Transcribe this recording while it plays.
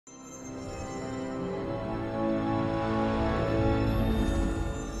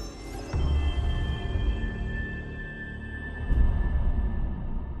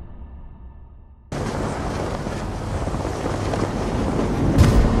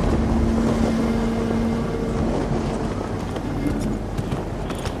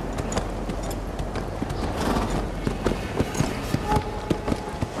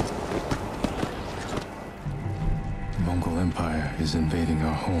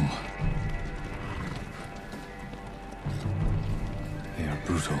our home. They are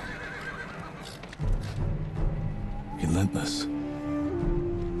brutal. Relentless.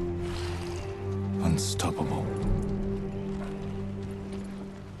 Unstoppable.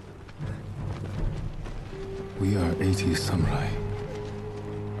 We are 80 samurai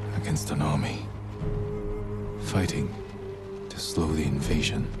against an army, fighting to slow the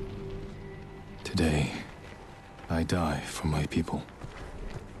invasion. Today, I die for my people.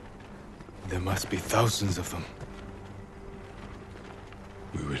 There must be thousands of them.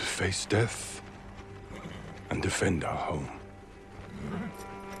 We will face death and defend our home.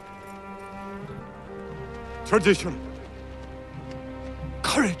 Tradition,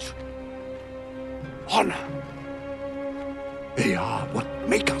 courage, honor. They are what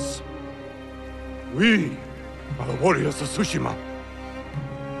make us. We are the warriors of Tsushima.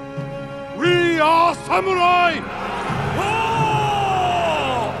 We are samurai!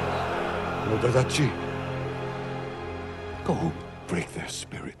 Nodadachi, go break their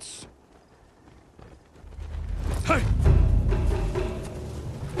spirits. Hey!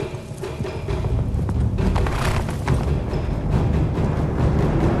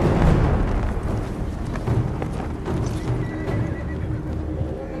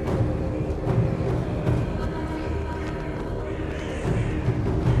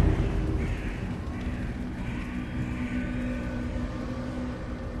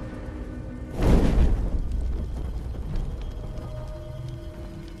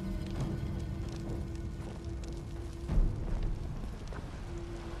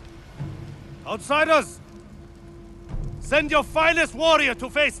 Outsiders! Send your finest warrior to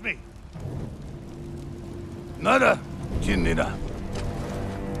face me! Nada, Jinnina.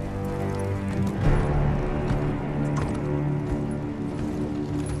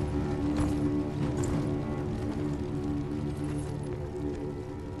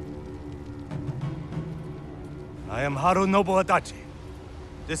 I am Harunobu Adachi,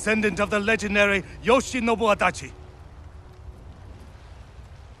 descendant of the legendary Yoshinobu Adachi.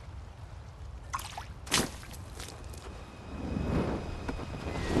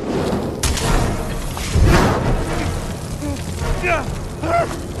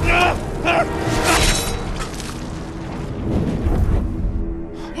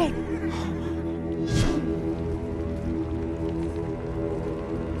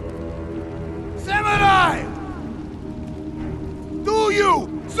 Samurai! Do you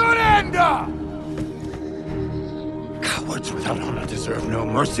surrender? Cowards without honor deserve no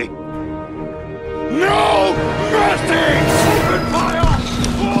mercy. No mercy! Open fire!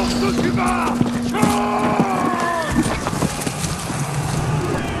 For Tsushima!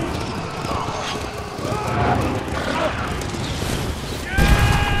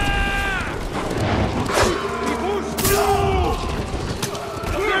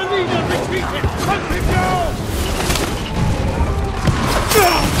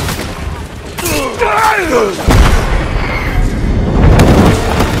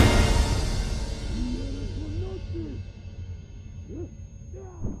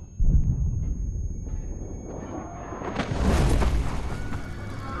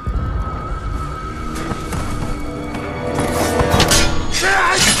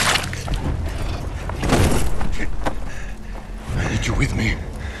 Charge! I need you with me.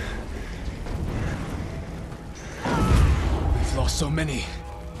 We've lost so many.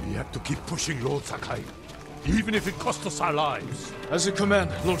 We have to keep pushing, Lord Sakai. Even if it costs us our lives. As you command,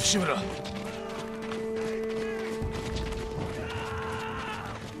 Lord Shimura.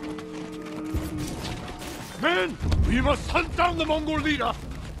 Men, we must hunt down the Mongol leader.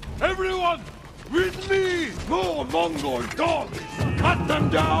 Everyone, with me! More Mongol dogs! Cut them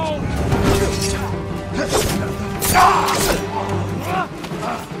down!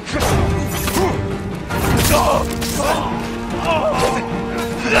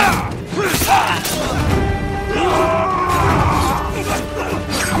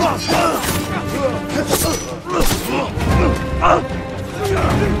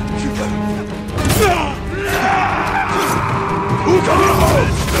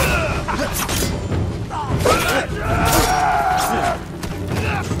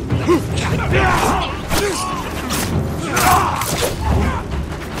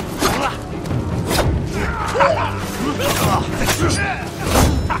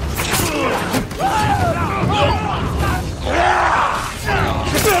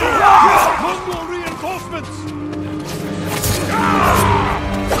 Mongol reinforcements!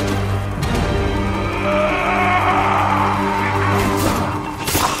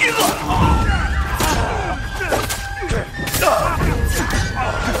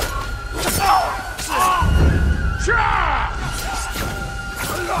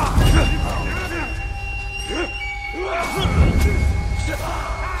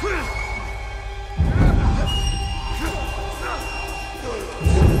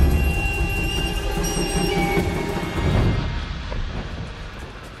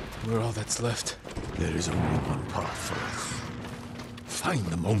 We're all that's left. There is only one path for us. Find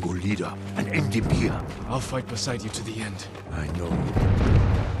the Mongol leader and end him here. I'll fight beside you to the end. I know.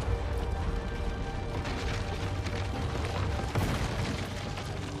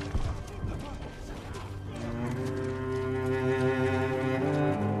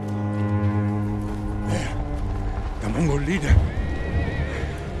 There. The Mongol leader.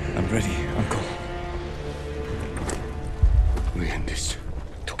 I'm ready, Uncle. We end this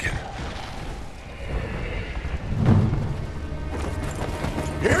together.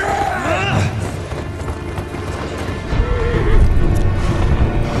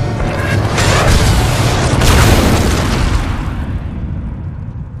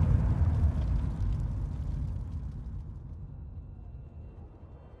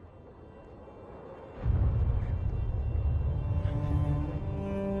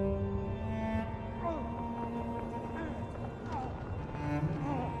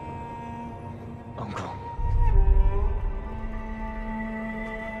 Uncle.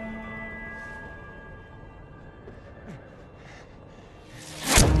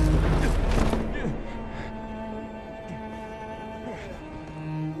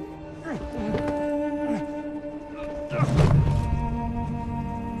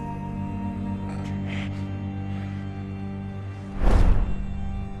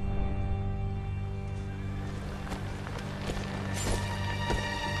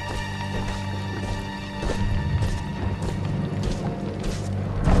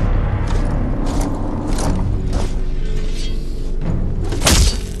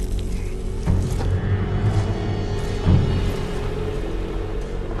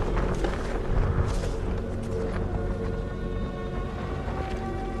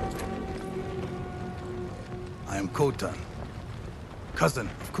 I am Khotan, cousin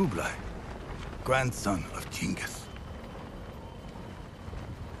of Kublai, grandson of Genghis.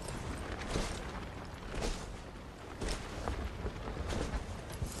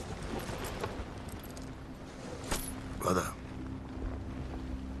 Brother,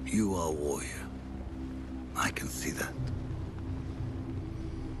 you are a warrior. I can see that.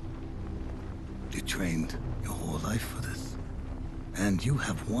 You trained your whole life for this. And you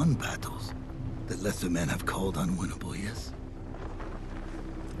have won battles that lesser men have called unwinnable, yes?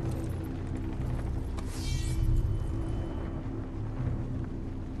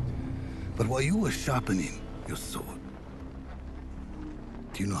 But while you were sharpening your sword,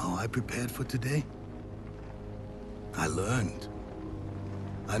 do you know how I prepared for today? I learned.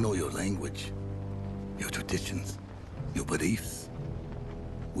 I know your language, your traditions, your beliefs,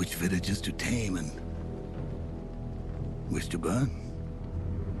 which villages to tame and which to burn.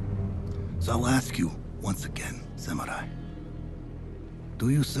 So I'll ask you once again, samurai. Do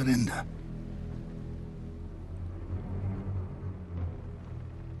you surrender?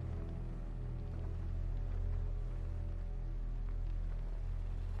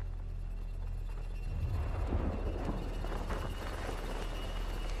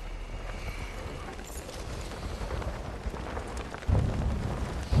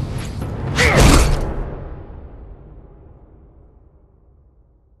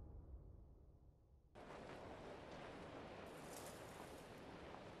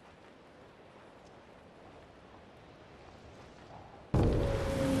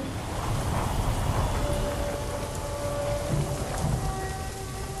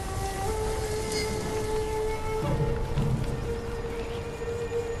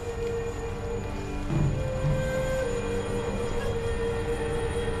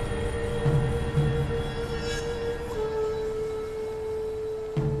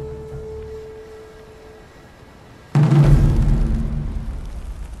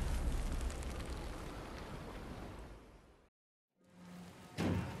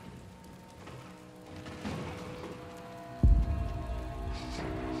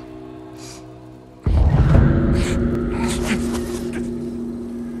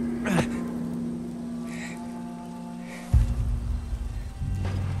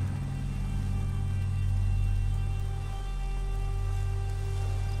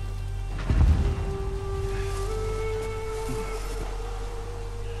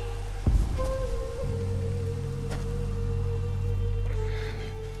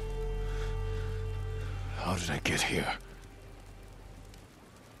 How did I get here?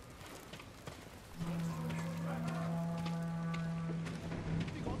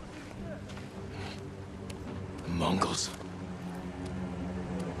 Mongols.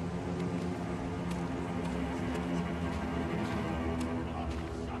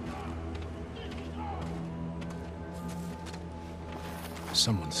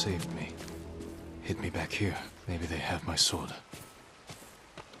 Someone saved me. Hid me back here. Maybe they have my sword.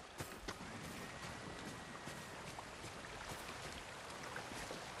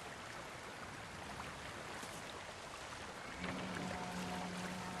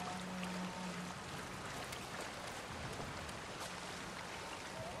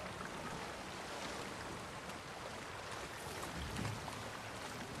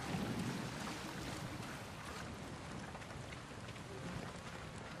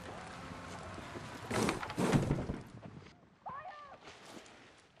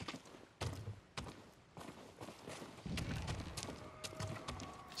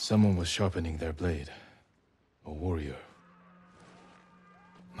 Someone was sharpening their blade. A warrior.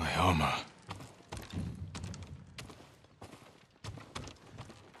 My armor.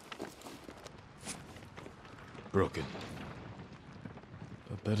 Broken.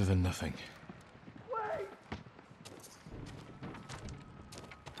 But better than nothing.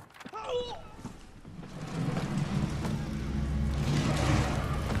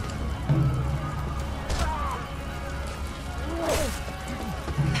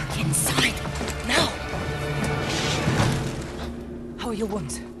 Back inside. Now! How are your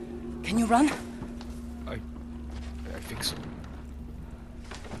wounds? Can you run? I think so.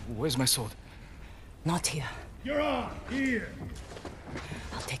 Where's my sword? Not here. You're on! Here!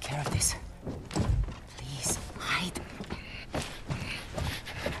 I'll take care of this. Please, hide.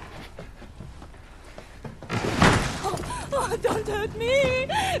 Oh, don't hurt me!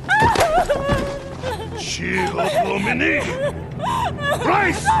 Shield Lumini!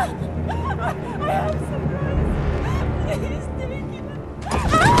 Rice! Please take it.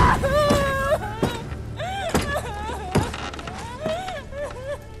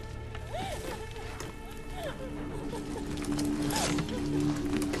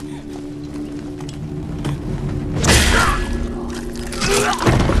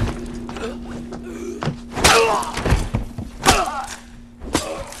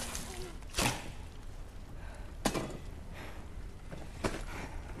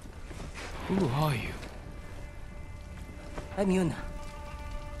 Who are you? I'm Yuna.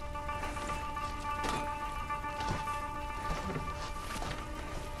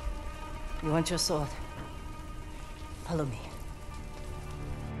 You want your sword? Follow me.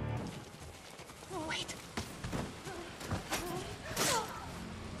 Wait.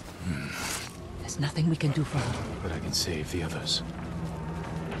 There's nothing we can do for her. But I can save the others.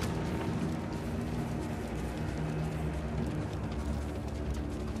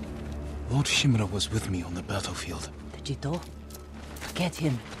 Lord Shimura was with me on the battlefield. The Jito? Forget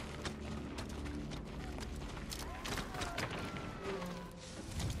him.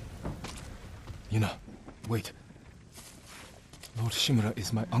 Yuna, wait. Lord Shimura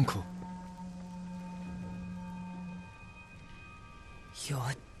is my uncle.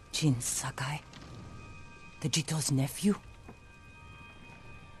 You're Jin Sakai? The Jito's nephew?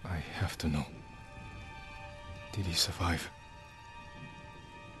 I have to know. Did he survive?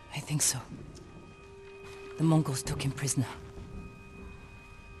 I think so. The Mongols took him prisoner.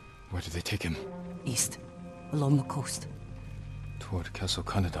 Where did they take him? East, along the coast. Toward Castle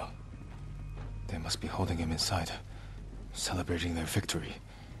Kaneda. They must be holding him inside, celebrating their victory.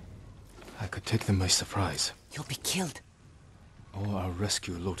 I could take them by surprise. You'll be killed. Or I'll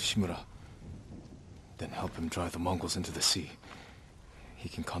rescue Lord Shimura. Then help him drive the Mongols into the sea. He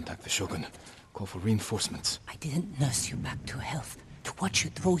can contact the Shogun, call for reinforcements. I didn't nurse you back to health to watch you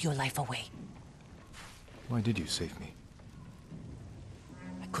throw your life away. Why did you save me?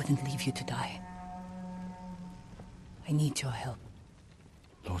 I couldn't leave you to die. I need your help.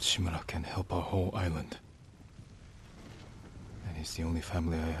 Lord Shimura can help our whole island. And he's the only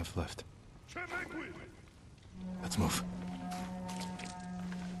family I have left. Let's move.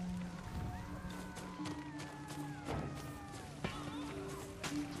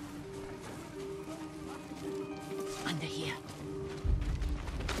 Under here.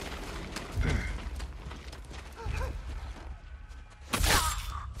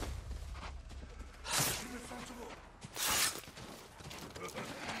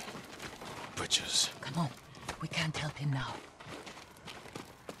 Butchers. Come on. We can't help him now.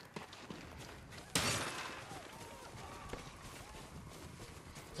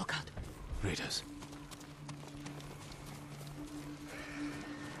 Look out. Raiders.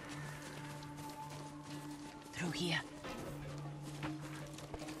 Through here.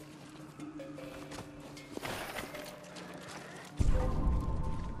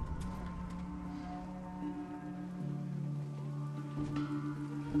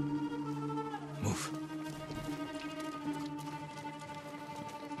 Move.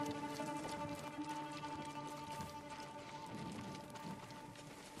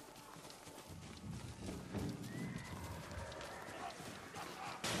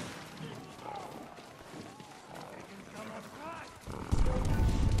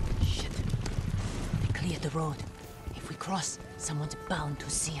 Shit. They cleared the road. If we cross, someone's bound to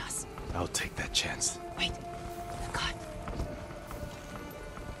see us. I'll take that chance. Wait. The guard.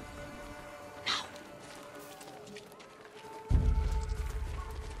 Now.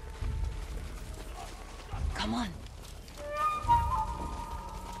 Come on.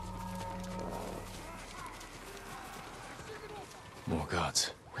 More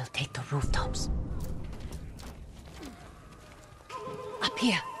guards. We'll take the rooftops. Up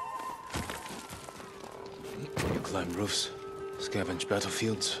here. You climb roofs, scavenge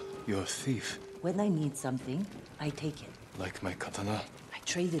battlefields. You're a thief. When I need something, I take it. Like my katana. I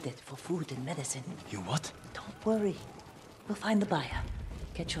traded it for food and medicine. You what? Don't worry. We'll find the buyer.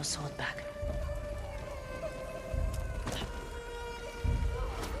 Get your sword back.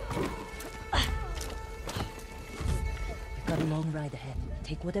 You've got a long ride ahead.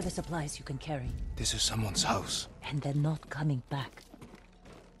 Take whatever supplies you can carry. This is someone's house. And they're not coming back.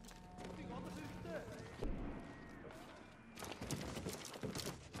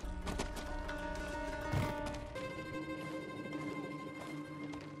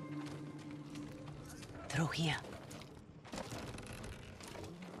 Through here.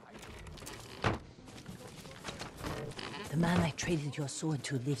 The man I traded your sword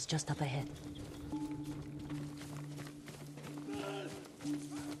to lives just up ahead.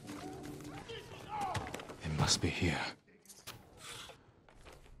 It must be here.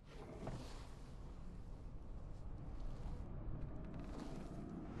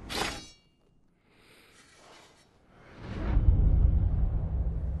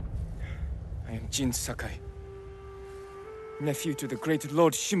 I am Jin Sakai, nephew to the great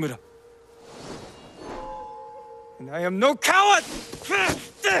Lord Shimura. And I am no coward!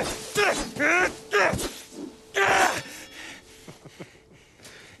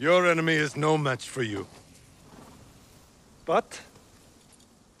 Your enemy is no match for you. But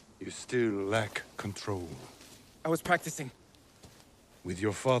you still lack control. I was practicing. With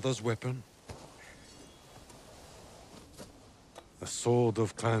your father's weapon, the sword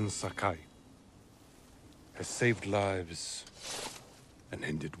of Clan Sakai has saved lives and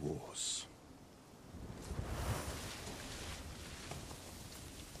ended wars.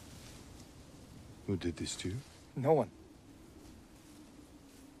 Who did this to you? No one.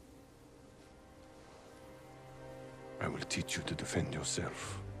 I will teach you to defend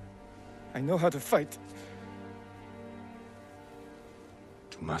yourself. I know how to fight.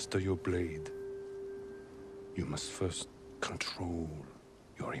 To master your blade, you must first control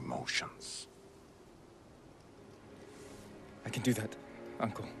your emotions. I can do that,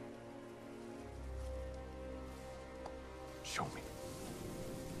 Uncle. Show me.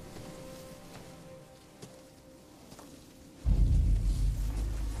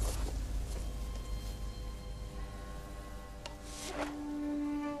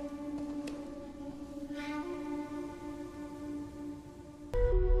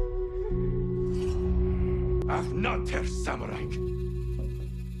 I'm not her samurai.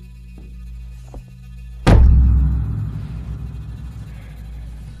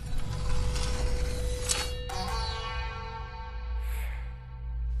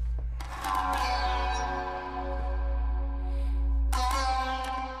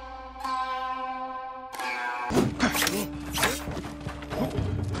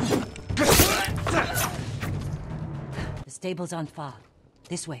 The stables aren't far.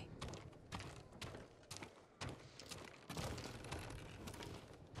 This way.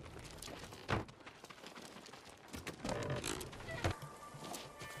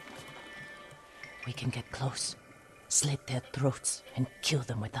 We can get close, slit their throats, and kill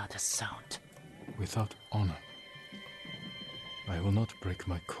them without a sound. Without honor. I will not break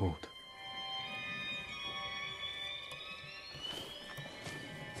my code.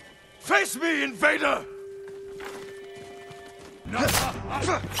 Face me, invader!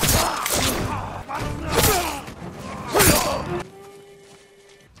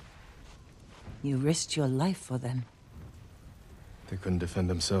 You risked your life for them. They couldn't defend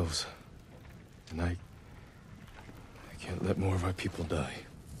themselves. And I can't let more of our people die.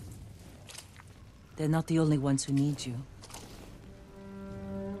 They're not the only ones who need you.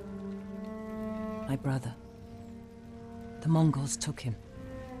 My brother. The Mongols took him.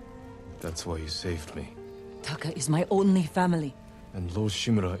 That's why you saved me. Taka is my only family. And Lord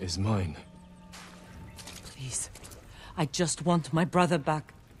Shimura is mine. Please. I just want my brother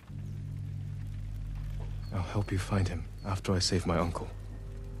back. I'll help you find him after I save my uncle.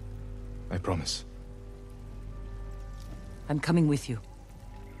 I promise. I'm coming with you.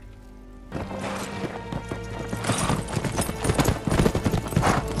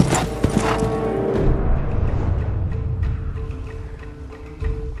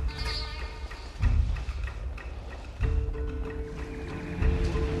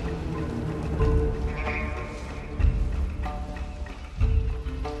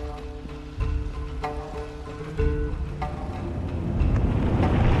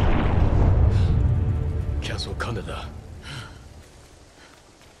 Castle Kaneda.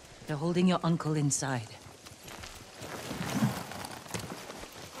 They're holding your uncle inside.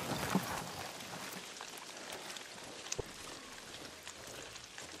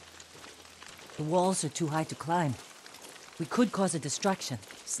 The walls are too high to climb. We could cause a distraction.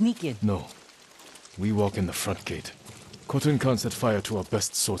 Sneak in. No. We walk in the front gate. Khotun Khan set fire to our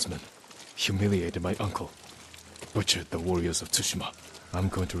best swordsman. Humiliated my uncle. Butchered the warriors of Tsushima. I'm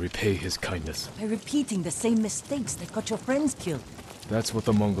going to repay his kindness. By repeating the same mistakes that got your friends killed. That's what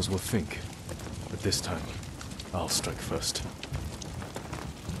the Mongols will think. But this time, I'll strike first.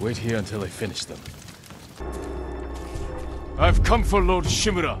 Wait here until I finish them. I've come for Lord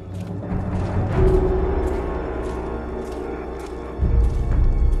Shimura.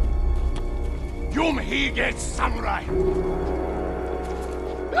 Yum Hige Samurai!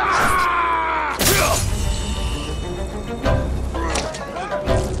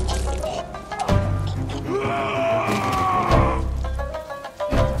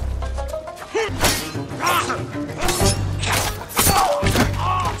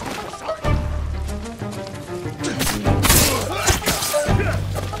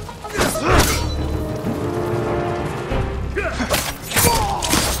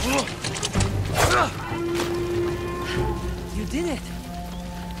 You did it!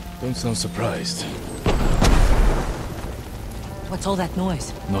 Don't sound surprised. What's all that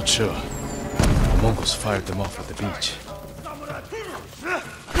noise? Not sure. The Mongols fired them off at the beach.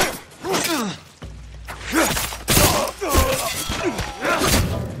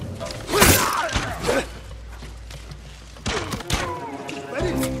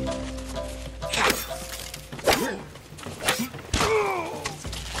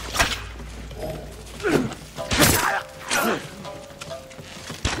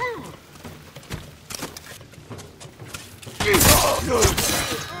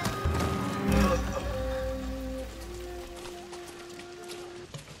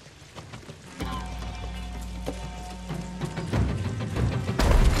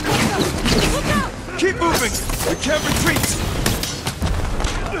 Keep moving! We can't retreat!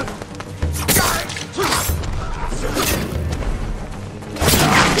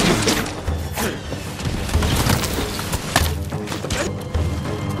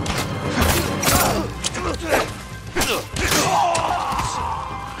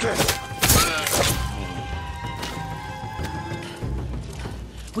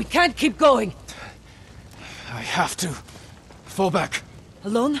 We can't keep going! I have to. Fall back.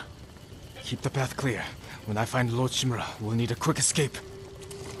 Alone? Keep the path clear. When I find Lord Shimura, we'll need a quick escape.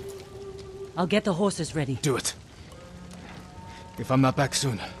 I'll get the horses ready. Do it. If I'm not back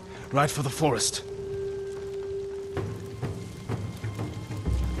soon, ride for the forest.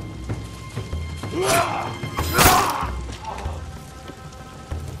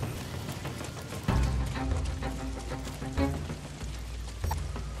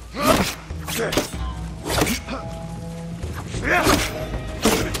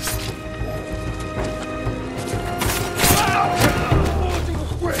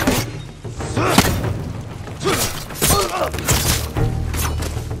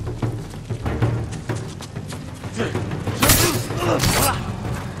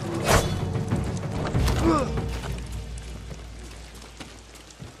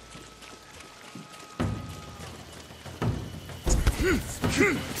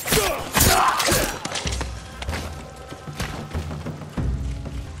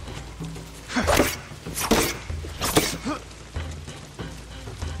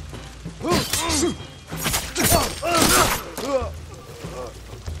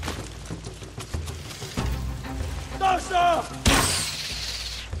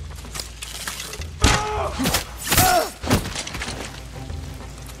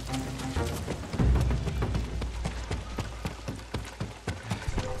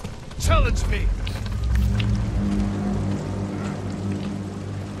 Challenge me!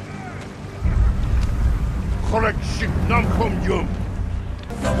 Correct ship nam from you.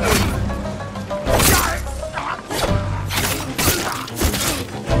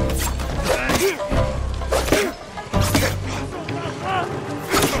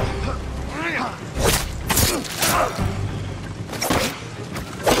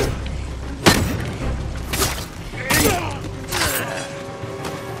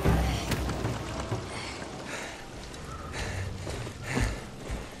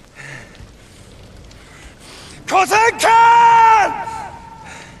 Khotun Khan!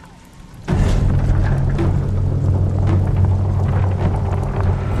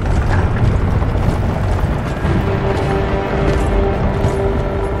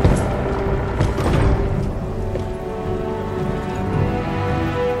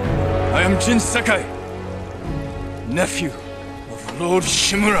 I am Jin Sakai, nephew of Lord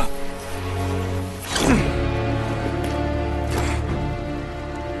Shimura.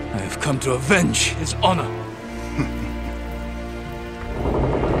 I have come to avenge his honor.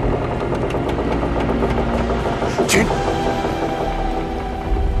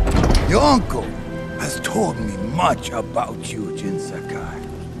 Your uncle has told me much about you, Jin Sakai.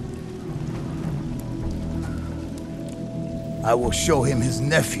 I will show him his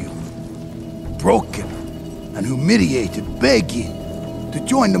nephew, broken and humiliated, begging to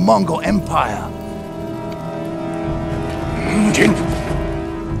join the Mongol Empire. Jin!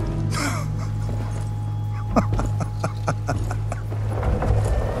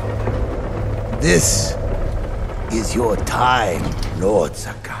 This is your time, Lord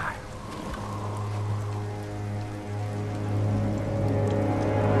Sakai.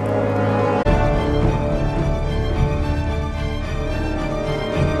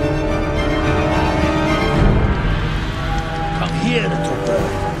 Come here, little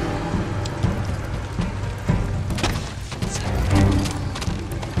bird.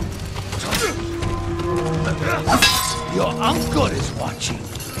 Your uncle is watching.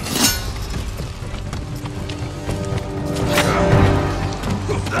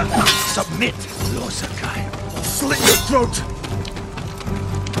 Submit, Lord Sakai. Slit your throat!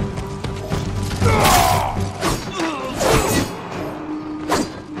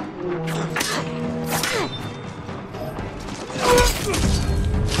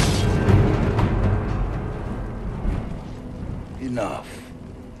 Enough.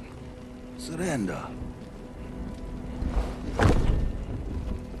 Surrender.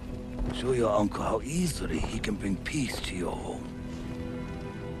 Show your uncle how easily he can bring peace to your home.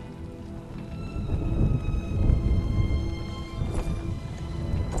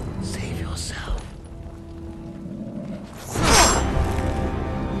 Save yourself.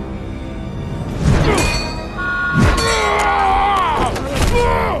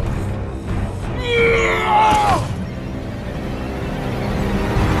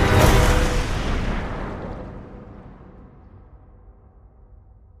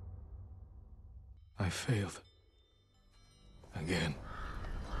 I failed. Again.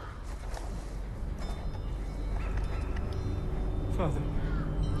 Father.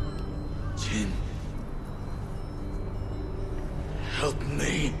 Jin. Help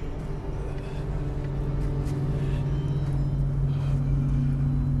me.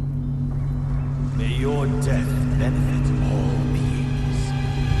 May your death benefit all beings.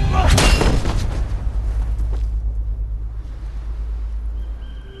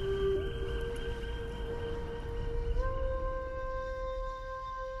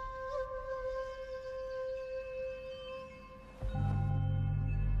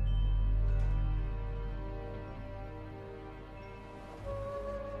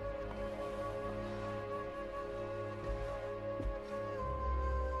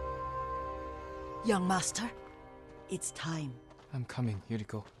 Young master, it's time. I'm coming,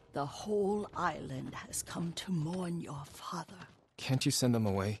 Yuriko. The whole island has come to mourn your father. Can't you send them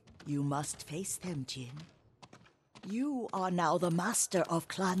away? You must face them, Jin. You are now the master of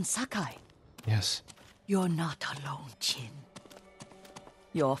Clan Sakai. Yes. You're not alone, Jin.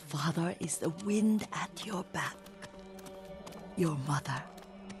 Your father is the wind at your back. Your mother,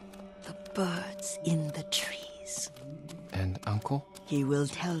 the birds in the trees. And Uncle? He will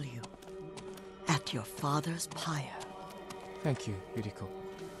tell you at your father's pyre. Thank you, Yuriko.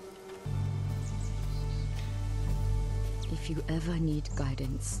 If you ever need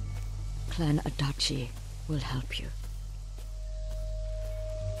guidance, Clan Adachi will help you.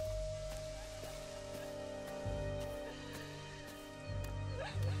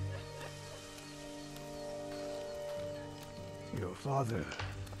 Your father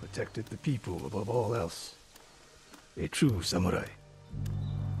protected the people above all else. A true samurai.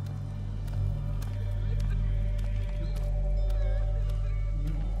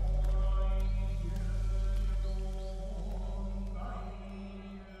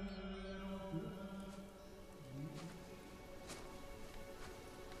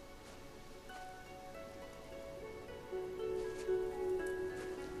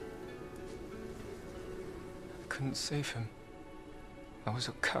 Couldn't save him. I was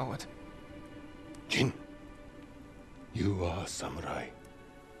a coward. Jin, you are a samurai.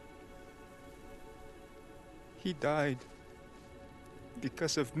 He died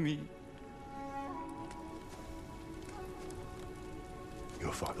because of me.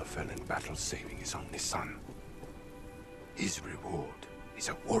 Your father fell in battle saving his only son. His reward is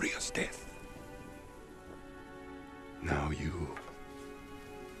a warrior's death. Now you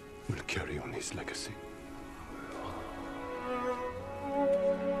will carry on his legacy.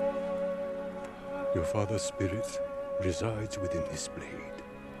 Your father's spirit resides within this blade.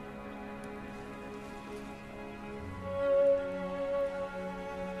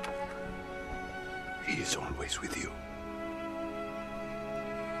 He is always with you.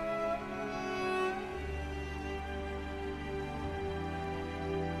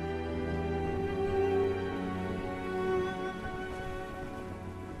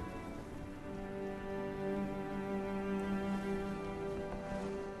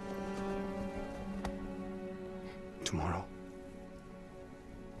 tomorrow,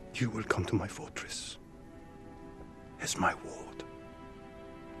 you will come to my fortress as my ward.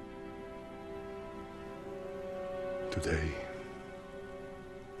 Today,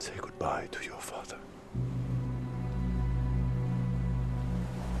 say goodbye to your father.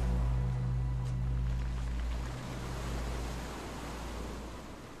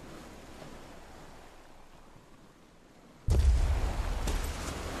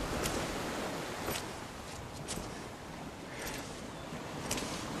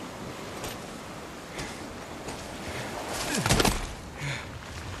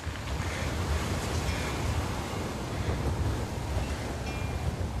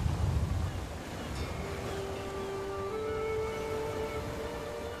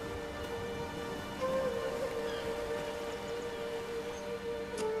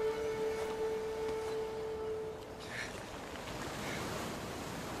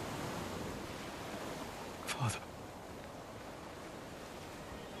 Father.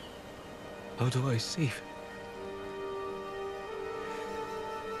 How do I save?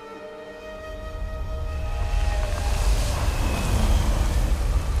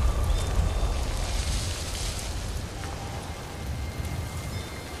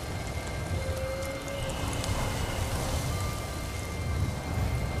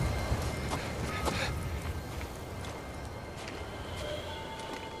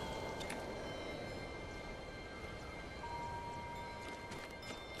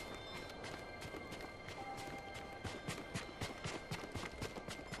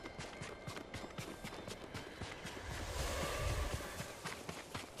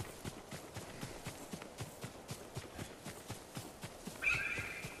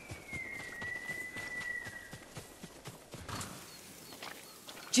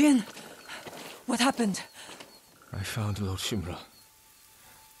 Jin, what happened? I found Lord Shimura.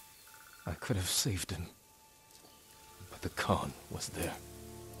 I could have saved him, but the Khan was there.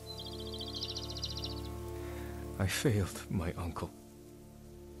 I failed my uncle.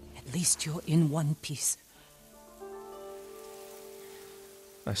 At least you're in one piece.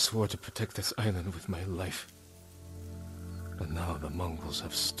 I swore to protect this island with my life. But now the Mongols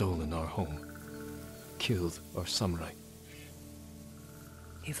have stolen our home, killed our samurai.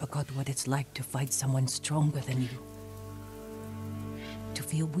 You forgot what it's like to fight someone stronger than you. To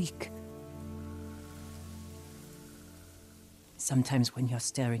feel weak. Sometimes when you're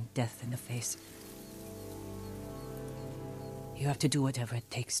staring death in the face, you have to do whatever it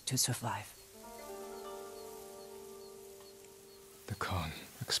takes to survive. The Khan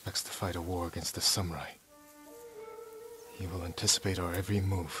expects to fight a war against the samurai. He will anticipate our every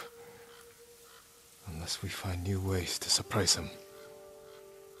move, unless we find new ways to surprise him.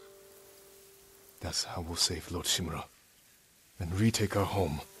 That's how we'll save Lord Shimura, and retake our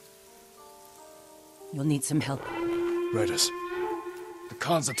home. You'll need some help. Riders. The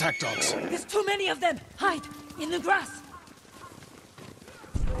Khan's attack dogs. There's too many of them! Hide! In the grass!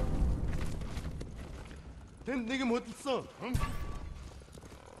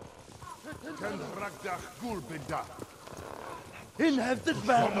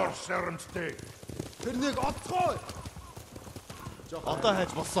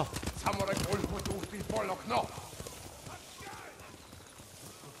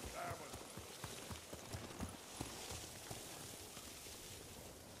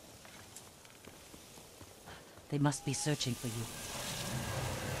 They must be searching for you.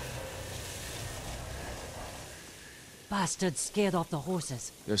 Bastards scared off the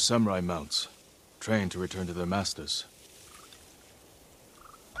horses. They're samurai mounts, trained to return to their masters.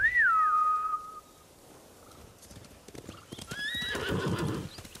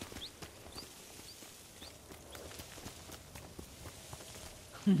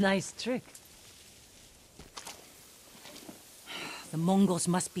 Nice trick. The Mongols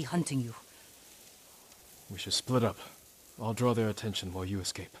must be hunting you. We should split up. I'll draw their attention while you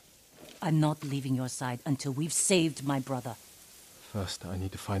escape. I'm not leaving your side until we've saved my brother. First, I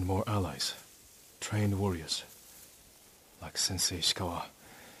need to find more allies. Trained warriors. Like Sensei Ishikawa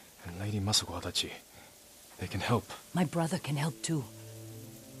and Lady Masako Adachi. They can help. My brother can help too.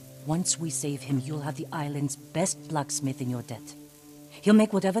 Once we save him, you'll have the island's best blacksmith in your debt. He'll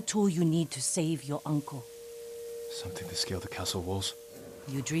make whatever tool you need to save your uncle. Something to scale the castle walls?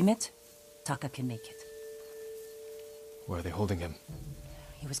 You dream it, Taka can make it. Where are they holding him?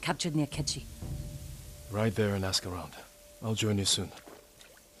 He was captured near Kechi. Ride there and ask around. I'll join you soon.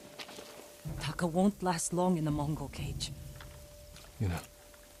 Taka won't last long in the Mongol cage. You know,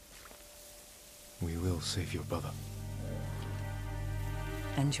 we will save your brother.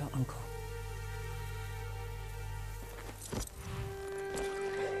 And your uncle.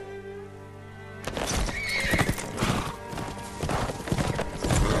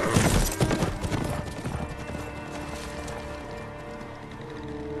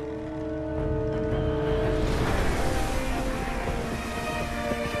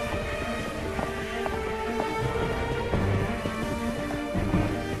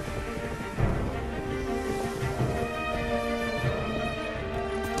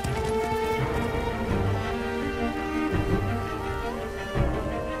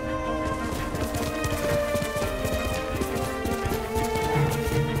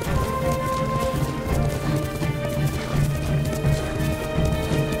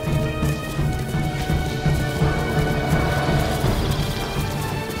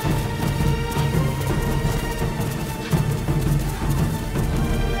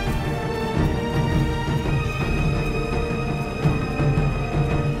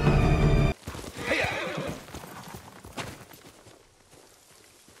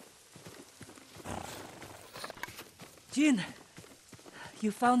 Jin,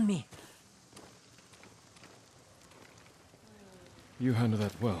 you found me. You handled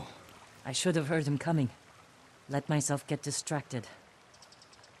that well. I should have heard him coming. Let myself get distracted.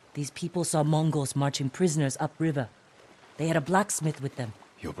 These people saw Mongols marching prisoners upriver. They had a blacksmith with them.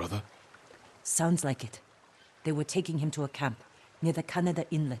 Your brother? Sounds like it. They were taking him to a camp near the Kaneda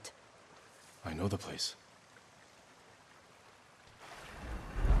Inlet. I know the place.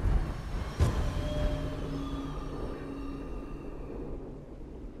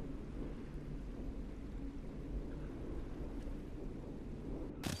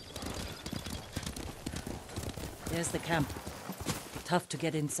 There's the camp. Tough to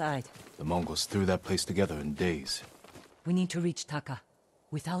get inside. The Mongols threw that place together in days. We need to reach Taka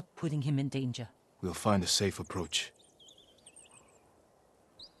without putting him in danger. We'll find a safe approach.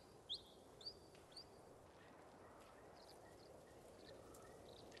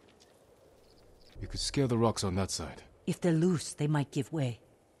 You could scale the rocks on that side. If they're loose, they might give way.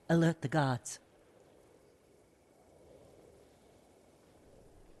 Alert the guards.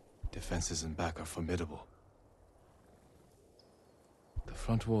 Defenses in back are formidable. The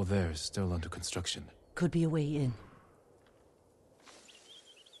front wall there is still under construction. Could be a way in.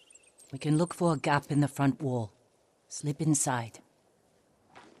 We can look for a gap in the front wall. Slip inside.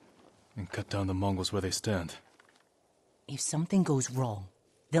 And cut down the Mongols where they stand. If something goes wrong,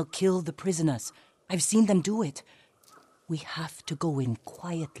 they'll kill the prisoners. I've seen them do it. We have to go in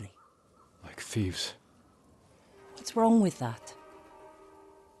quietly. Like thieves. What's wrong with that?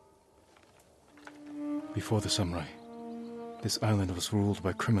 Before the samurai, this island was ruled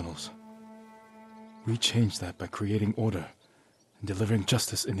by criminals. We changed that by creating order and delivering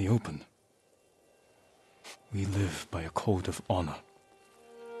justice in the open. We live by a code of honor.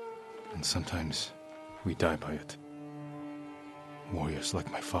 And sometimes we die by it. Warriors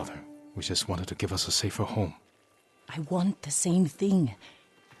like my father, we just wanted to give us a safer home. I want the same thing.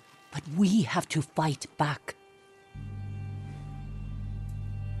 But we have to fight back.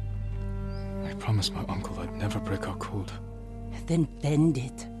 I promised my uncle I'd never break our code. Then bend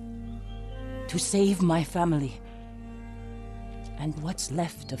it. To save my family. And what's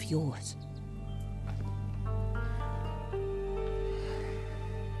left of yours.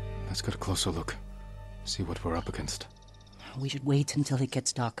 Let's get a closer look. See what we're up against. We should wait until it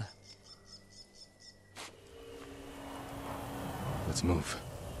gets darker. Let's move.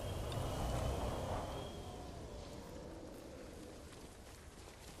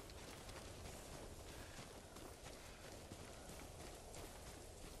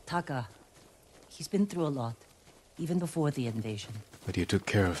 Taka. He's been through a lot. Even before the invasion. But you took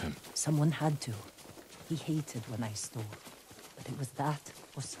care of him. Someone had to. He hated when I stole. But it was that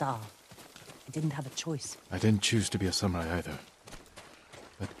or starve. I didn't have a choice. I didn't choose to be a samurai either.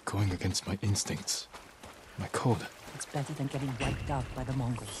 But going against my instincts, my code. It's better than getting wiped out by the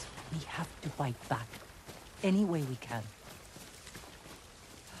Mongols. We have to fight back. Any way we can.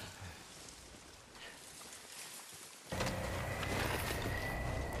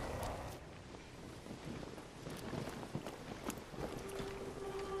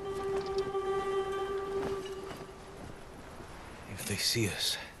 If they see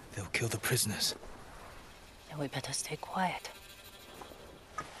us, they'll kill the prisoners. Then we better stay quiet.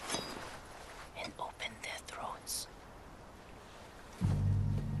 And open their throats.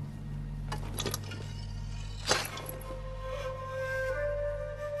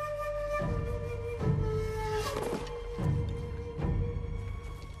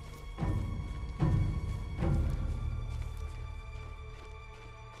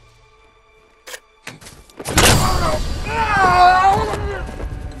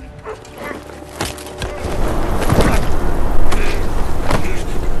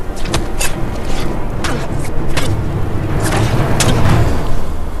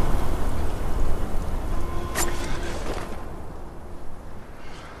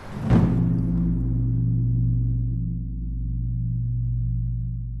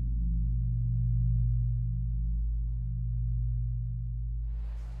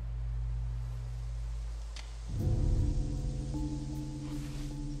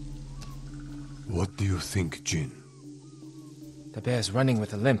 What do you think, Jin? The bear's running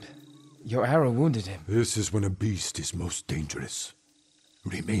with a limp. Your arrow wounded him. This is when a beast is most dangerous.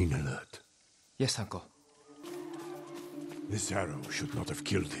 Remain alert. Yes, uncle. This arrow should not have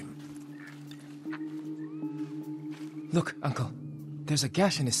killed him. Look, uncle. There's a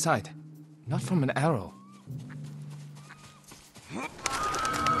gash in his side. Not from an arrow.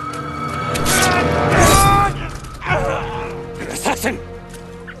 An assassin!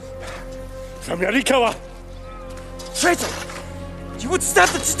 From Yarikawa! Traitor! You would stab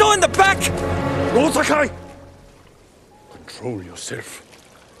the Chido in the back! Rosakai! control yourself.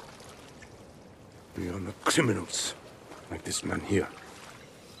 We are not criminals, like this man here.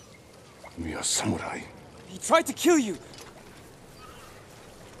 We are samurai. He tried to kill you!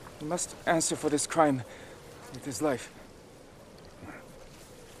 He must answer for this crime with his life.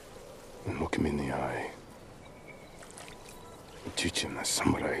 And look him in the eye. And teach him that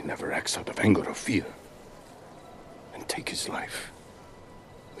samurai never acts out of anger or fear. And take his life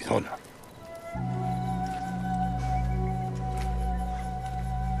with honor.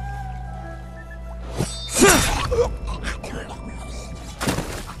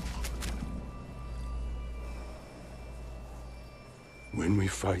 When we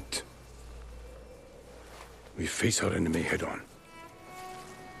fight, we face our enemy head-on.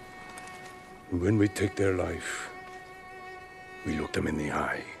 When we take their life, we look them in the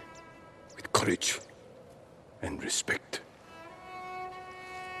eye with courage and respect.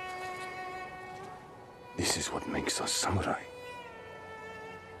 This is what makes us samurai.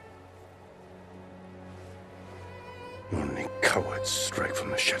 Only cowards strike from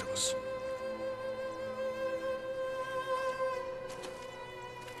the shadows.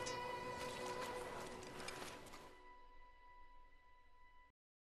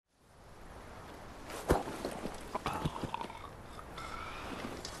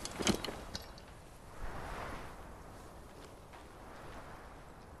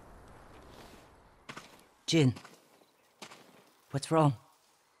 Jin, what's wrong?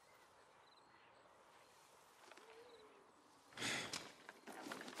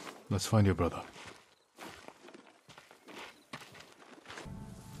 Let's find your brother.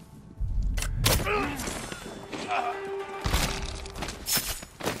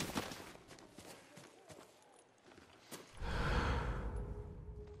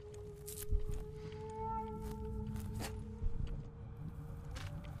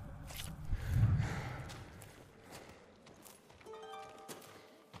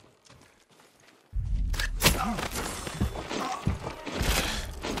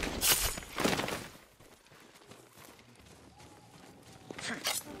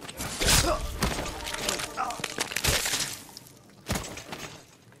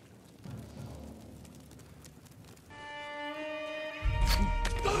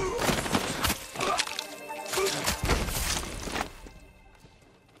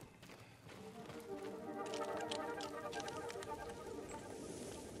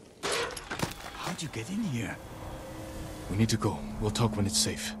 How'd you get in here? We need to go. We'll talk when it's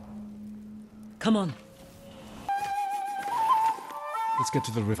safe. Come on. Let's get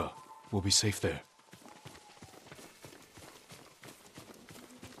to the river. We'll be safe there.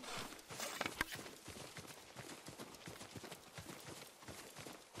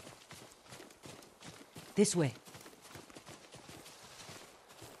 This way.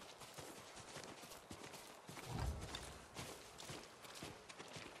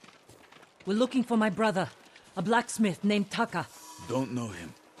 We're looking for my brother, a blacksmith named Taka. Don't know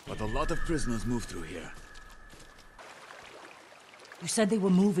him, but a lot of prisoners move through here. You said they were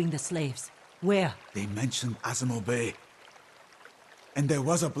moving the slaves. Where? They mentioned Azamo Bay. And there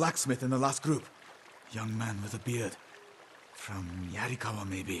was a blacksmith in the last group. Young man with a beard. From Yarikawa,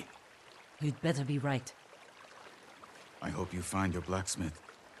 maybe. You'd better be right. I hope you find your blacksmith.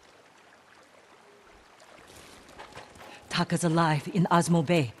 Taka's alive in Azamo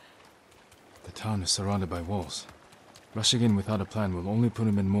Bay. The town is surrounded by walls. Rushing in without a plan will only put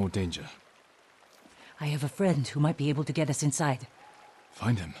him in more danger. I have a friend who might be able to get us inside.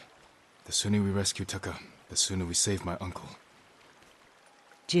 Find him. The sooner we rescue Taka, the sooner we save my uncle.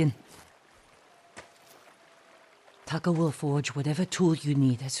 Jin. Taka will forge whatever tool you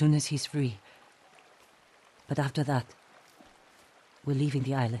need as soon as he's free. But after that, we're leaving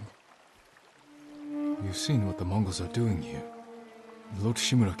the island. You've seen what the Mongols are doing here. Lord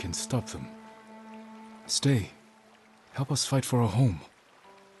Shimura can stop them. Stay. Help us fight for a home.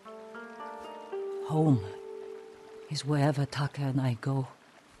 Home is wherever Taka and I go.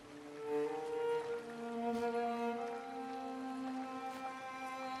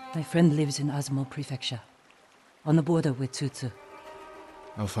 My friend lives in Azamo Prefecture, on the border with Tsutsu.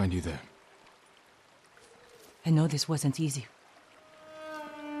 I'll find you there. I know this wasn't easy.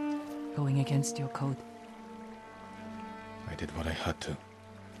 Going against your code. I did what I had to.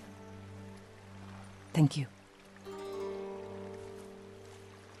 Thank you.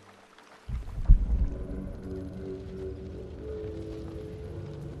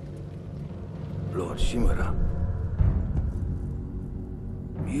 Lord Shimura,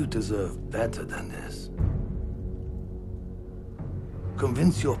 you deserve better than this.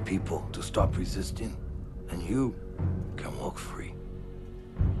 Convince your people to stop resisting, and you can walk free.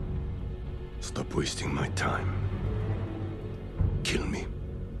 Stop wasting my time. kill me.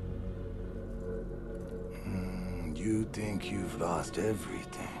 You think you've lost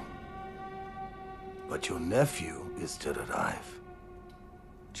everything. But your nephew is still alive.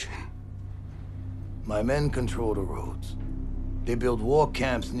 Jin. My men control the roads. They build war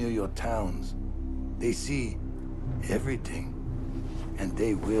camps near your towns. They see everything, and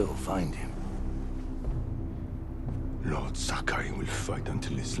they will find him. Lord Sakai will fight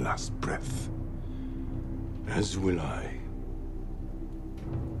until his last breath. As will I.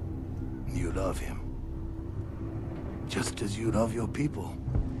 You love him. Just as you love your people.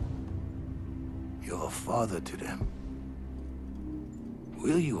 You're a father to them.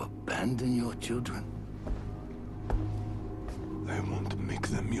 Will you abandon your children? I won't make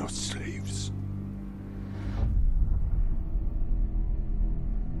them your slaves.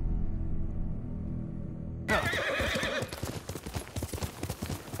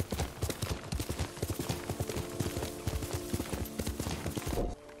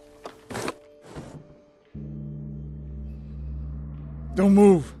 Don't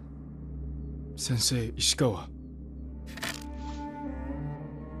move. Sensei Ishikawa.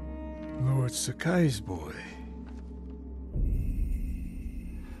 Lord Sakai's boy.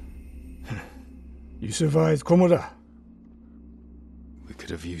 You survived Komura. We could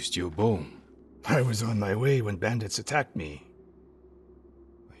have used your bow. I was on my way when bandits attacked me.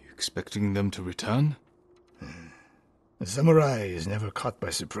 Are you expecting them to return? A samurai is never caught by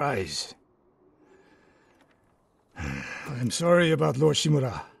surprise. I'm sorry about Lord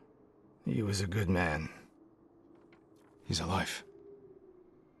Shimura. He was a good man. He's alive.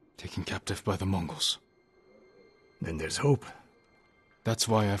 Taken captive by the Mongols. Then there's hope. That's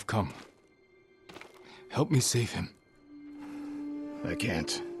why I've come. Help me save him. I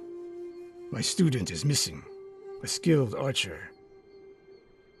can't. My student is missing. A skilled archer.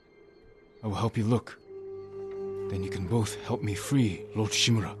 I will help you look. Then you can both help me free Lord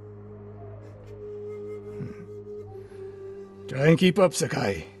Shimura. Try and keep up,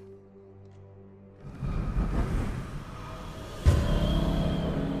 Sakai.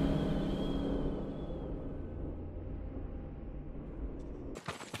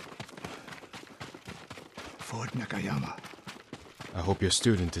 Fort Nakayama. I hope your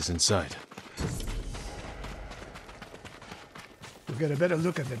student is inside. We'll get a better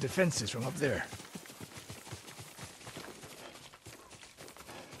look at the defenses from up there.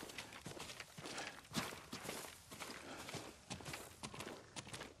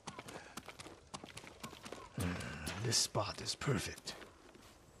 This spot is perfect.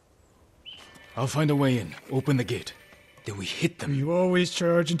 I'll find a way in. Open the gate. Then we hit them. You always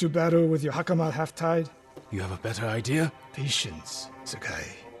charge into battle with your hakama half-tied? You have a better idea? Patience,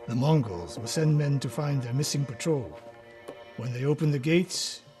 Sakai. The Mongols will send men to find their missing patrol. When they open the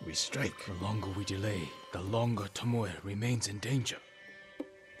gates, we strike. The longer we delay, the longer Tomoe remains in danger.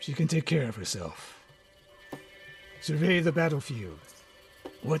 She can take care of herself. Survey the battlefield.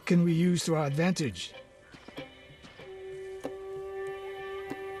 What can we use to our advantage?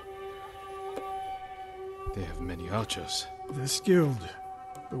 They have many archers. They're skilled,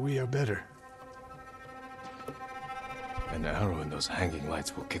 but we are better. An arrow in those hanging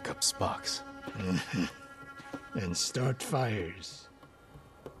lights will kick up sparks. And start fires.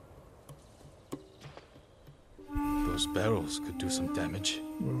 Those barrels could do some damage.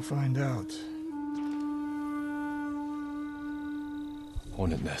 We'll find out.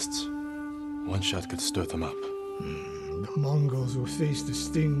 Hornet nests. One shot could stir them up. The Mongols will face the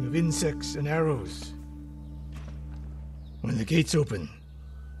sting of insects and arrows. When the gates open,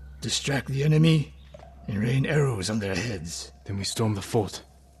 distract the enemy and rain arrows on their heads. Then we storm the fort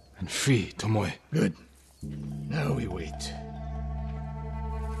and free Tomoe. Good. Now we wait.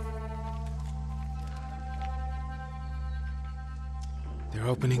 They're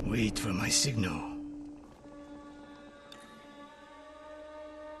opening. Wait for my signal.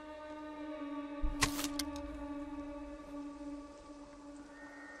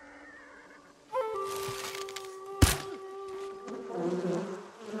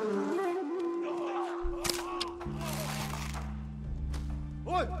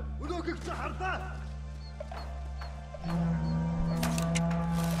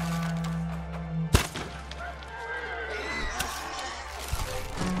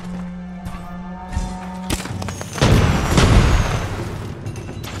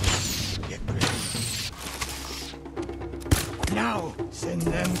 Now, send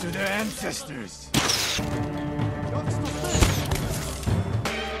them to their ancestors.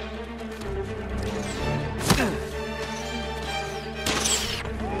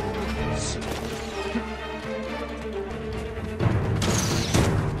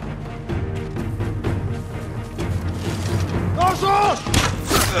 Archer!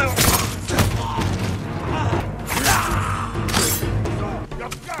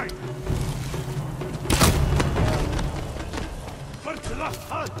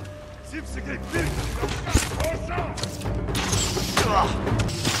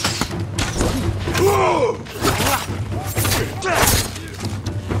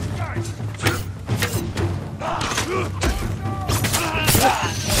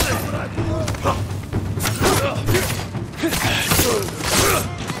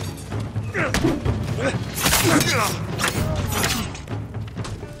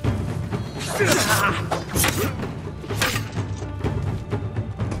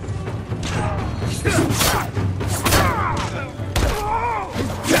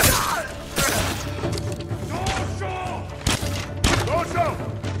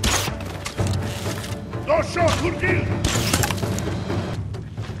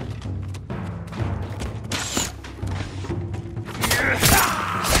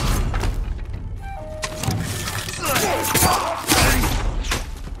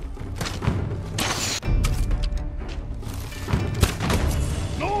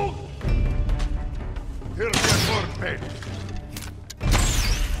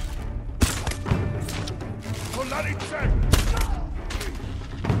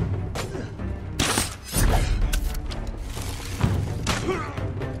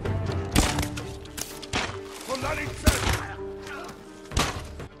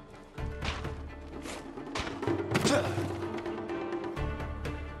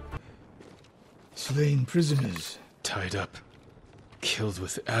 Slain prisoners. Tied up. Killed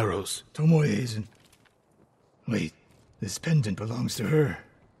with arrows. Tomoe isn't... Wait, this pendant belongs to her.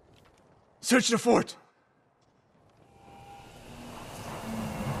 Search the fort!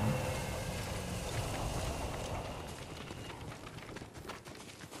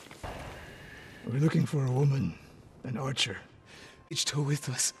 We're looking for a woman, an archer. Reached her with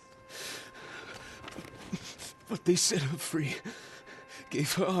us. But they set her free.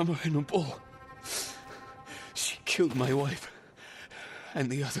 Gave her armor and a bow. She killed my wife. And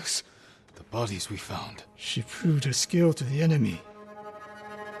the others. The bodies we found. She proved her skill to the enemy.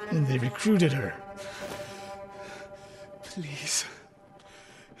 And they recruited her. Please.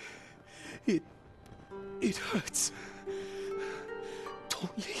 It hurts.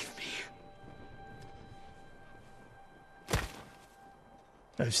 Don't leave me.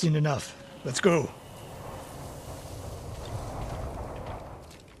 I've seen enough. Let's go.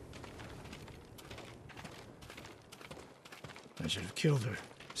 I should have killed her.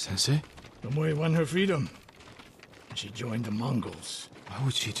 Sensei? Tomoe won her freedom. And she joined the Mongols. Why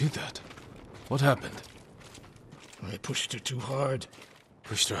would she do that? What happened? I pushed her too hard.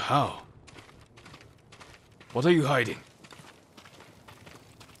 Pushed her how? What are you hiding?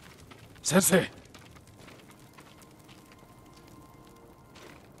 Sensei!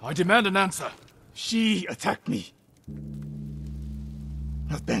 I demand an answer. She attacked me.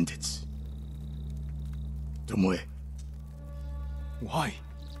 Not bandits. Tomoe. Why?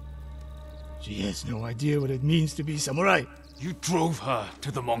 She has no idea what it means to be samurai. You drove her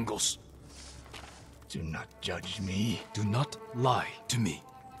to the Mongols. Do not judge me. Do not lie to me.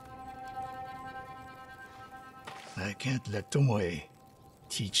 I can't let Tomoe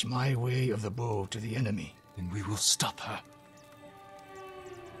teach my way of the bow to the enemy. Then we will stop her.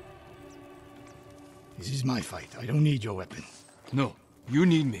 This is my fight. I don't need your weapon. No, you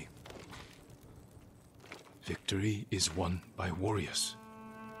need me. Victory is won by warriors,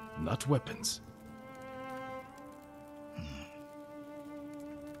 not weapons.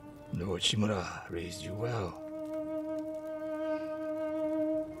 Lord Shimura raised you well.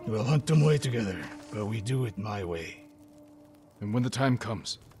 We'll hunt Tomoe together, but we do it my way. And when the time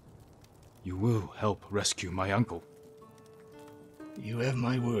comes, you will help rescue my uncle. You have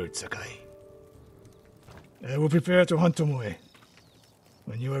my word, Sakai. I will prepare to hunt Tomoe.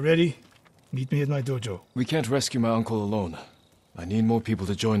 When you are ready, meet me at my dojo. We can't rescue my uncle alone. I need more people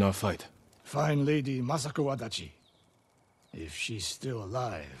to join our fight. Fine lady Masako Adachi. If she's still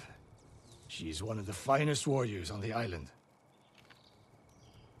alive, she's one of the finest warriors on the island.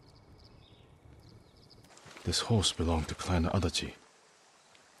 This horse belonged to Clan Adachi.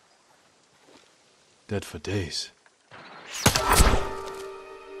 Dead for days.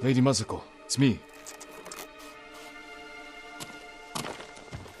 Lady Masako, it's me.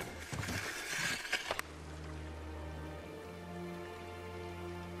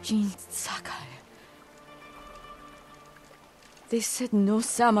 Jin Sakai. They said no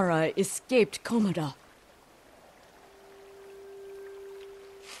samurai escaped Komoda.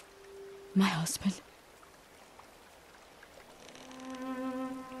 My husband.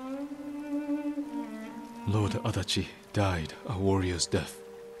 Lord Adachi died a warrior's death,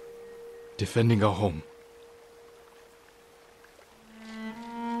 defending our home.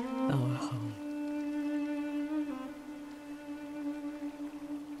 home.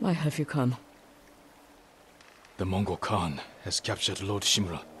 Why have you come? The Mongol Khan has captured Lord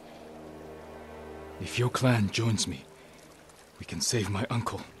Shimura. If your clan joins me, we can save my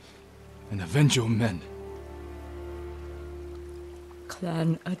uncle and avenge your men.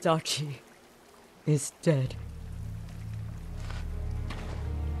 Clan Adachi is dead.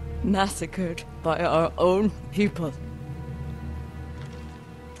 Massacred by our own people.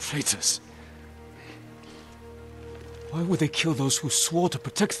 Traitors. Why would they kill those who swore to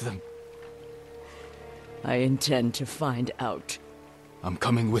protect them? I intend to find out. I'm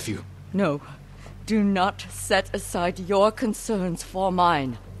coming with you. No, do not set aside your concerns for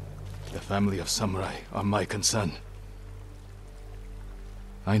mine. The family of samurai are my concern.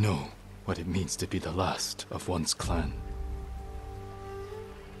 I know what it means to be the last of one's clan.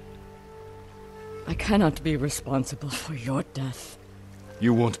 I cannot be responsible for your death.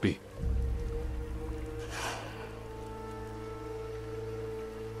 You won't be.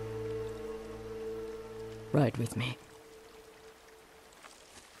 Ride with me.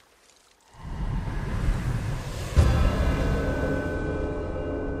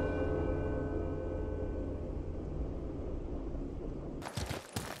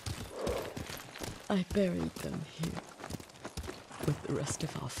 I buried them here with the rest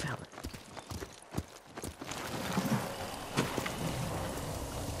of our family.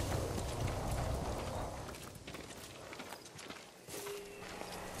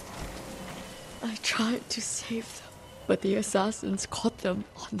 I tried to save them, but the assassins caught them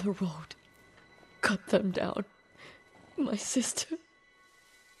on the road, cut them down. My sister,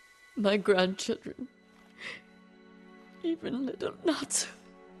 my grandchildren, even little Natsu.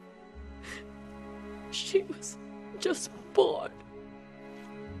 She was just born.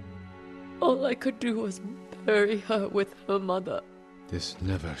 All I could do was bury her with her mother. This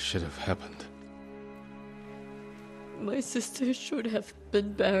never should have happened. My sister should have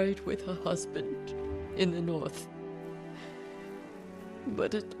been buried with her husband in the north.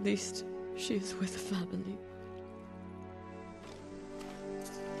 But at least she is with family.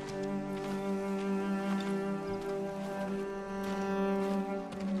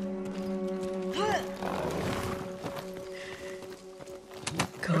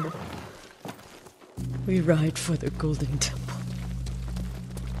 Go. We ride for the Golden Temple.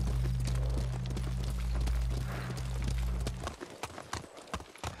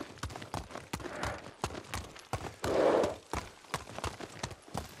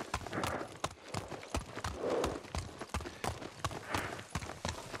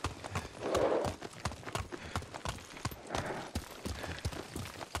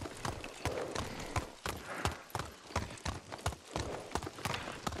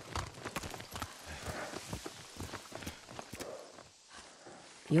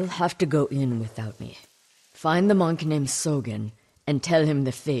 You'll have to go in without me. Find the monk named Sogen and tell him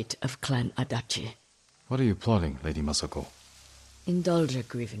the fate of Clan Adachi. What are you plotting, Lady Masako? Indulge a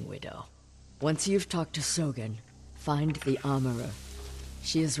grieving widow. Once you've talked to Sogen, find the armorer.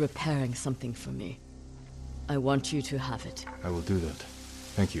 She is repairing something for me. I want you to have it. I will do that.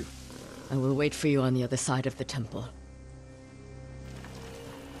 Thank you. I will wait for you on the other side of the temple.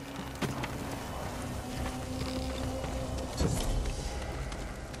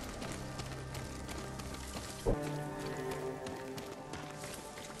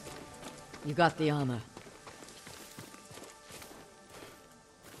 You got the armor.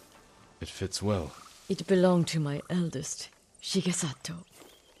 It fits well. It belonged to my eldest, Shigesato.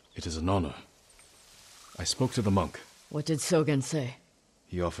 It is an honor. I spoke to the monk. What did Sogen say?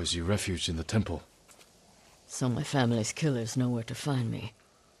 He offers you refuge in the temple. So my family's killers know where to find me.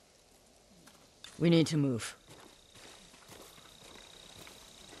 We need to move.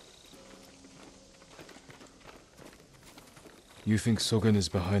 You think Sogen is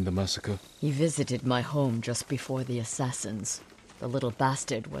behind the massacre? He visited my home just before the assassins. The little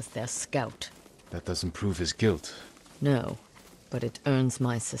bastard was their scout. That doesn't prove his guilt. No, but it earns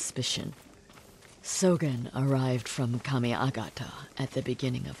my suspicion. Sogen arrived from Kamiagata at the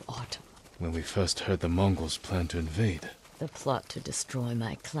beginning of autumn. When we first heard the Mongols plan to invade. The plot to destroy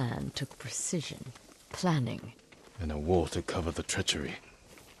my clan took precision, planning. And a war to cover the treachery.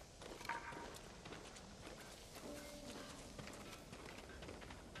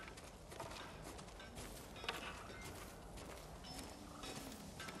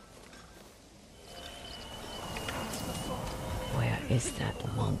 Where is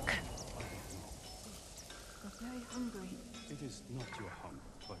that monk? It is not your hunger,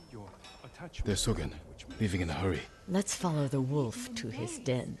 but your attachment. There's Sogen, leaving in a hurry. Let's follow the wolf to his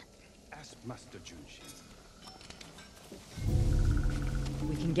den. Ask Master Junshin.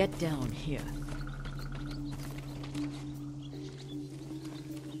 We can get down here.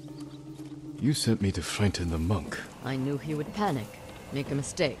 You sent me to frighten the monk. I knew he would panic, make a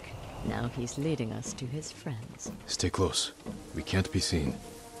mistake. Now he's leading us to his friends. Stay close. We can't be seen.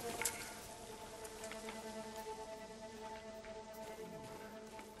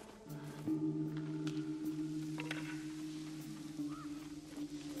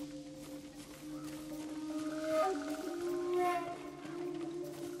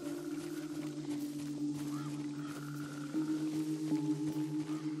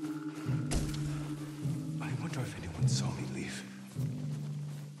 I wonder if anyone saw me leave.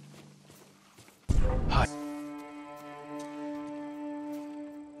 Hi. I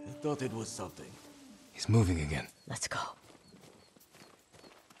thought it was something. He's moving again. Let's go.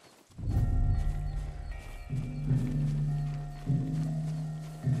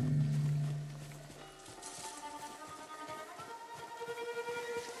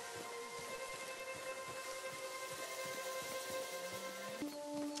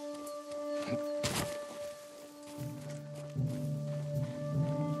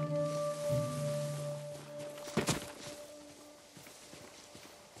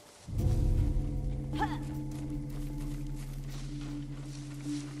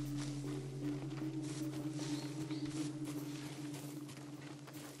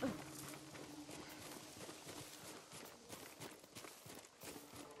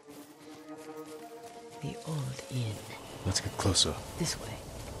 The old inn. Let's get closer. This way.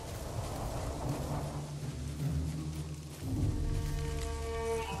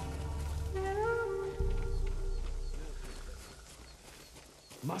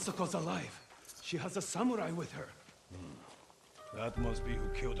 Masako's alive. She has a samurai with her. That must be who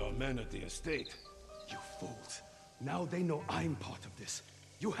killed our men at the estate. You fools. Now they know I'm part of this.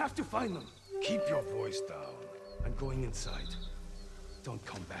 You have to find them. Keep your voice down. I'm going inside. Don't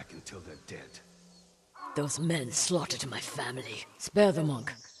come back until they're dead. Those men slaughtered my family. Spare the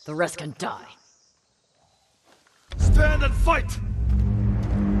monk. The rest can die. Stand and fight!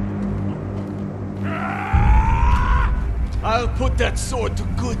 I'll put that sword to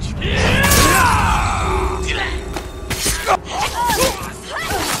good use.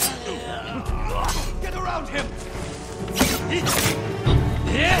 Get around him!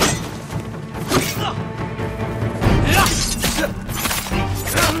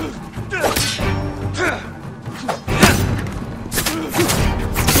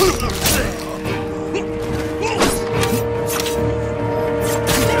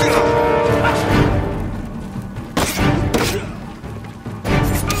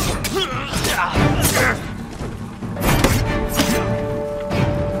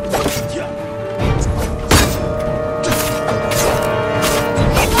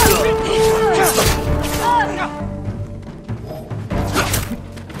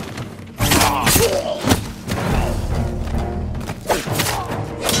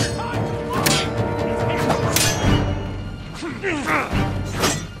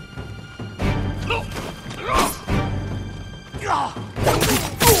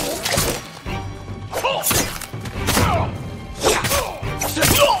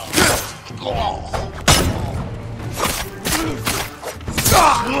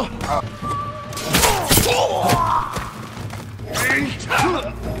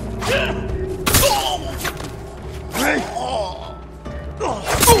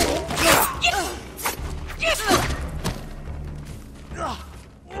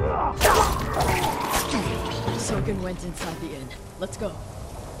 Sogen went inside the inn. Let's go.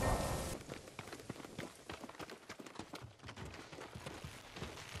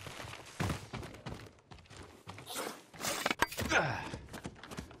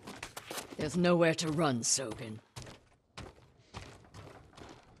 There's nowhere to run, Sogen.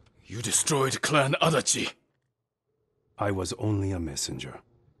 You destroyed Clan Adachi. I was only a messenger.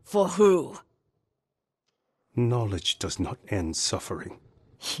 For who? Knowledge does not end suffering.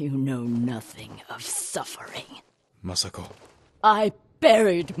 You know nothing of suffering. Masako. I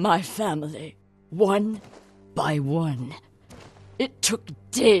buried my family, one by one. It took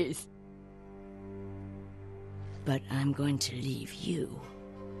days. But I'm going to leave you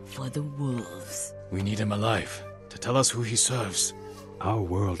for the wolves. We need him alive to tell us who he serves. Our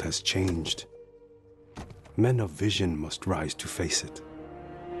world has changed. Men of vision must rise to face it.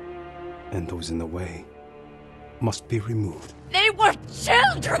 And those in the way must be removed. They were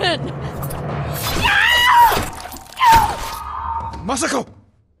children! Masako!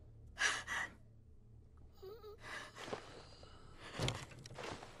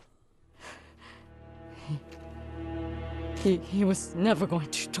 He was never going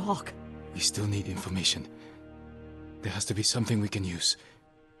to talk. We still need information. There has to be something we can use.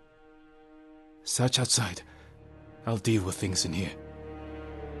 Search outside. I'll deal with things in here.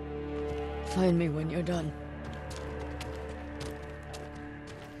 Find me when you're done.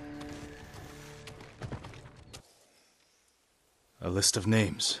 A list of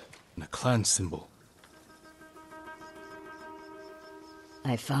names and a clan symbol.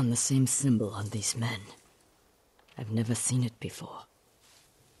 I found the same symbol on these men. I've never seen it before.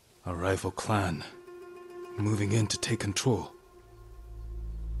 A rival clan, moving in to take control.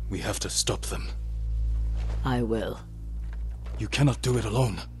 We have to stop them. I will. You cannot do it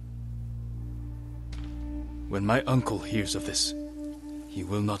alone. When my uncle hears of this, he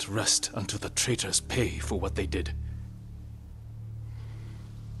will not rest until the traitors pay for what they did.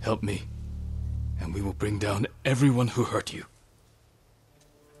 Help me, and we will bring down everyone who hurt you.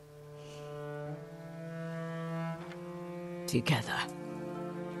 Together.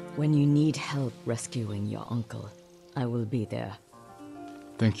 When you need help rescuing your uncle, I will be there.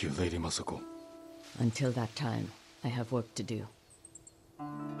 Thank you, Lady Masako. Until that time, I have work to do.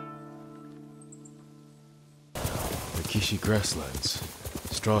 The Kishi grasslands.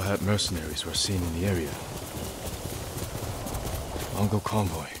 Straw Hat mercenaries were seen in the area. Mongol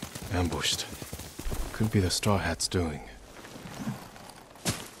convoy, ambushed. Could be the Straw Hats doing.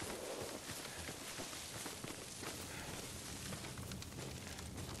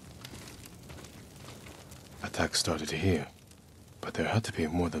 Attack started here, but there had to be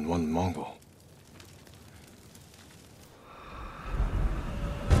more than one Mongol.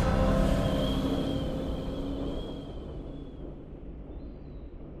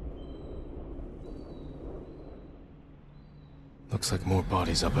 Looks like more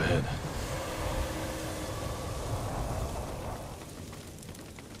bodies up ahead.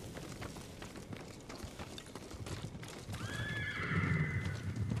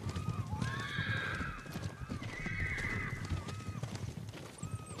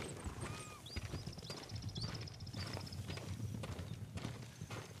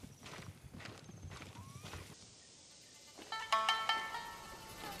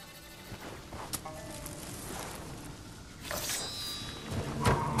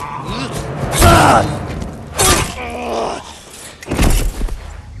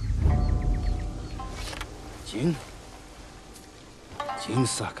 Jin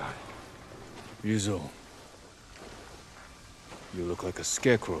Sakai. Ryuzo, you look like a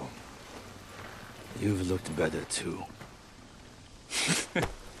scarecrow. You've looked better too.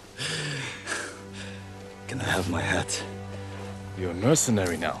 Can I have my hat? You're a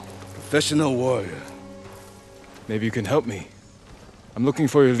mercenary now. Professional warrior. Maybe you can help me. I'm looking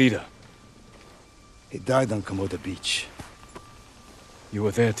for your leader. He died on Komoda Beach. You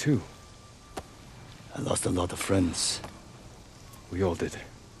were there too. I lost a lot of friends. We all did.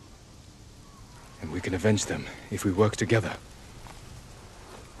 And we can avenge them if we work together.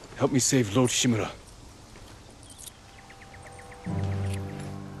 Help me save Lord Shimura.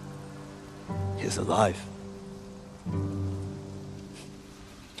 He's alive.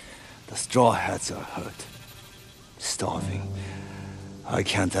 The Straw Hats are hurt. Starving. I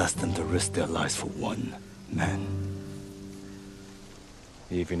can't ask them to risk their lives for one man.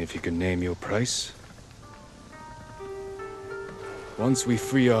 Even if you can name your price? Once we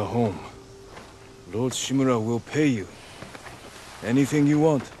free our home, Lord Shimura will pay you. Anything you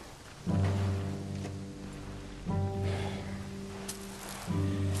want.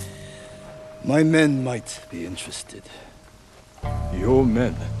 My men might be interested. Your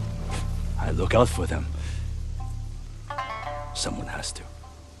men? I look out for them. Someone has to.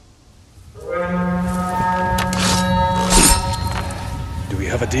 Do we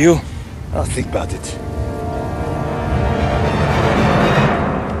have a deal? I'll think about it.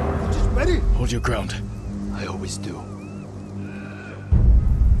 Ready? Hold your ground. I always do.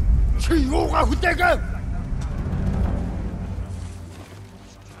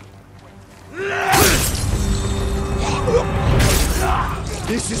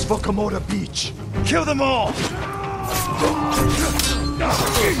 This is for Komoda Beach. Kill them all!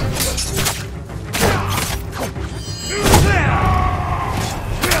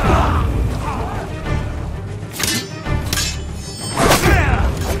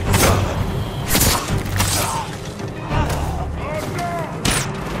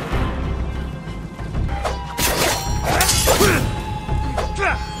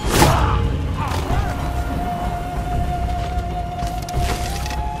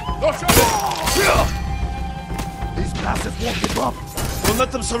 These bastards won't give up. We'll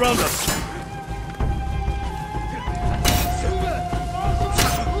let them surround us.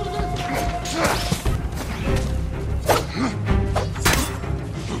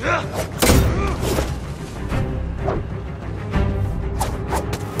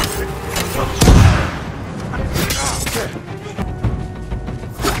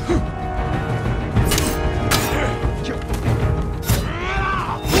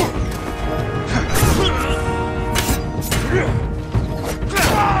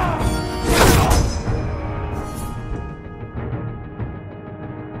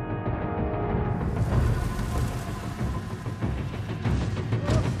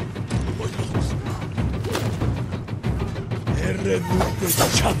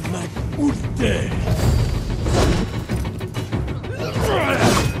 참만 울대.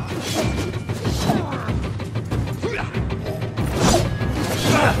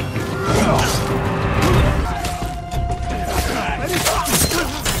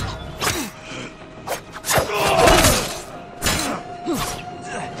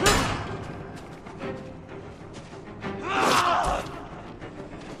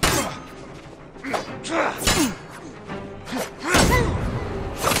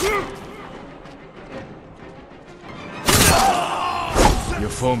 Your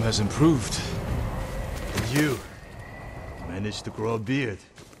form has improved. You managed to grow a beard.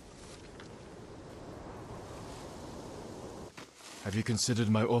 Have you considered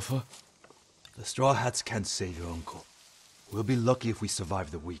my offer? The Straw Hats can't save your uncle. We'll be lucky if we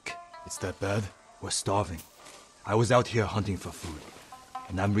survive the week. It's that bad? We're starving. I was out here hunting for food,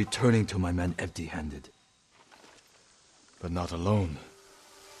 and I'm returning to my men empty-handed. But not alone.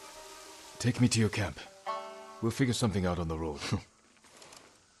 Take me to your camp. We'll figure something out on the road.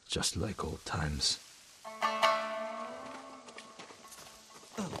 Just like old times.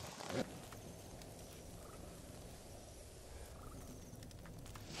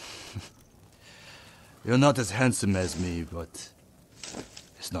 You're not as handsome as me, but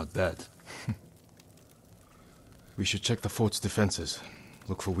it's not bad. We should check the fort's defenses.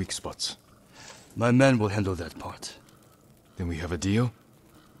 Look for weak spots. My men will handle that part. Then we have a deal?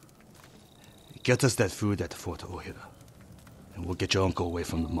 Get us that food at Fort Ohira, and we'll get your uncle away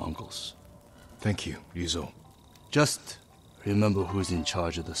from the Mongols. Thank you, Ryuzo. Just remember who's in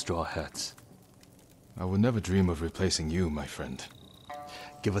charge of the Straw Hats. I would never dream of replacing you, my friend.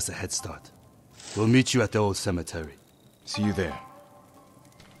 Give us a head start. We'll meet you at the old cemetery. See you there.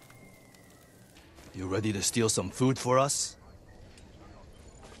 You ready to steal some food for us?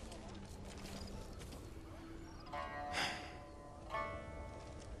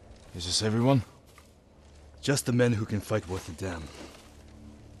 Is this everyone? Just the men who can fight worth a damn.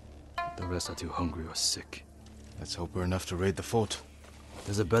 The rest are too hungry or sick. Let's hope we're enough to raid the fort.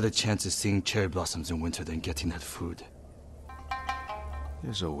 There's a better chance of seeing cherry blossoms in winter than getting that food.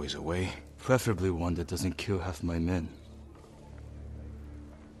 There's always a way. Preferably one that doesn't kill half my men.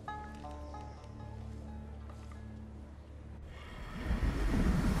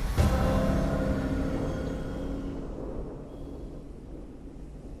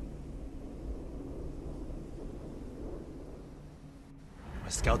 My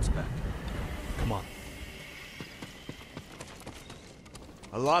scout's back. Come on.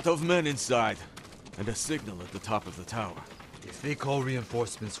 A lot of men inside, and a signal at the top of the tower. If they call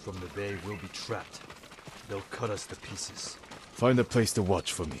reinforcements from the bay, we'll be trapped. They'll cut us to pieces. Find a place to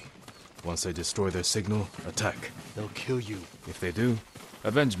watch for me. Once I destroy their signal, attack. They'll kill you. If they do,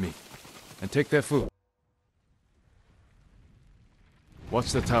 avenge me. And take their food.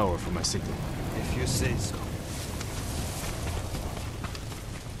 Watch the tower for my signal. If you say so.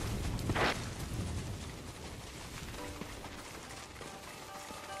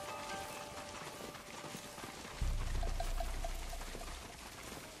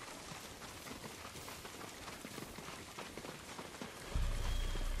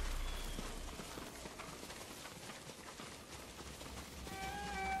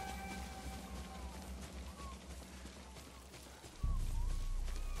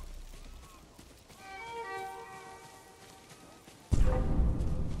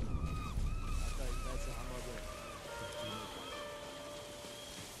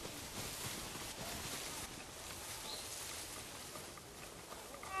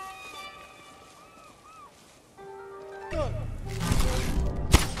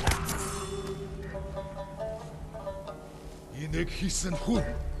 Inek hissen hun.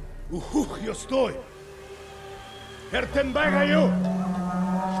 Uhuch jo stoj. Herten baga jo.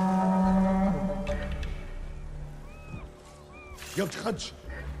 Явж ханч.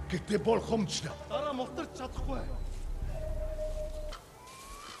 Гэтэ бол хомчна. Дараа мултарч чадахгүй.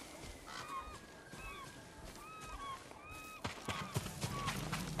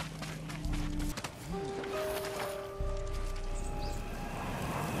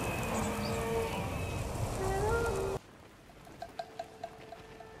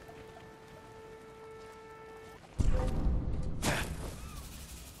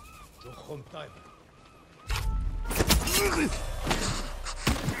 Жохон тайм.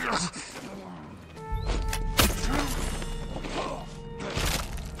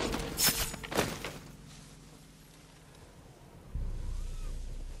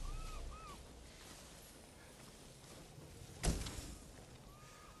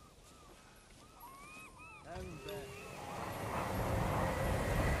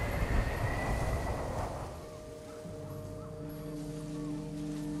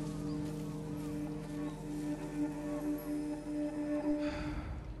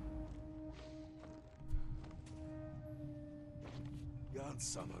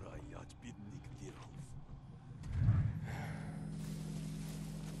 samurai yat bidnik dirov.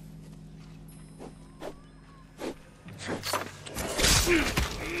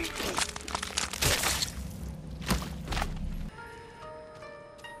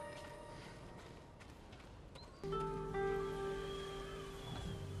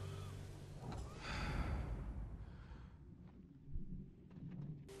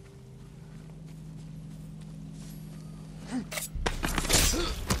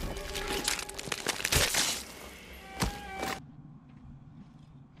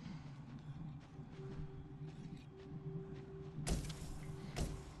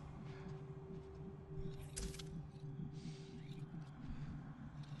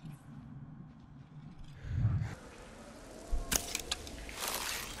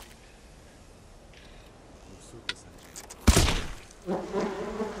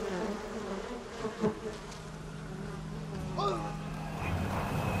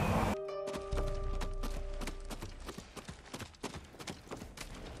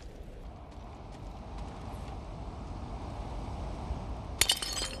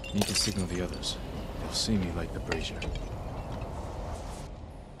 Need to signal the others. They'll see me light the brazier.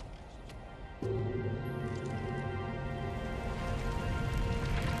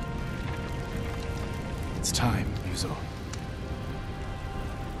 It's time, Yuzo.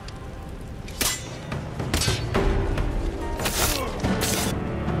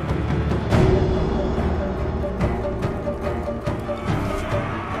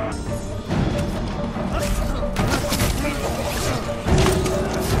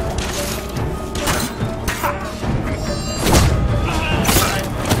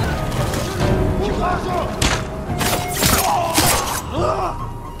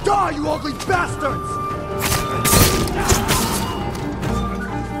 Die, you ugly bastards!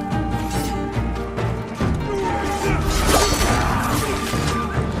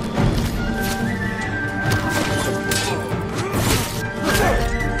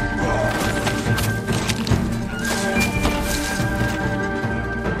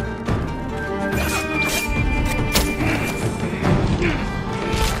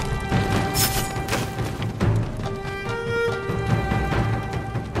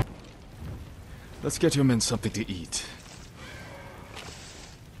 Let's get your men something to eat.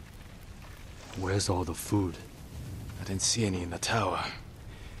 Where's all the food? I didn't see any in the tower.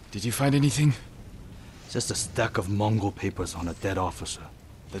 Did you find anything? Just a stack of Mongol papers on a dead officer.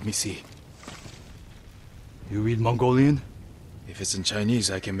 Let me see. You read Mongolian? If it's in Chinese,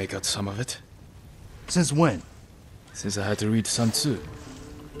 I can make out some of it. Since when? Since I had to read Sun Tzu.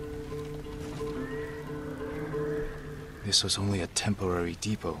 This was only a temporary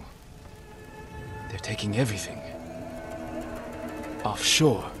depot. They're taking everything.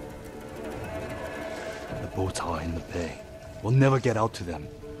 Offshore. The boats are in the bay. We'll never get out to them.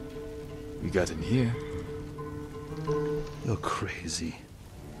 We got in here. You're crazy.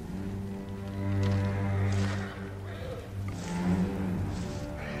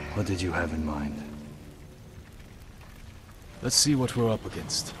 What did you have in mind? Let's see what we're up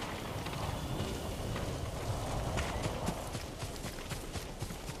against.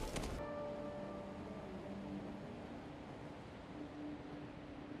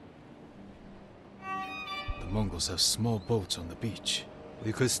 The Mongols have small boats on the beach.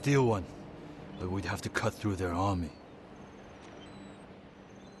 We could steal one, but we'd have to cut through their army.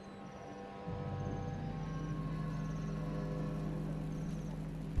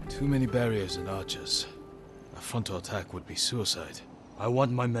 Too many barriers and archers. A frontal attack would be suicide. I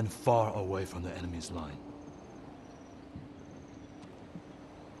want my men far away from the enemy's line.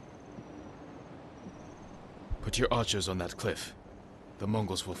 Put your archers on that cliff. The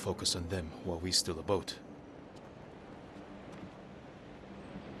Mongols will focus on them while we steal a boat.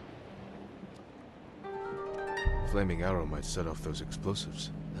 Flaming arrow might set off those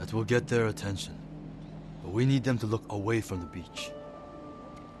explosives. That will get their attention. But we need them to look away from the beach.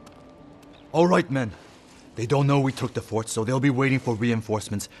 All right, men. They don't know we took the fort, so they'll be waiting for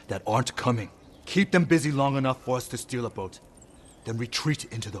reinforcements that aren't coming. Keep them busy long enough for us to steal a boat. Then retreat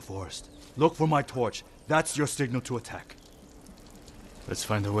into the forest. Look for my torch. That's your signal to attack. Let's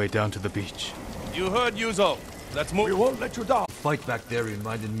find a way down to the beach. You heard, Yuzo. Let's move. We won't let you down. The fight back there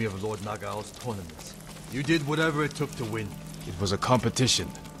reminded me of Lord Nagao's tournaments. You did whatever it took to win. It was a competition.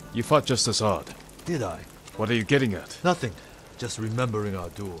 You fought just as hard. Did I? What are you getting at? Nothing. Just remembering our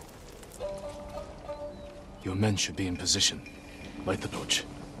duel. Your men should be in position. Light the torch.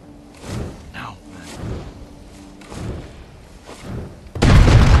 Now.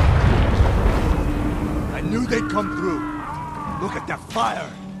 I knew they'd come through. Look at that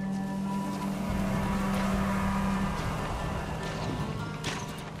fire.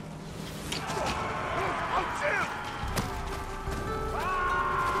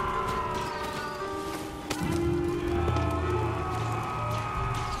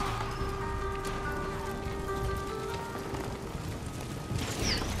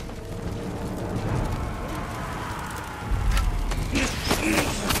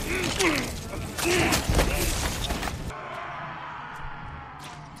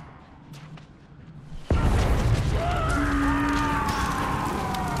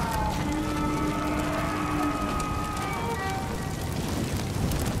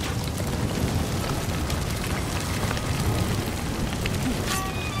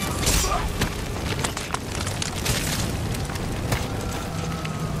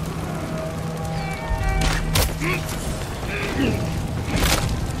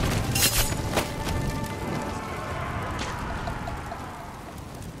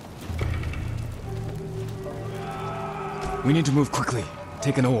 We need to move quickly.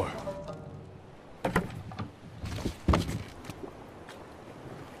 Take an oar.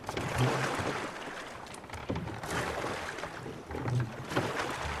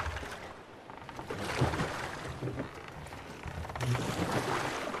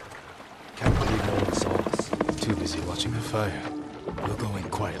 Can't believe no one saw us. Too busy watching the fire. We'll go in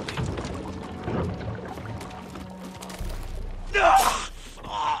quietly.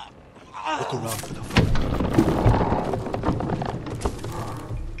 Look around for the food.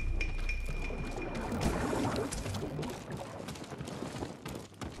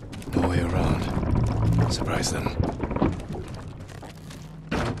 No way around. Surprise them.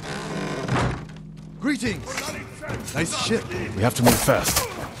 Greetings! Nice ship. We have to move fast.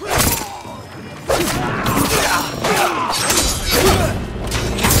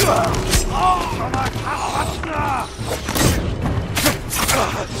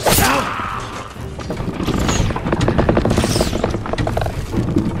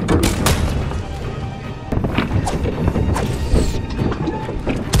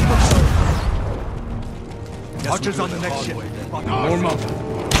 Archers on the next ship. More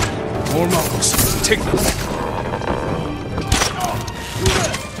Mongols. More Mongols. Take them.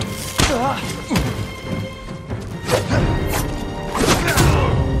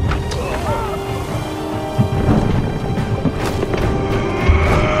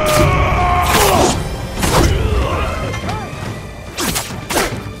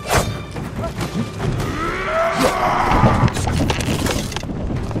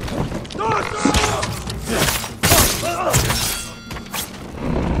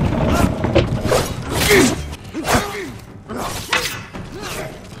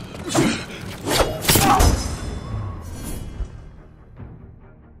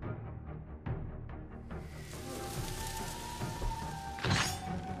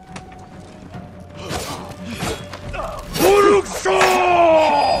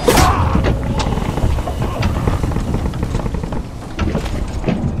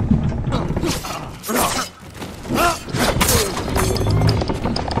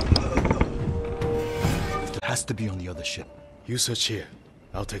 Has to be on the other ship. You search here.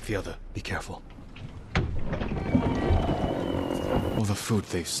 I'll take the other. Be careful. All the food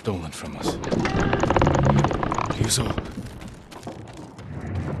they've stolen from us. Yuzo.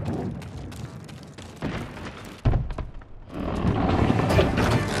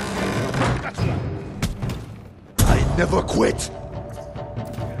 I never quit!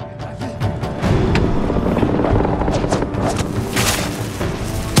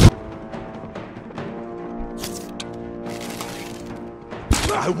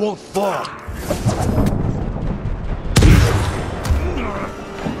 I won't fall!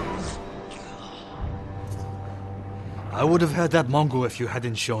 I would have had that Mongol if you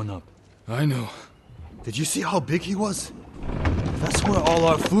hadn't shown up. I know. Did you see how big he was? That's where all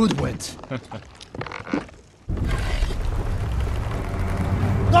our food went.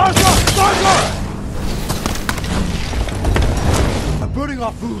 I'm burning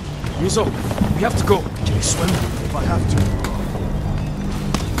our food. Yuzo, we have to go. Can you swim? If I have to.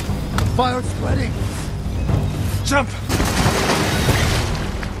 The fire's spreading. Jump!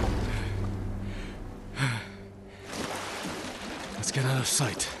 Let's get out of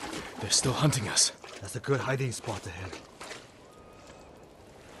sight. They're still hunting us. That's a good hiding spot ahead.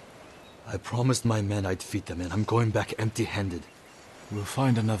 I promised my men I'd feed them, and I'm going back empty-handed. We'll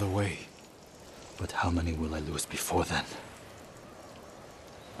find another way. But how many will I lose before then?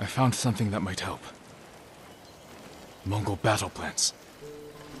 I found something that might help. Mongol battle plans.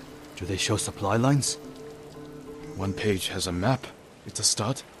 Do they show supply lines? One page has a map. It's a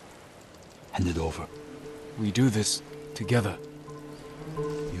start. Hand it over. We do this together.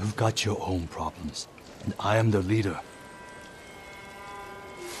 You've got your own problems, and I am the leader.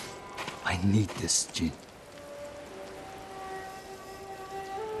 I need this, Jin.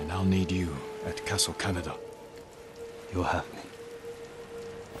 And I'll need you at Castle Canada. You'll have me.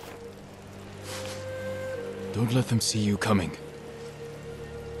 Don't let them see you coming.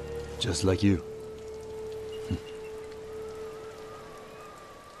 Just like you.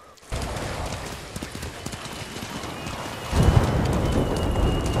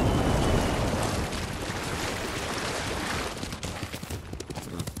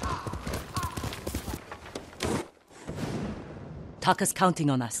 Taka's counting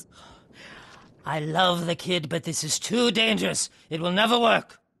on us. I love the kid, but this is too dangerous. It will never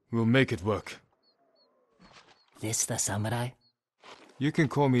work. We'll make it work. This the samurai? You can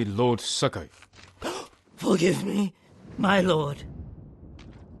call me Lord Sakai. Forgive me, my lord.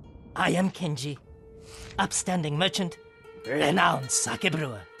 I am Kenji, upstanding merchant, renowned sake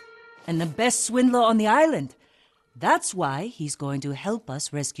brewer. And the best swindler on the island. That's why he's going to help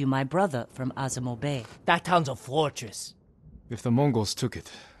us rescue my brother from Azamo Bay. That town's a fortress. If the Mongols took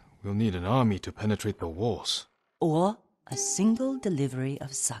it, we'll need an army to penetrate the walls. Or a single delivery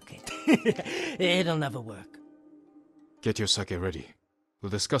of sake. It'll never work. Get your sake ready. We'll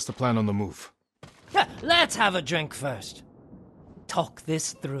discuss the plan on the move. Let's have a drink first. Talk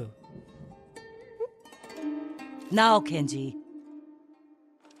this through. Now, Kenji.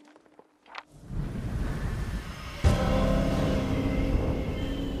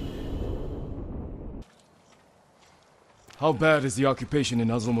 How bad is the occupation in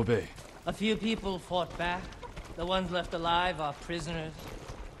Azamo Bay? A few people fought back. The ones left alive are prisoners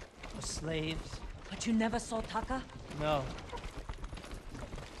or slaves. But you never saw Taka? No.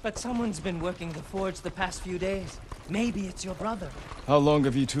 But someone's been working the forge the past few days. Maybe it's your brother. How long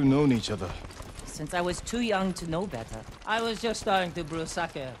have you two known each other? Since I was too young to know better. I was just starting to brew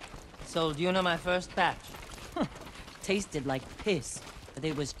sake. Sold Yuna my first batch. Tasted like piss, but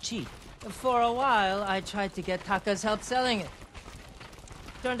it was cheap. For a while, I tried to get Taka's help selling it.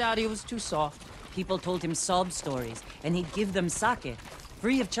 Turned out he was too soft. People told him sob stories, and he'd give them sake,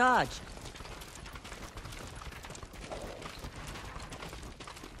 free of charge.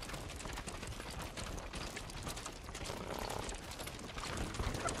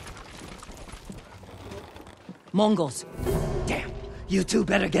 Mongols. Damn, you two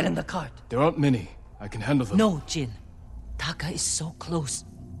better get in the cart. There aren't many. I can handle them. No, Jin. Taka is so close.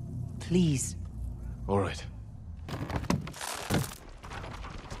 Please. All right.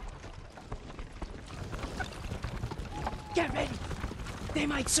 Get ready. They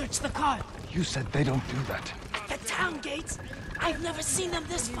might search the cart. You said they don't do that. The town gates. I've never seen them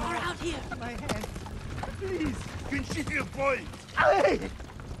this far out here. My hand. Please, Kinshiki boy. Hey!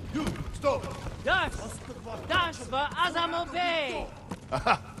 You, stop. Dash! Dash for Azamo Bay!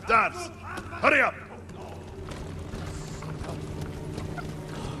 Aha, Dars! Hurry up!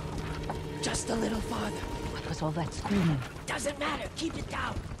 Just a little farther. What was all that screaming? Doesn't matter. Keep it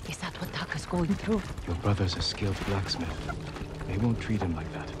down. Is that what Taka's going through? Your brother's a skilled blacksmith. They won't treat him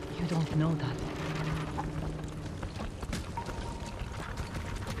like that. You don't know that.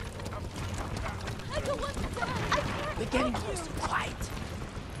 I don't want to die. We're getting close. Quiet.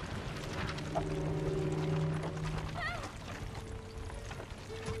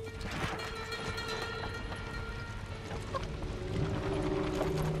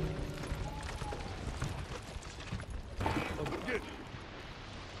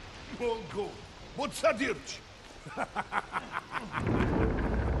 Mongo, what's that dirch?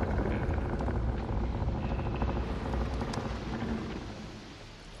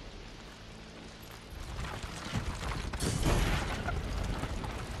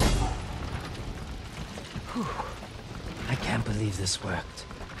 I can't believe this worked.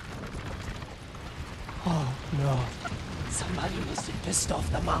 Oh, no. Somebody must have pissed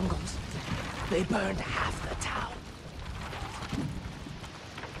off the Mongols. They burned half the town.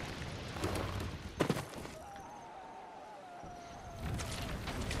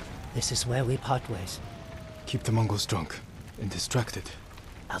 This is where we part ways. Keep the Mongols drunk and distracted.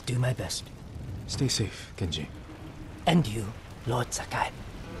 I'll do my best. Stay safe, Genji. And you, Lord Sakai.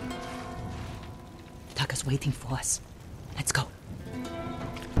 Taka's waiting for us. Let's go.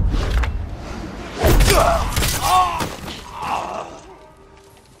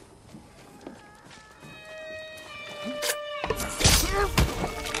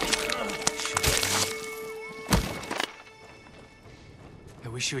 I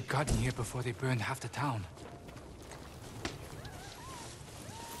wish you had gotten here before they burned half the town.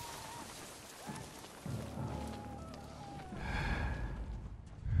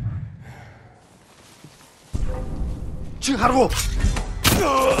 지하로!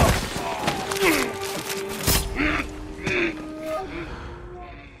 No!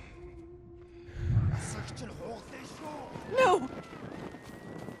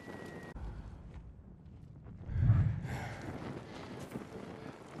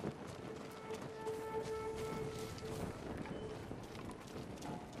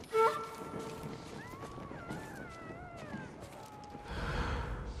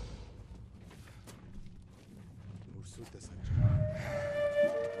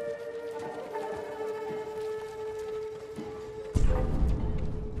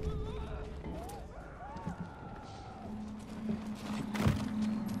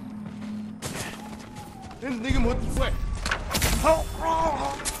 내게 못 왜?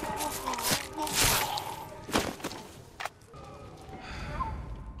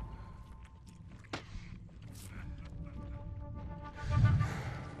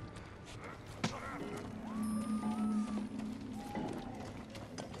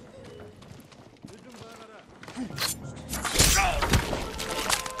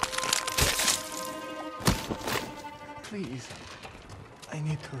 Please. I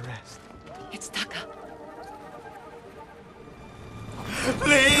need to rest. It's Taka.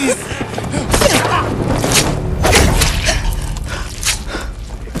 Please!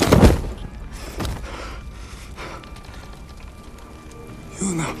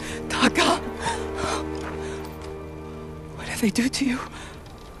 Yuna. Taka! What did they do to you?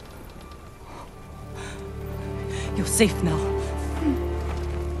 You're safe now.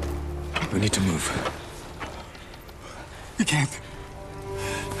 We need to move. We can't.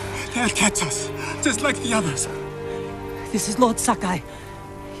 They'll catch us, just like the others. This is Lord Sakai.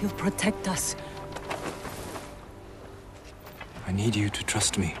 He'll protect us. I need you to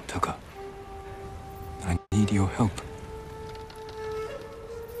trust me, Taka. I need your help.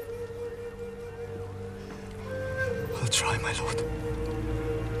 I'll try, my lord.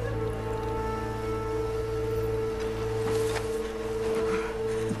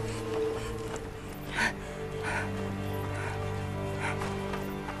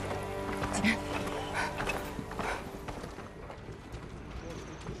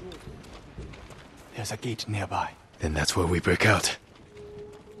 There's a gate nearby. Then that's where we break out.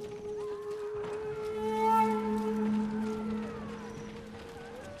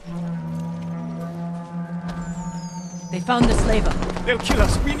 They found the slaver. They'll kill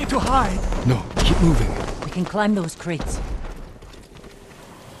us. We need to hide. No, keep moving. We can climb those crates.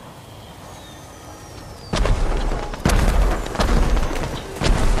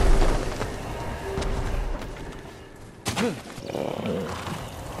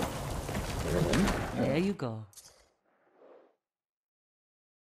 There you go.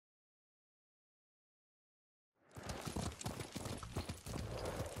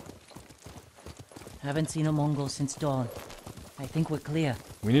 Haven't seen a Mongol since dawn. I think we're clear.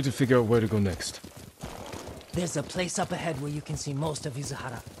 We need to figure out where to go next. There's a place up ahead where you can see most of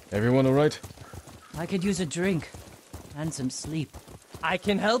Izuhara. Everyone all right? I could use a drink. And some sleep. I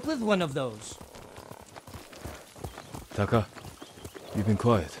can help with one of those. Taka, you've been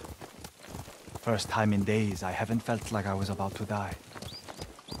quiet. First time in days, I haven't felt like I was about to die.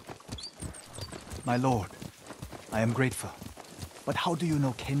 My lord, I am grateful. But how do you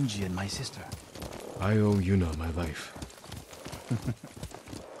know Kenji and my sister? I owe Yuna my life.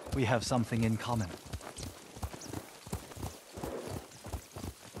 We have something in common.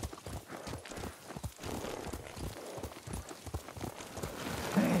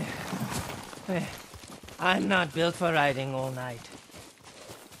 I'm not built for riding all night.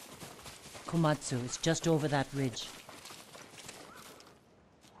 Komatsu is just over that ridge.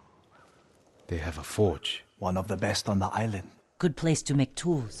 They have a forge. One of the best on the island. Good place to make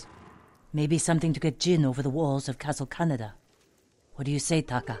tools. Maybe something to get Jin over the walls of Castle Kaneda. What do you say,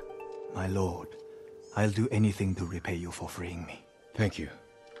 Taka? My lord, I'll do anything to repay you for freeing me. Thank you.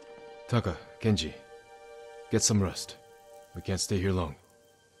 Taka, Kenji, get some rest. We can't stay here long.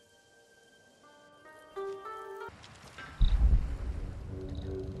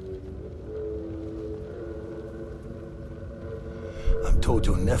 I'm told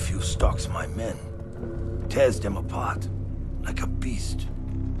your nephew stalks my men. Tears them apart, like a beast.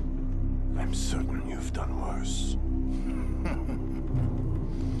 I'm certain you've done worse.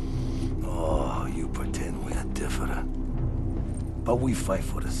 Oh, you pretend we're different. But we fight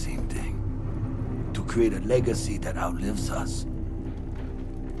for the same thing. To create a legacy that outlives us.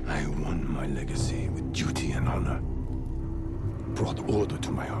 I won my legacy with duty and honor. Brought order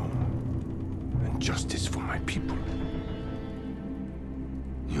to my home. And justice for my people.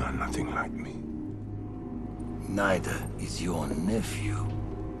 You are nothing like me. Neither is your nephew.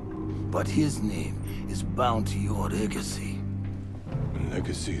 But his name is bound to your legacy. A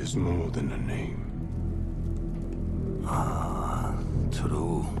legacy is more than a name. Ah,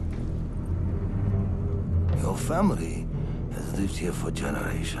 true. Your family has lived here for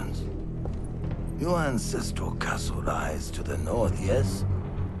generations. Your ancestral castle lies to the north, yes?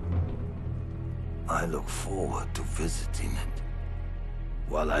 I look forward to visiting it.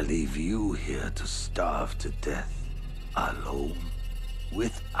 While I leave you here to starve to death, alone,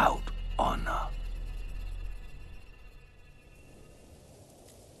 without honor.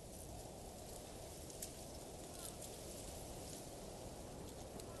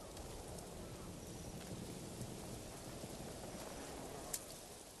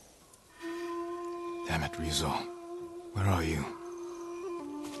 Damn it, Rizzo. Where are you?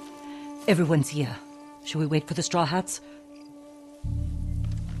 Everyone's here. Shall we wait for the Straw Hats?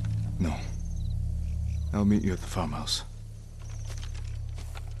 No. I'll meet you at the farmhouse.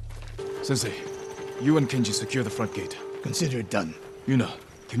 Sensei, you and Kenji secure the front gate. Consider it done. Yuna,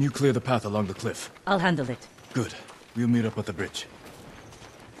 can you clear the path along the cliff? I'll handle it. Good. We'll meet up at the bridge.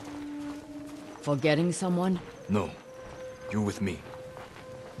 Forgetting someone? No. You're with me.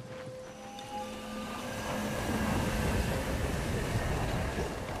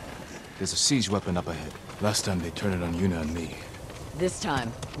 There's a siege weapon up ahead. Last time they turned it on Yuna and me. This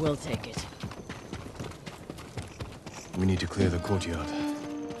time, we'll take it. We need to clear the courtyard.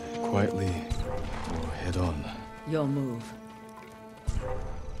 Quietly, or head on. Your move.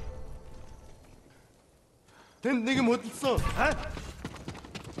 내게 못 있어.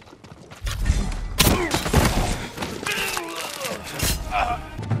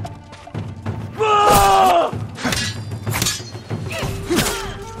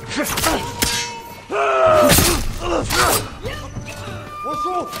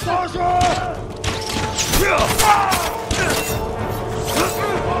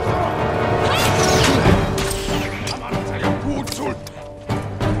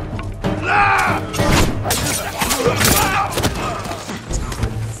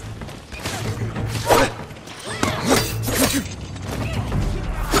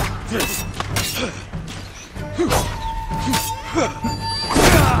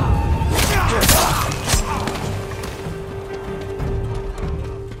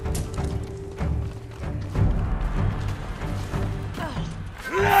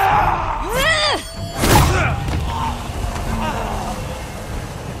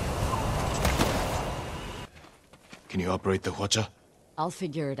 Can you operate the Hwacha? I'll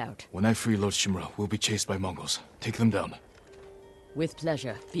figure it out. When I free Lord Shimura, we'll be chased by Mongols. Take them down. With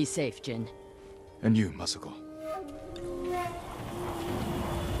pleasure. Be safe, Jin. And you, Masako.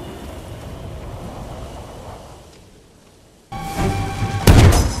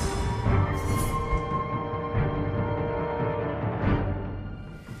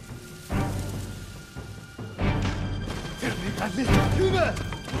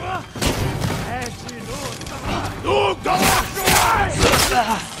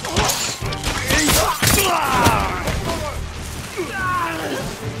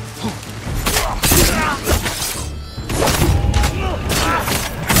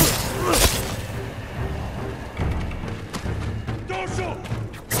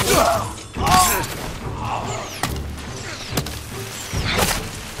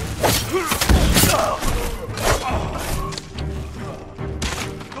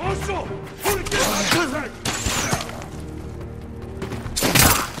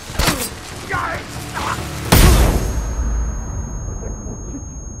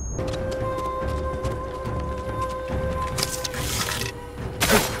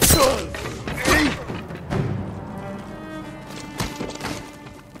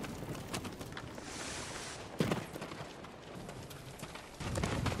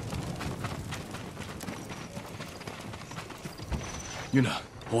 Yuna,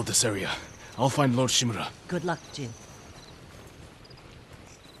 hold this area. I'll find Lord Shimura. Good luck, Jin.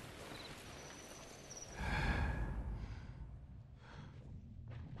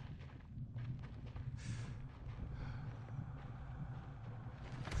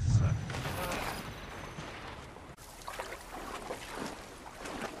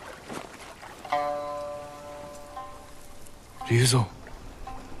 Ryuzo.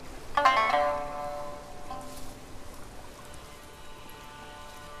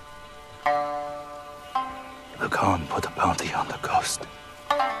 The Khan put a bounty on the ghost.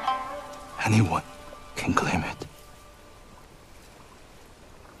 Anyone can claim it.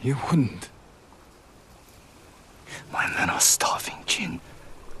 You wouldn't. My men are starving, Jin.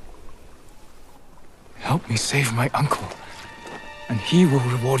 Help me save my uncle, and he will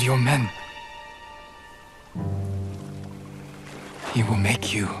reward your men. He will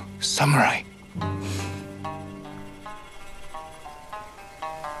make you samurai.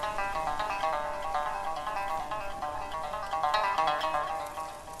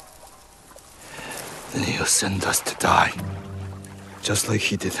 Then he'll send us to die. Just like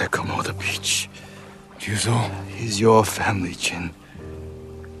he did at Komoda Beach. Ryuzo. He's your family, Jin.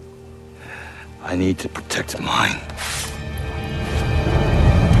 I need to protect mine.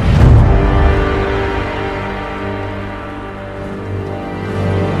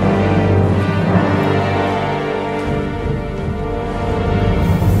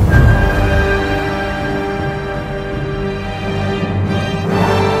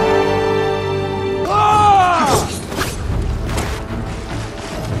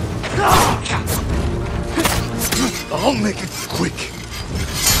 I'll make it quick.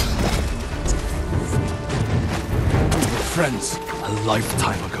 We were friends a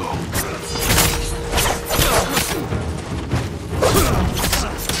lifetime ago.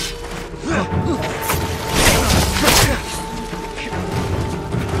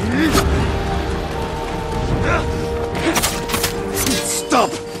 Stop!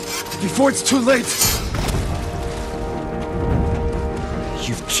 Before it's too late!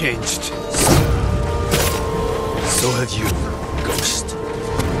 You've changed. So have you, Ghost.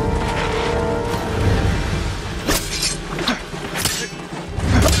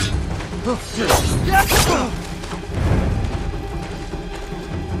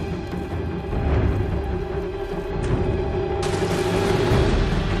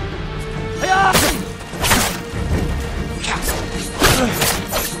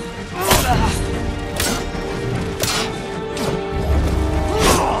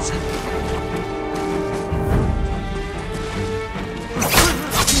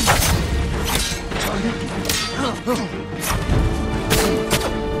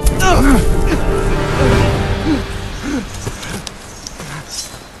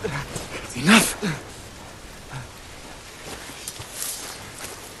 Enough!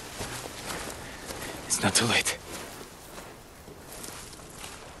 It's not too late.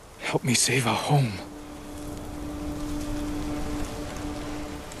 Help me save our home.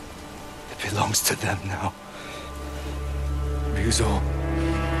 It belongs to them now. Ryuzo.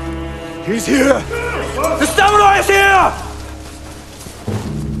 He's here! The samurai is here!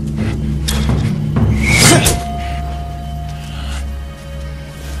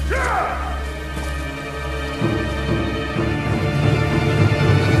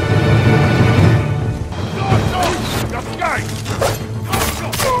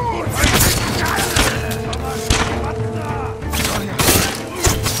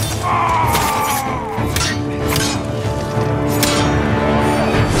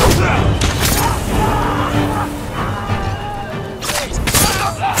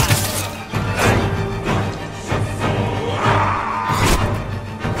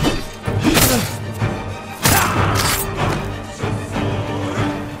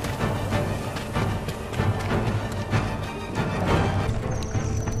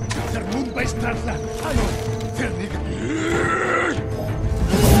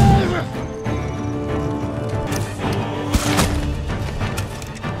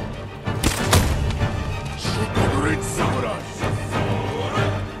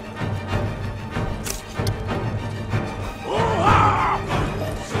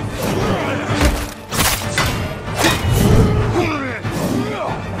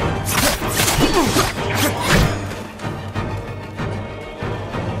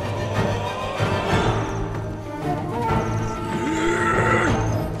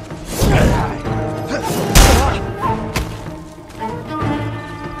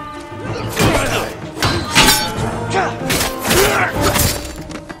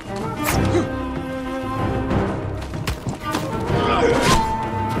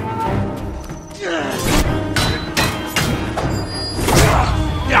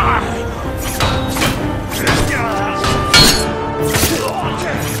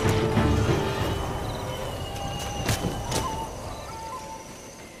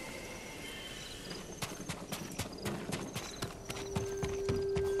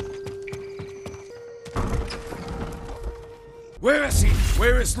 Where is he?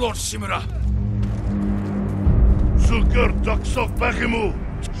 Where is Lord Shimura? Zulker Daksok Bagimu!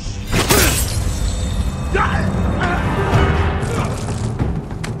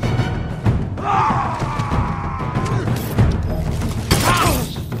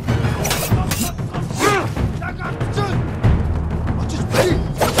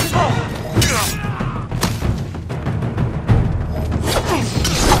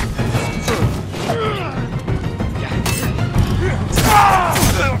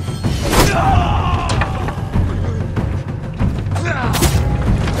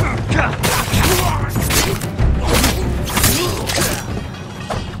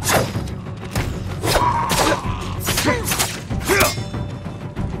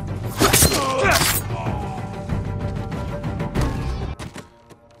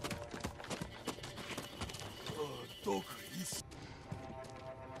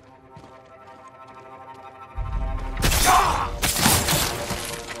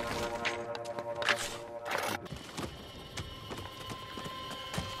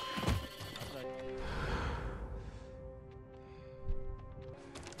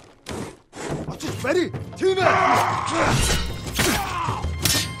 Ready? Team it!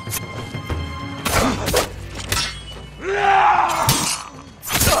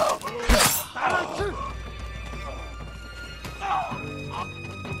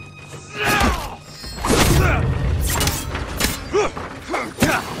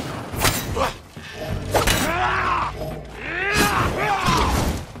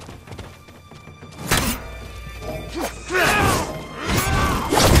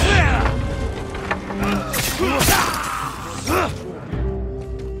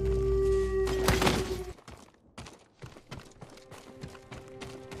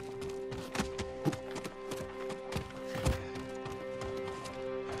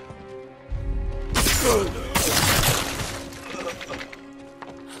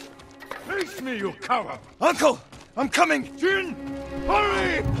 coward! Uncle! I'm coming! Jin!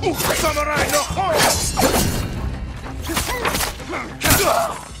 Hurry! Samurai no home!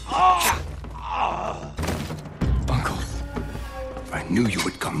 Uncle. I knew you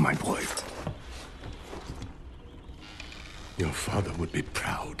would come, my boy. Your father would be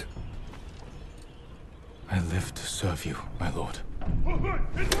proud. I live to serve you, my lord.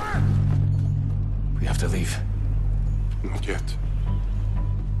 We have to leave. Not yet.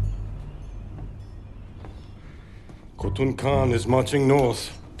 Khotun Khan is marching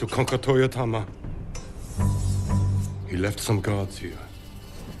north to conquer Toyotama. He left some guards here.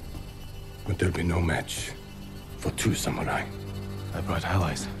 But there'll be no match for 2 samurai. I brought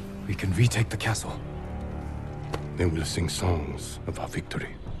allies. We can retake the castle. They will sing songs of our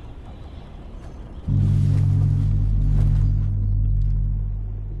victory.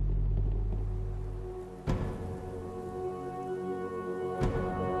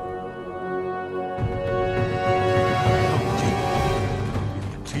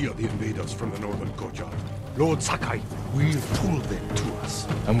 Clear the invaders from the northern courtyard. Lord Sakai, We'll pull them to us.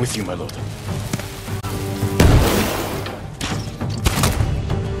 I'm with you, my lord.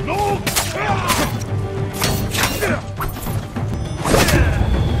 No!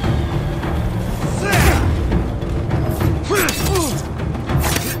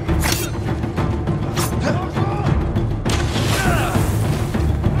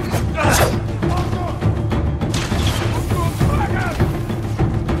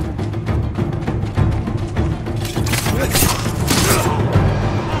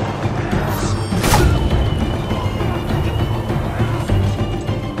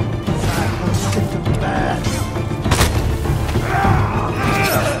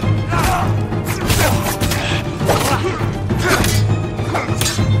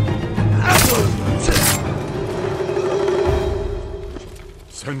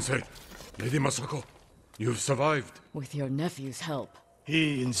 Sensei, Lady Masako, you've survived. With your nephew's help.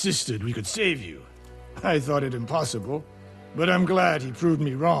 He insisted we could save you. I thought it impossible, but I'm glad he proved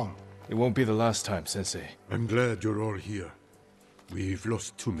me wrong. It won't be the last time, Sensei. I'm glad you're all here. We've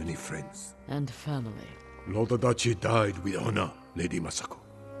lost too many friends. And family. Lord Adachi died with honor, Lady Masako.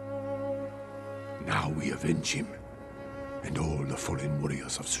 Now we avenge him, and all the fallen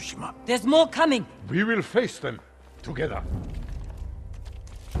warriors of Tsushima. There's more coming! We will face them together.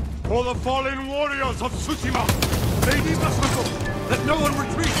 For the fallen warriors of Tsushima, Lady Masako, let no one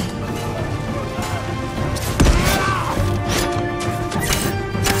retreat!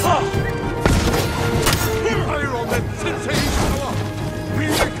 Fire on them, Sensei Ishikawa! We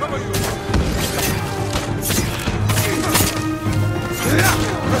will cover you!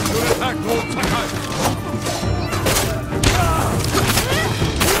 Press your attack, Lord Sakai!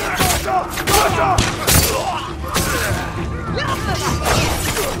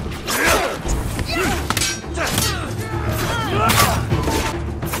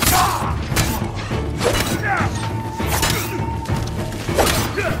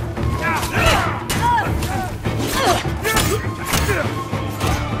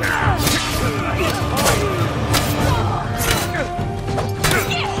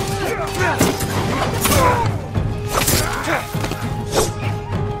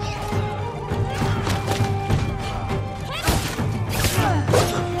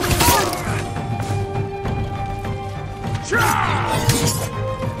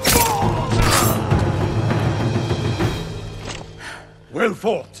 Well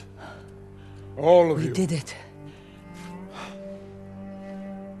fought. All of you. We did it.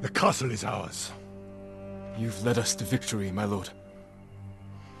 The castle is ours. You've led us to victory, my lord.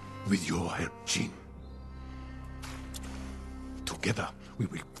 With your help, Jin. Together, we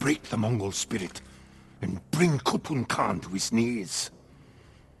will break the Mongol spirit and bring Khotun Khan to his knees.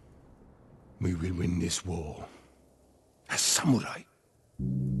 We will win this war as samurai.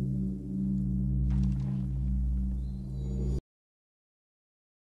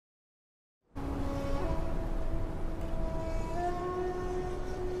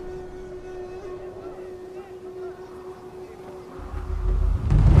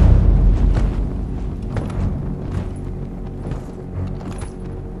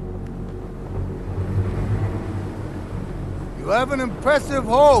 You have an impressive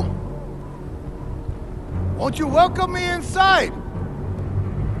home. Won't you welcome me inside?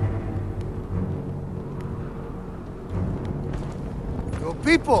 Your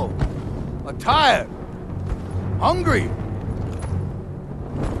people are tired, hungry,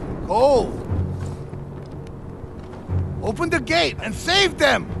 cold. Open the gate and save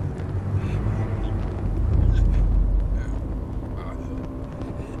them!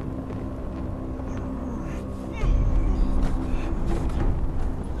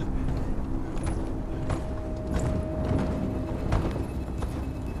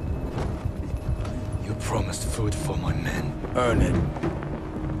 promised food for my men. Earn it.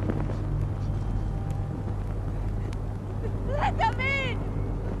 Let them in!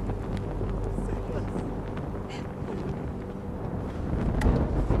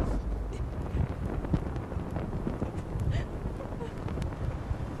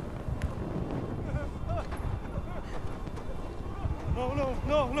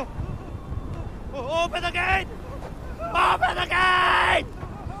 No! Open the gate! Open the gate!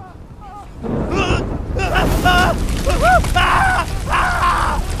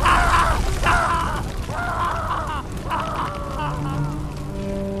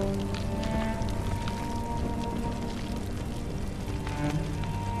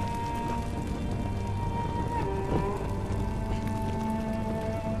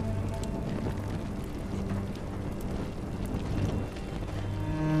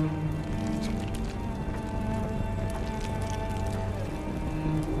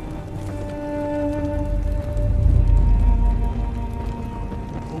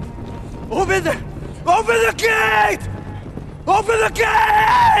 Open the gate! Open the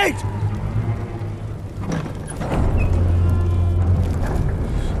gate!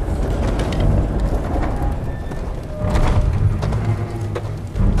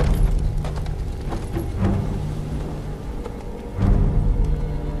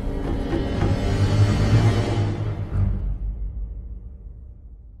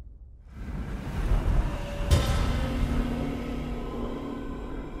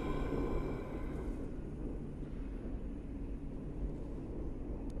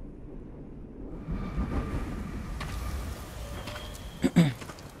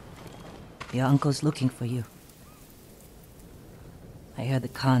 Your uncle's looking for you. I heard the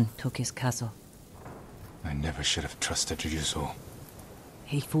Khan took his castle. I never should have trusted Ryuzo.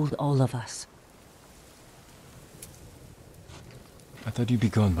 He fooled all of us. I thought you'd be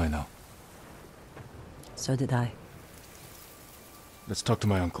gone by now. So did I. Let's talk to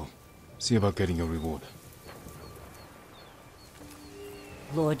my uncle. See about getting your reward.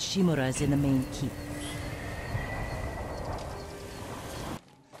 Lord Shimura is in the main keep.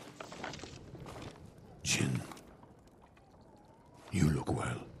 Jin, you look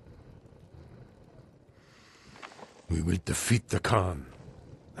well. We will defeat the Khan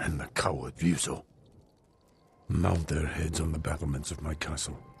and the coward Ryuzo. Mount their heads on the battlements of my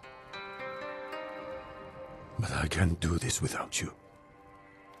castle. But I can't do this without you.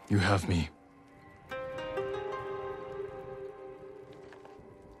 You have me.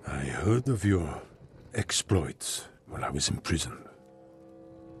 I heard of your exploits when I was imprisoned.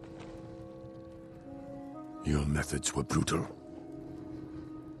 Your methods were brutal,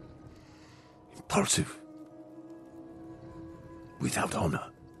 impulsive, without honor.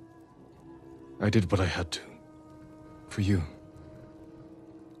 I did what I had to. For you.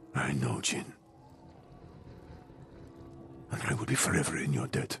 I know, Jin. And I will be forever in your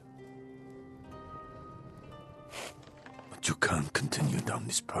debt. But you can't continue down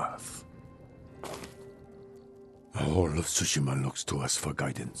this path. All of Tsushima looks to us for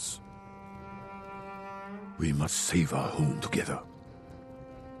guidance. We must save our home together.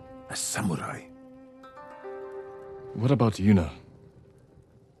 As samurai. What about Yuna?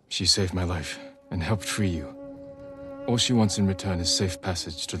 She saved my life and helped free you. All she wants in return is safe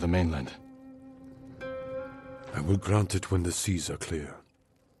passage to the mainland. I will grant it when the seas are clear.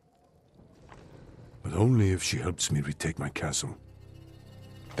 But only if she helps me retake my castle.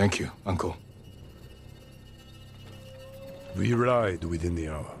 Thank you, Uncle. We ride within the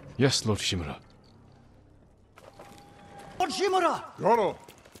hour. Yes, Lord Shimura. Lord Shimura! Goro,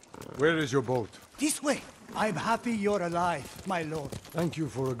 where is your boat? This way. I'm happy you're alive, my lord. Thank you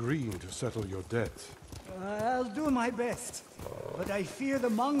for agreeing to settle your debt. I'll do my best. But I fear the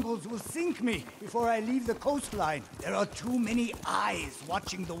Mongols will sink me before I leave the coastline. There are too many eyes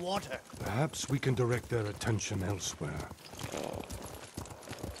watching the water. Perhaps we can direct their attention elsewhere.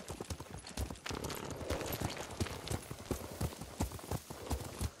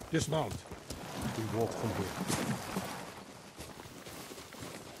 Dismount. We walk from here.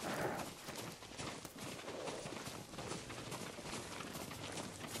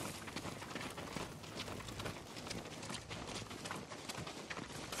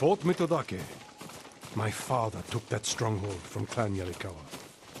 Fort Mitodake. My father took that stronghold from Clan Yarikawa.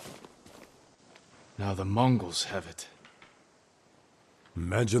 Now the Mongols have it.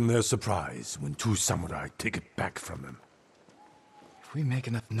 Imagine their surprise when two samurai take it back from them. If we make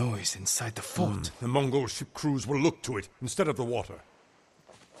enough noise inside the fort... The Mongol ship crews will look to it instead of the water.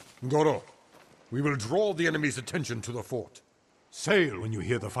 Goro, we will draw the enemy's attention to the fort. Sail when you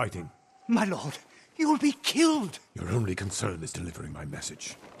hear the fighting. My lord, you'll be killed. Your only concern is delivering my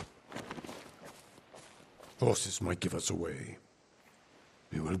message. Horses might give us away.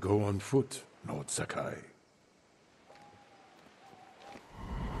 We will go on foot, Lord Sakai.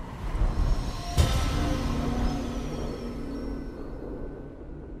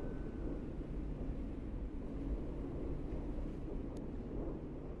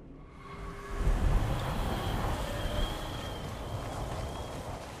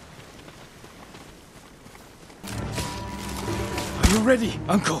 Are you ready,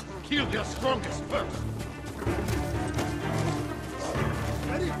 Uncle? Kill their strongest first.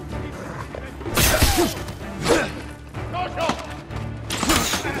 Ready?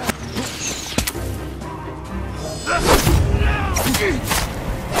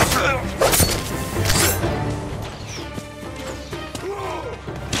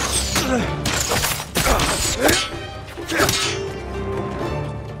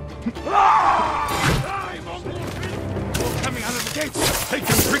 Coming out of the gates! Take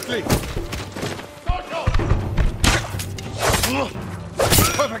them quickly!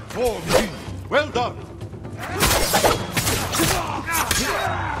 Perfect form, Jin. Well done!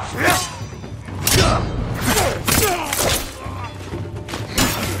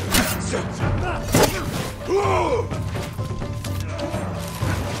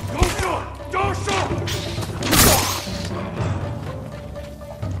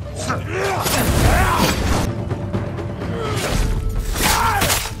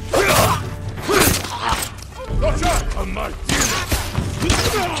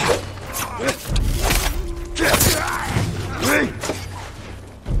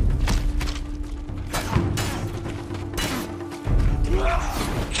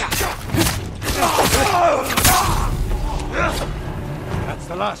 That's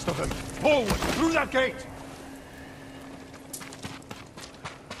the last of them. Forward, through that gate!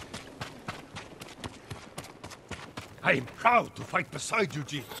 I am proud to fight beside you,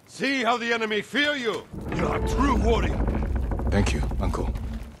 Jin. See how the enemy fear you. You are a true warrior. Thank you, Uncle.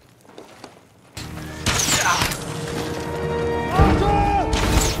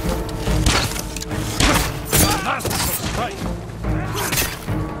 Masterful strike.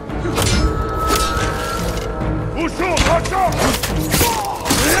 Usho,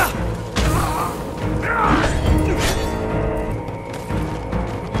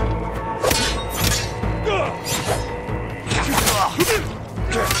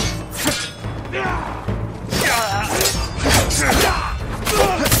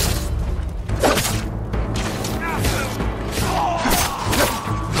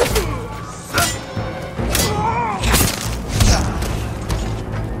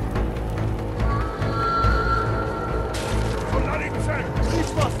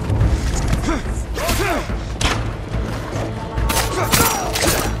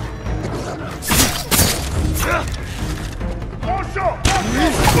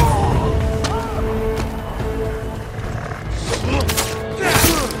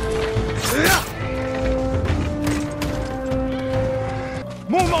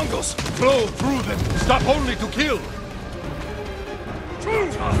 more Mongols! Flow through them! Stop only to kill!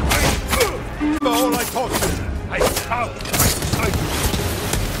 Remember all I taught you! I am proud to fight beside you!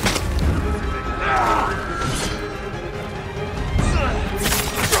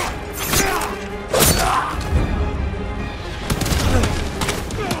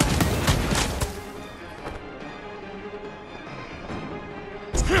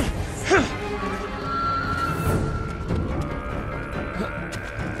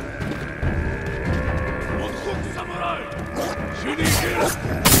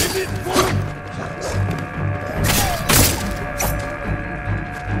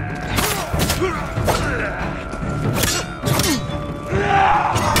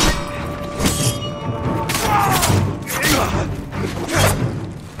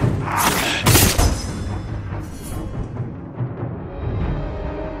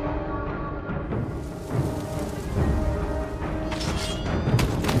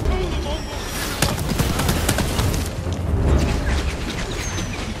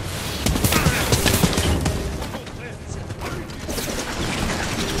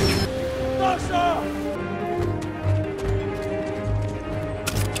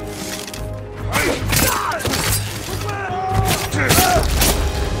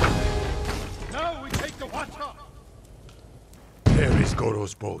 Now we take the watcher! There is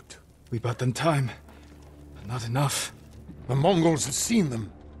Goro's boat. We bought them time, but not enough. The Mongols have seen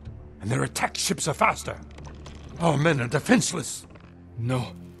them, and their attack ships are faster. Our men are defenseless.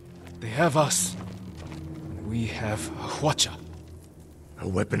 No, they have us. We have a Hwacha. A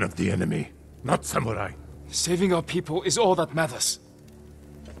weapon of the enemy, not samurai. Saving our people is all that matters.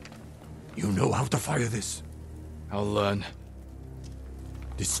 You know how to fire this? I'll learn.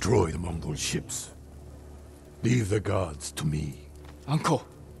 Destroy the Mongol ships. Leave the gods to me. Uncle!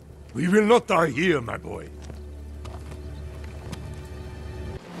 We will not die here, my boy.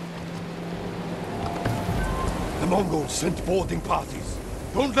 The Mongols sent boarding parties.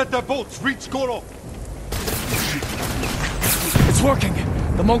 Don't let their boats reach Goro. It's working!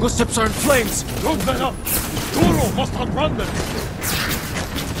 The Mongol ships are in flames! Don't let up! Goro must outrun them!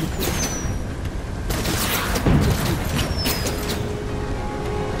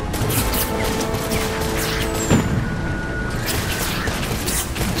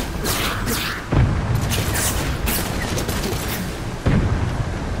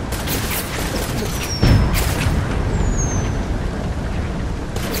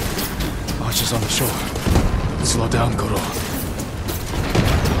 Archers on the shore. Slow down, Goro.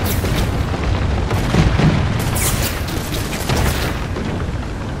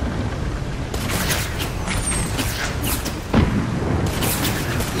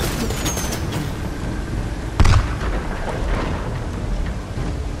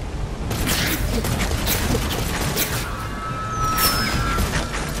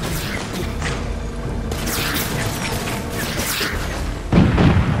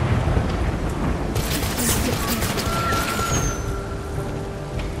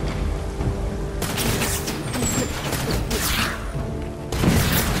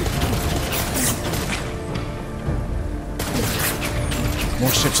 More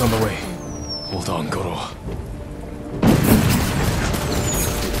ships on the way. Hold on, Goro.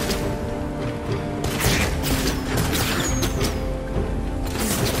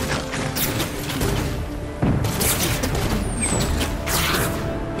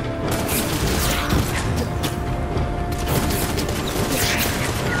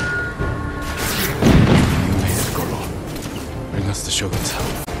 You made it, Goro. Bring us the Shogun's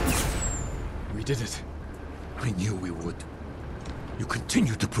help. We did it. We knew we would. You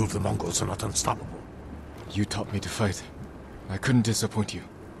continue to prove the Mongols are not unstoppable. You taught me to fight. I couldn't disappoint you.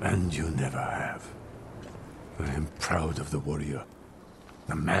 And you never have. I am proud of the warrior,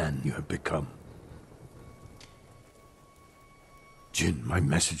 the man you have become. Jin, my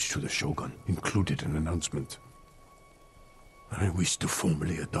message to the Shogun included an announcement. I wish to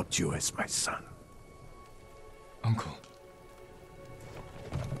formally adopt you as my son. Uncle.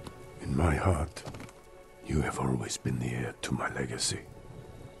 In my heart, you have always been the heir to my legacy.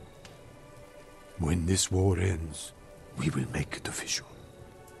 When this war ends, we will make it official.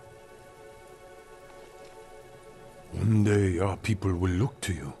 One day, our people will look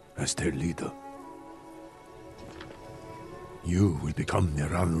to you as their leader. You will become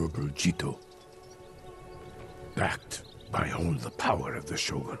their honorable Jito, backed by all the power of the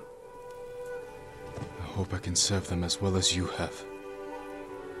Shogun. I hope I can serve them as well as you have.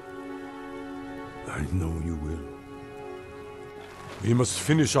 I know you will. We must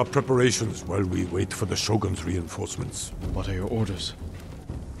finish our preparations while we wait for the Shogun's reinforcements. What are your orders?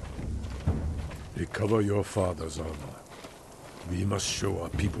 Recover your father's armor. We must show our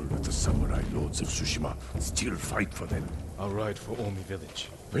people that the samurai lords of Tsushima still fight for them. I'll ride for Omi village.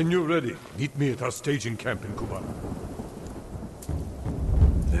 When you're ready, meet me at our staging camp in Kuban.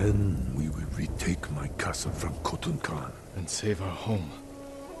 Then we will retake my castle from Khotun Khan. And save our home.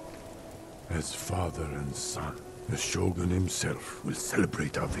 As father and son, the Shogun himself will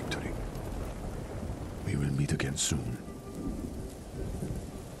celebrate our victory. We will meet again soon.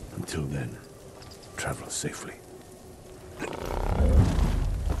 Until then, travel safely.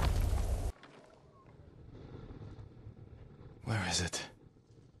 Where is it?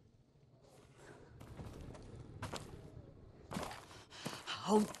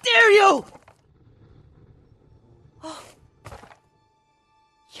 How dare you! Oh.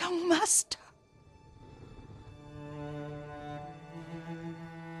 Young master.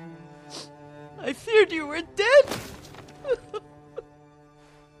 I feared you were dead.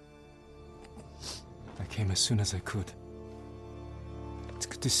 I came as soon as I could. It's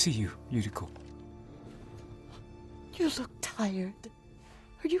good to see you, Yuriko. You look tired.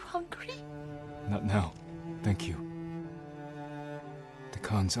 Are you hungry? Not now. Thank you. The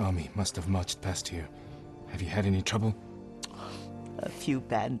Khan's army must have marched past here. Have you had any trouble? A few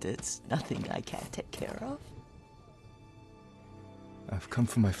bandits. Nothing I can't take care of. I've come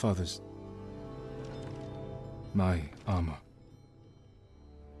for my father's... my armor.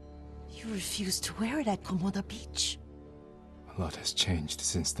 You refused to wear it at Komoda Beach. A lot has changed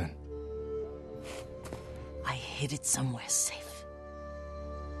since then. I hid it somewhere safe.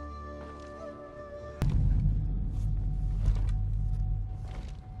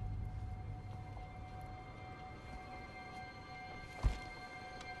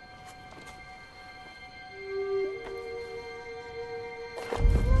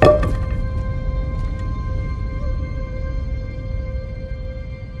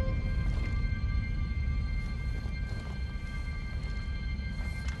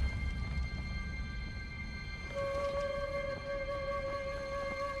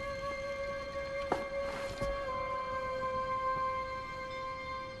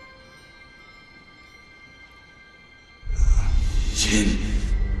 Jin,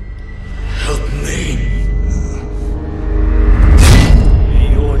 help me.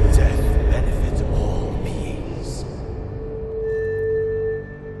 May your death benefit all beings.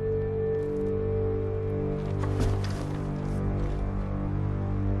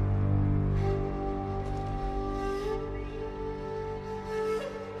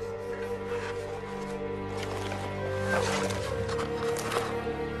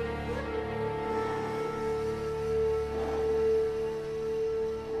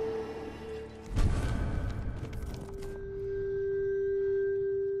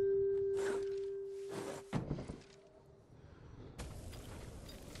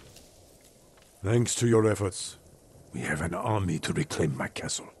 Thanks to your efforts, we have an army to reclaim my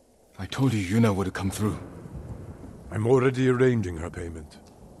castle. I told you Yuna would come through. I'm already arranging her payment.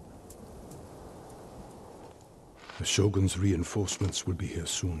 The Shogun's reinforcements will be here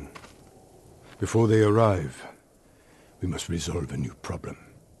soon. Before they arrive, we must resolve a new problem.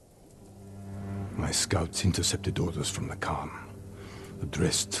 My scouts intercepted orders from the Khan,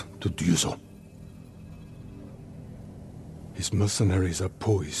 addressed to Ryuzo. His mercenaries are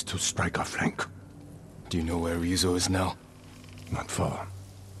poised to strike our flank. Do you know where Ryuzo is now? Not far.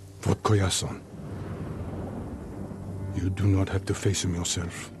 Fort Koyasan. You do not have to face him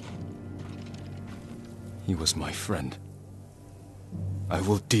yourself. He was my friend. I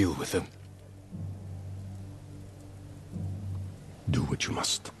will deal with him. Do what you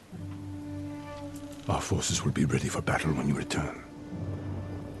must. Our forces will be ready for battle when you return.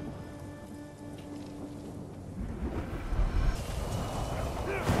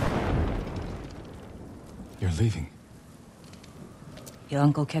 You're leaving. Your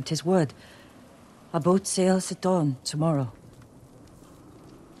uncle kept his word. Our boat sails at dawn tomorrow.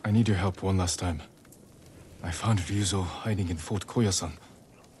 I need your help one last time. I found Ryuzo hiding in Fort Koyasan.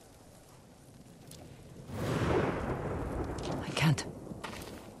 I can't.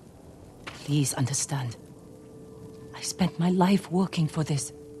 Please understand. I spent my life working for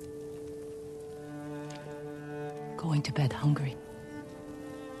this. Going to bed hungry.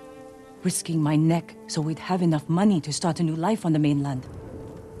 Risking my neck so we'd have enough money to start a new life on the mainland.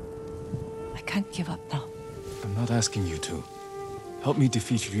 I can't give up now. I'm not asking you to. Help me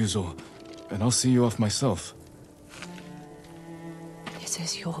defeat Ryuzo, and I'll see you off myself. This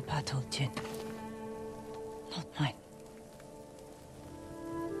is your battle, Jin. Not mine.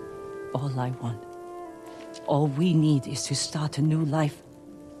 All I want, all we need is to start a new life.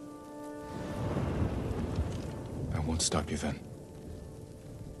 I won't stop you then.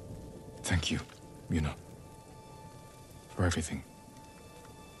 Thank you, Yuna, for everything.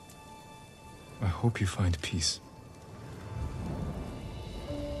 I hope you find peace.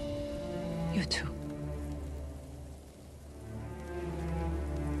 You too.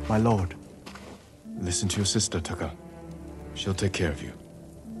 My lord. Listen to your sister, Taka. She'll take care of you.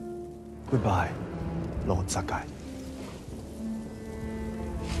 Goodbye, Lord Sakai.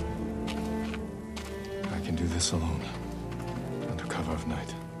 I can do this alone, under cover of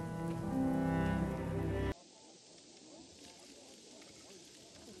night.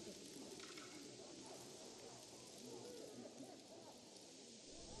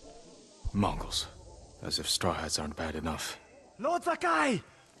 Mongols. As if straw hats aren't bad enough. Lord Sakai!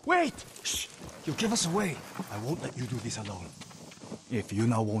 Wait! Shh! You'll give us away. I won't let you do this alone. If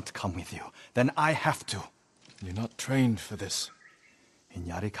Yuna won't come with you, then I have to. You're not trained for this. In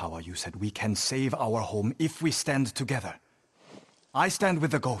Yarikawa, you said we can save our home if we stand together. I stand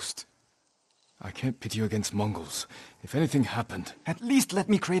with the ghost. I can't pit you against Mongols. If anything happened... At least let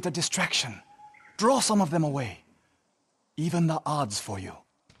me create a distraction. Draw some of them away. Even the odds for you.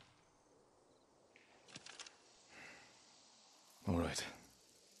 All right.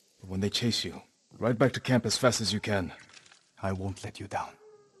 But when they chase you, ride back to camp as fast as you can. I won't let you down.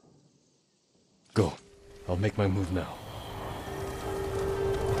 Go. I'll make my move now.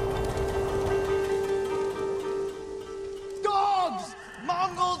 Dogs!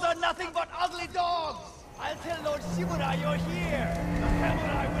 Mongols are nothing but ugly dogs! I'll tell Lord Shimura you're here! The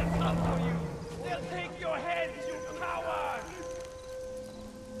samurai will come for you! They'll take your heads, you coward!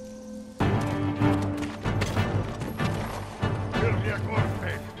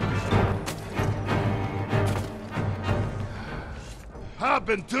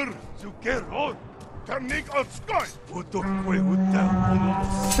 Habentur zu Gerod, Ternig od Skoy, Utokwe Uta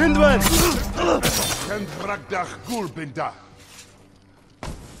Unom. Sindwen! Ken Ragdach Gulbinda.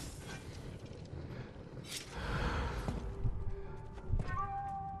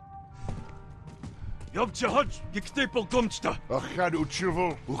 Jobče hoď, gikty polkomčta. Achad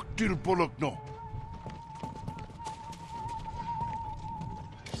uchival, uchtil polokno.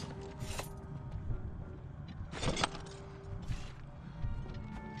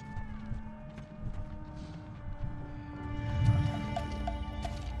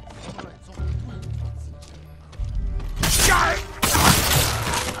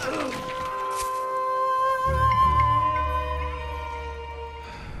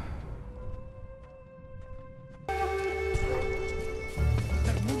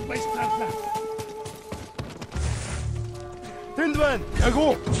 Tindwen,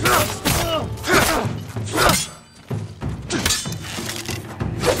 go!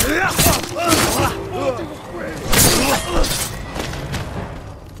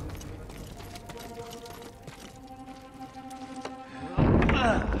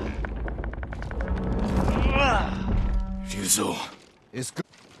 Ryuzo is good.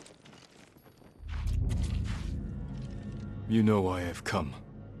 You know why I've come.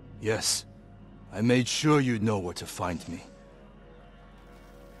 Yes. I made sure you'd know where to find me.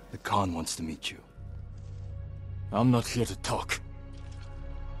 The Khan wants to meet you. I'm not here to talk.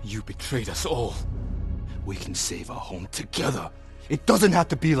 You betrayed us all. We can save our home together. It doesn't have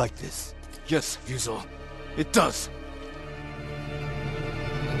to be like this. Yes, Ryuzo. It does.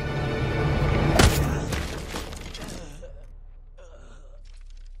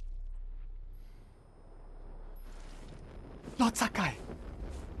 Lord Sakai!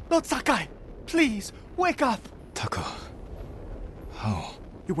 Lord Sakai! Please, wake up! Tako. How?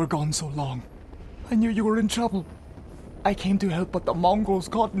 You were gone so long. I knew you were in trouble. I came to help, but the Mongols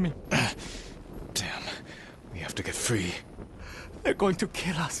caught me. Damn. We have to get free. They're going to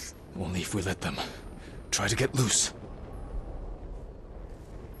kill us. Only if we let them. Try to get loose.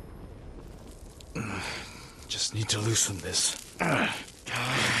 Just need to loosen this.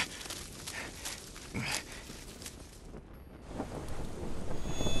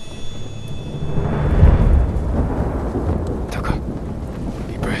 Taka,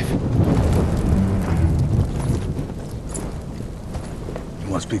 be brave. You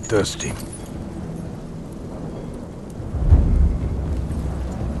must be thirsty.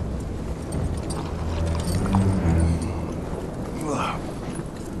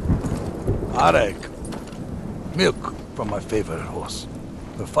 Arek. Milk from my favorite horse.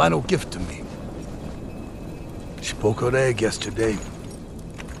 The final gift to me. She broke her egg yesterday,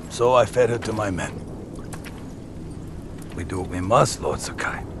 so I fed her to my men. We do what we must, Lord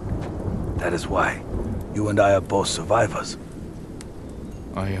Sakai. That is why you and I are both survivors.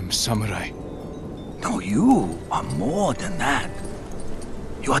 I am samurai. No, you are more than that.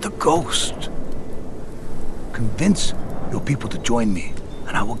 You are the ghost. Convince your people to join me,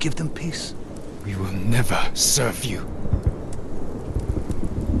 and I will give them peace. We will never serve you.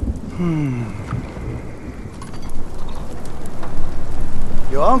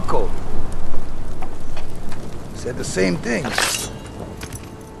 Your uncle said the same thing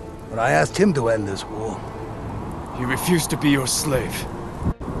when I asked him to end this war. He refused to be your slave.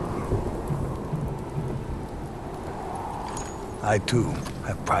 I too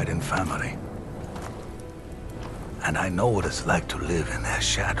have pride in family. And I know what it's like to live in their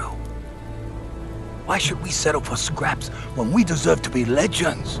shadow. Why should we settle for scraps when we deserve to be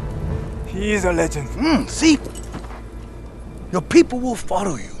legends? He is a legend. See? Your people will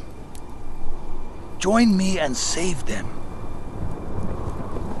follow you. Join me and save them.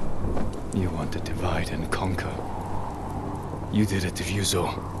 You want to divide and conquer. You did it to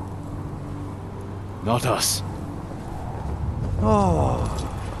Ryuzo. Not us. Oh.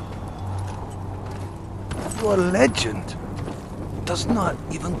 Your legend does not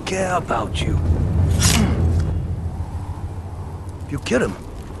even care about you. If you kill him,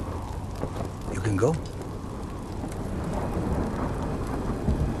 you can go.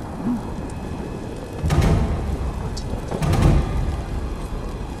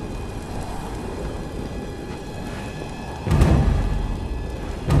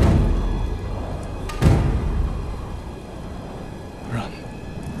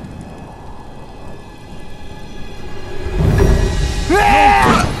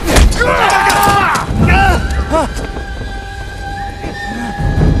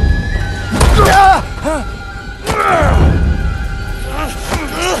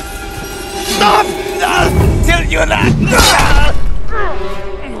 Stop! Tell you that!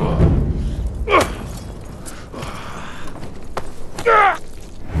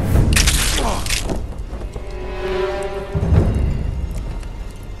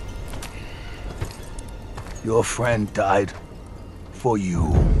 Your friend died for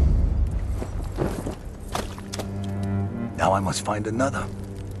you. Now I must find another,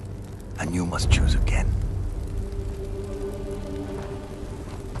 and you must choose again.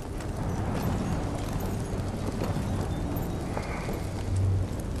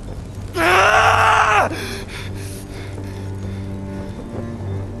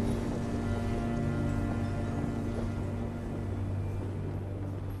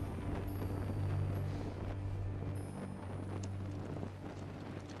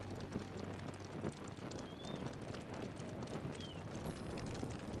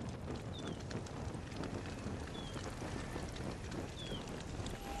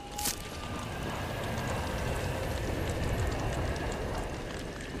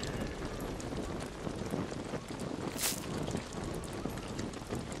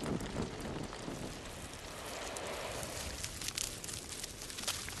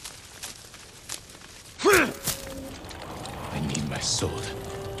 sword.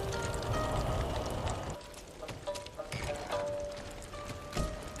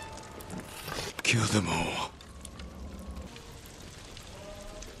 Kill them all.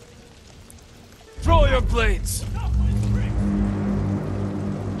 Throw your blades!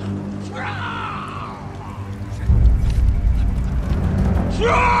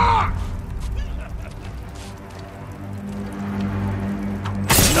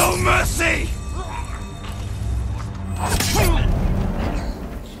 No mercy!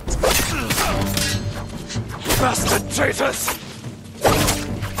 Bastard traitors!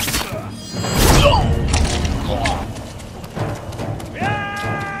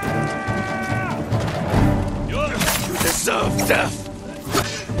 You deserve death!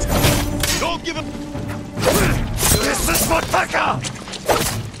 Don't give him... This is for Taka!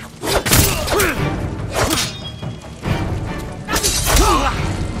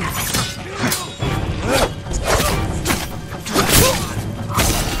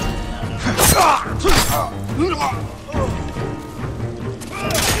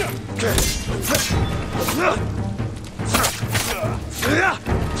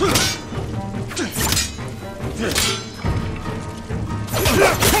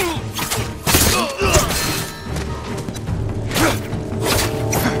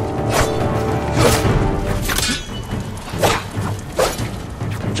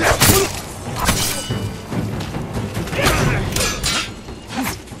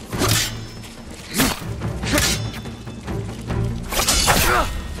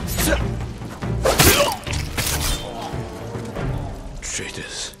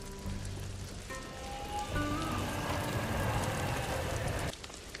 Traitors.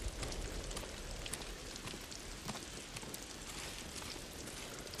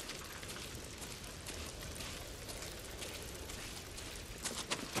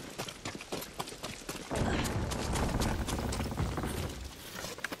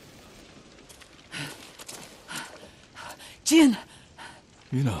 Jin!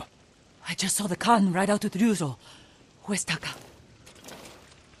 Yuna. I just saw the Khan ride out with Ryuzo. Where's Taka?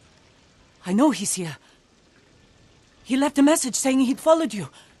 I know he's here. He left a message saying he'd followed you.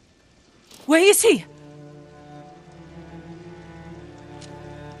 Where is he?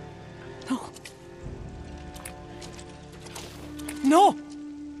 No. No!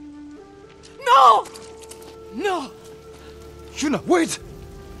 No! No! Yuna, wait!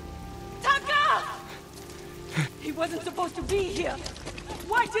 Taka! He wasn't supposed to be here.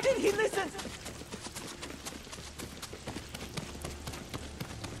 Why didn't he listen?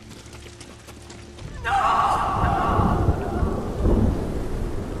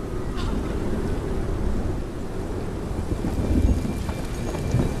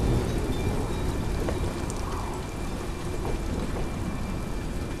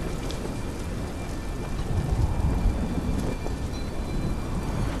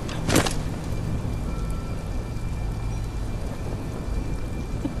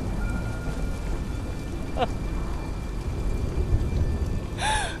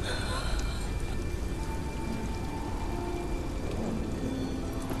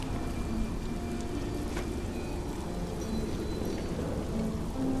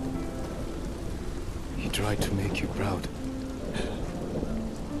 He tried to make you proud.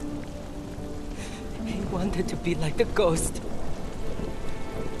 He wanted to be like the ghost.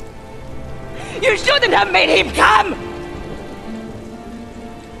 You shouldn't have made him come!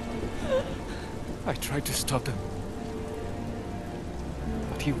 I tried to stop him.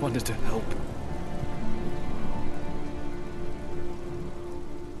 But he wanted to help.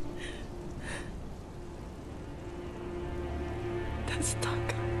 That's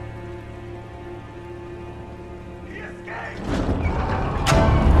Taka.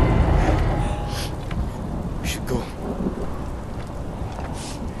 We should go.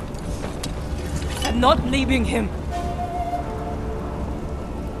 I'm not leaving him.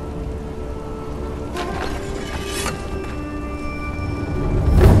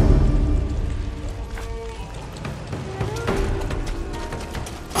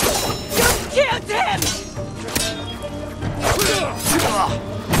 You killed him!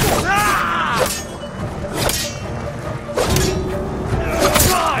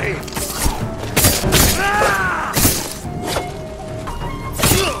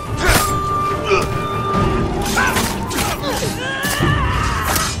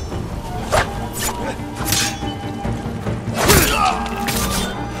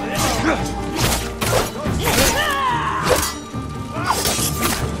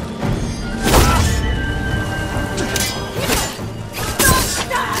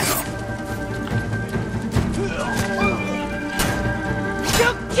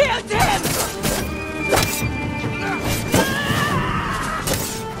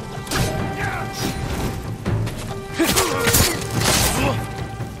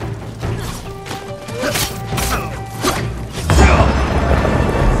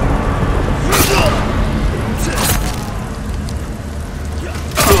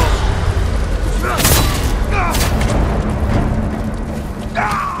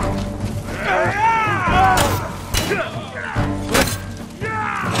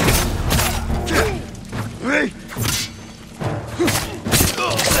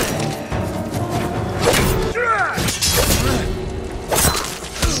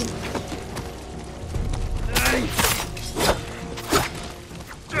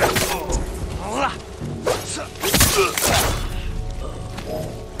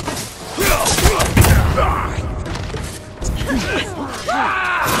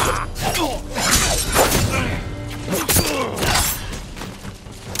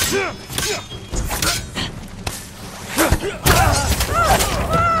 The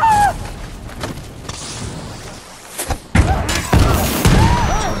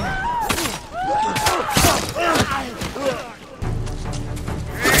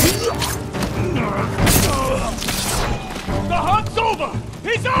hunt's over!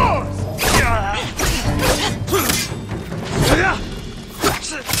 He's ours!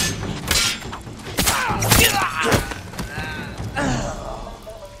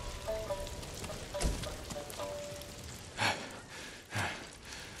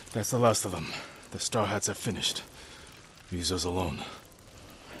 That's the last of them. The Straw Hats are finished. Ryuzo's alone.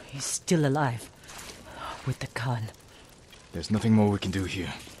 He's still alive. With the Khan. There's nothing more we can do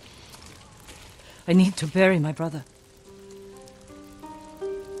here. I need to bury my brother.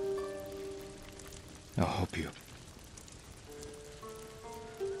 I'll help you.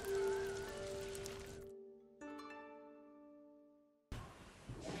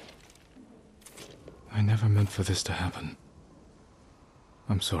 I never meant for this to happen.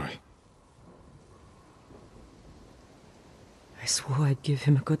 I'm sorry. I swore I'd give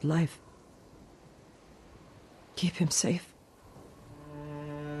him a good life. Keep him safe.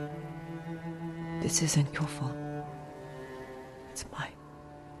 This isn't your fault. It's mine.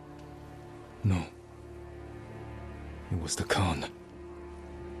 No. It was the Khan.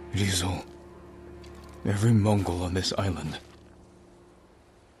 Ryuzo. Every Mongol on this island.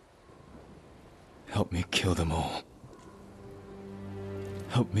 Help me kill them all.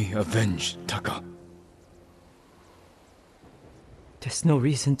 Help me avenge Taka. There's no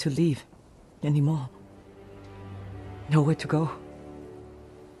reason to leave anymore. Nowhere to go.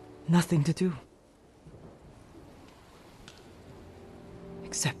 Nothing to do.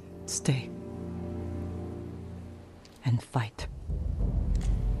 Except stay. And fight.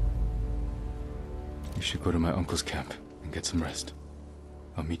 You should go to my uncle's camp and get some rest.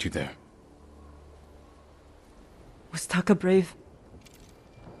 I'll meet you there. Was Taka brave?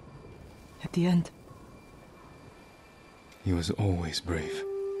 At the end? He was always brave.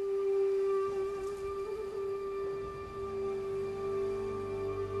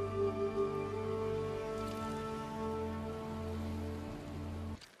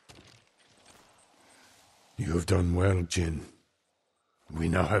 You have done well, Jin. We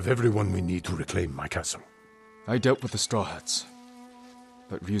now have everyone we need to reclaim my castle. I dealt with the Straw Hats,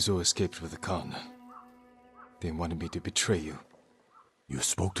 but Ryuzo escaped with the Khan. They wanted me to betray you. You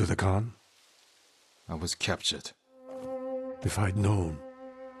spoke to the Khan? I was captured. If I'd known,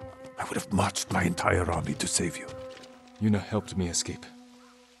 I would have marched my entire army to save you. Yuna helped me escape.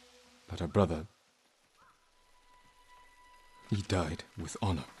 But her brother... he died with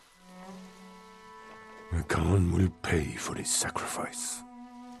honor. The Khan will pay for his sacrifice.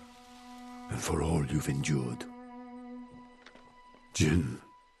 And for all you've endured. Jin,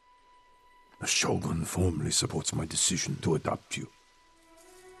 the Shogun formally supports my decision to adopt you.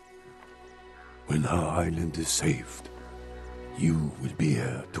 When our island is saved, you will be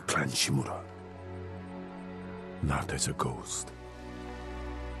heir to Clan Shimura. Not as a ghost,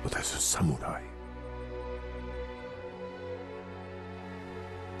 but as a samurai.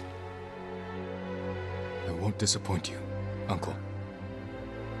 I won't disappoint you, Uncle.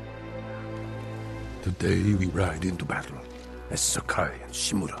 Today we ride into battle as Sakai and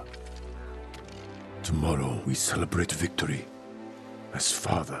Shimura. Tomorrow we celebrate victory as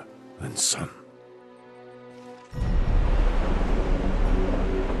father and son.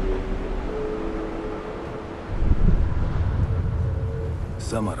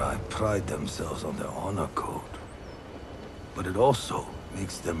 Samurai pride themselves on their honor code. But it also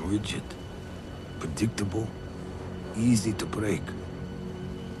makes them rigid, predictable, easy to break.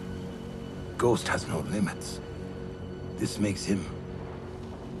 Ghost has no limits. This makes him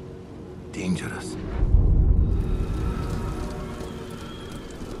dangerous.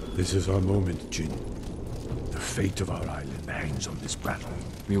 This is our moment, Jin. The fate of our island hangs on this battle.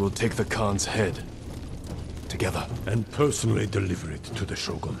 We will take the Khan's head. Together. And personally deliver it to the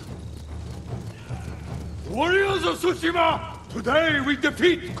Shogun. Warriors of Tsushima! Today we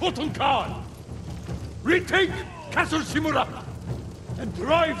defeat Khotun Khan! Retake Castle Shimura! And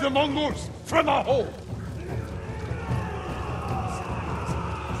drive the Mongols from our home!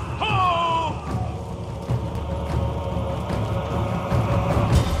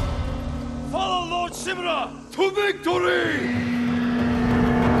 Follow Lord Shimura to victory!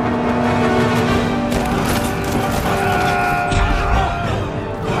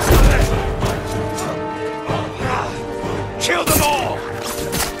 Kill them all!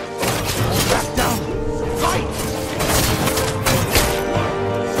 Back down! Fight!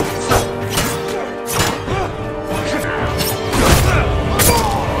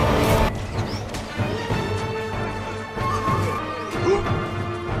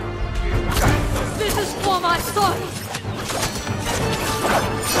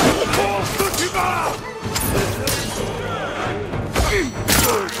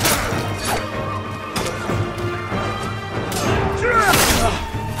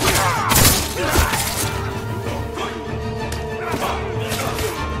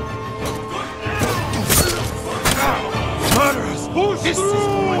 This is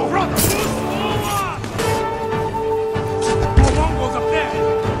my brother! More Mongols up there!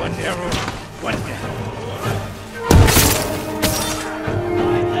 One arrow, one down.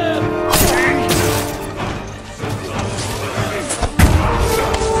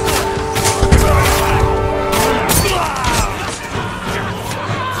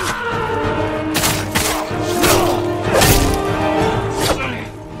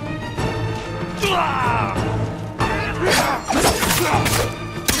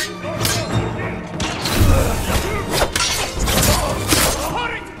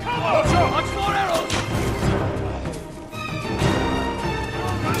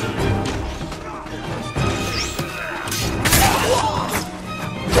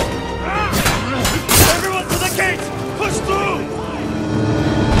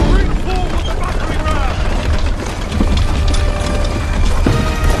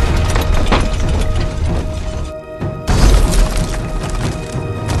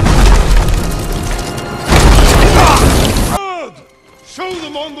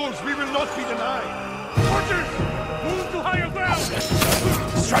 We will not be denied. Archers, move to higher ground.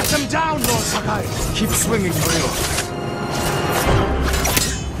 Strike them down, Lord Sakai. Keep swinging, Mario.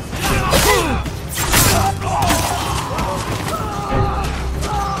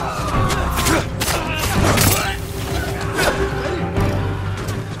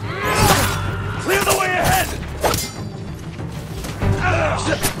 Clear the way ahead.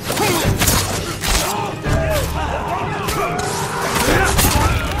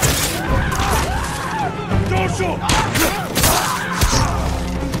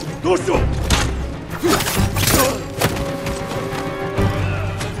 Dorsho!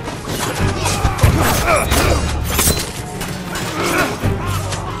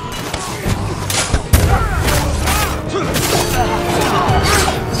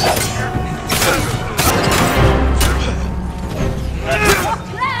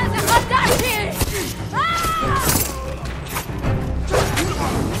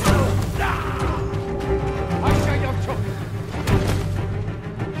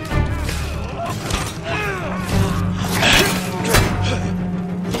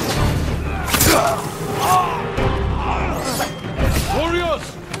 Warriors,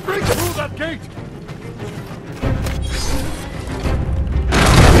 break through that gate!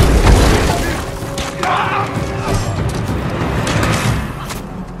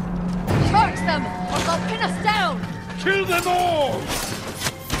 Charge them, or they'll pin us down! Kill them all!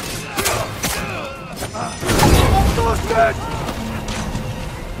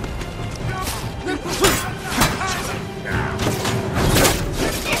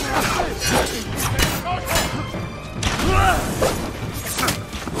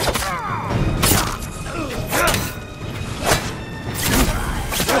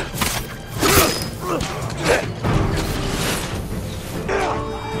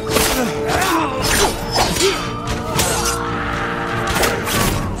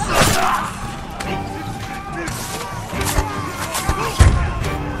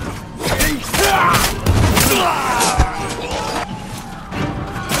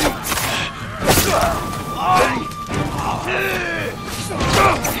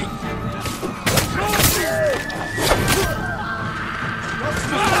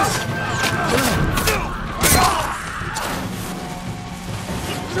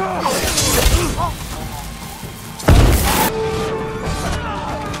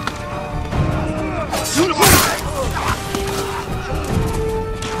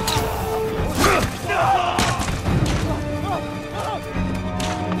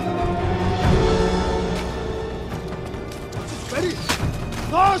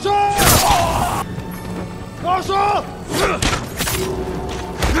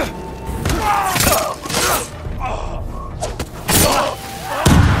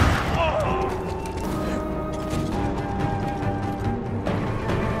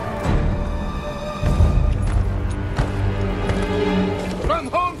 Run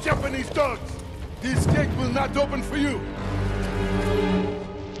home, Japanese dogs! This gate will not open for you!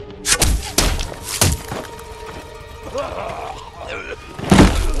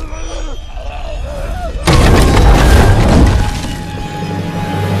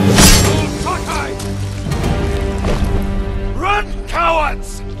 Sakai! Run,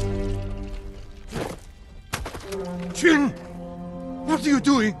 cowards! Jin! What are you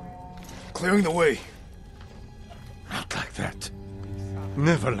doing? Clearing the way. Not like that.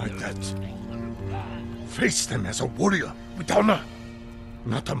 Never like that. Face them as a warrior with honor,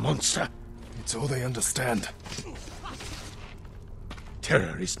 not a monster. It's all they understand.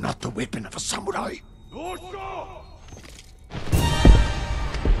 Terror is not the weapon of a samurai.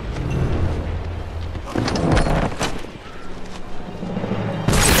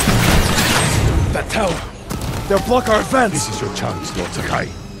 tower. They'll block our advance. This is your chance, Lord Sakai.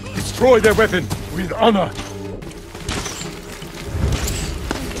 Destroy their weapon with honor.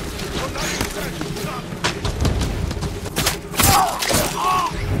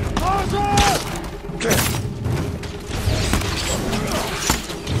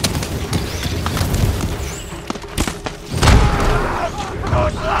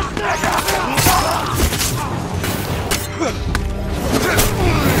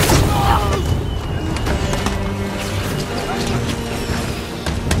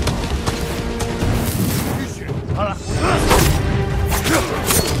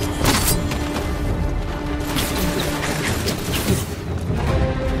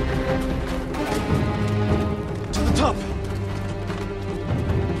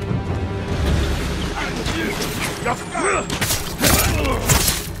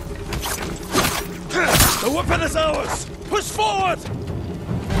 The weapon is ours! Push forward!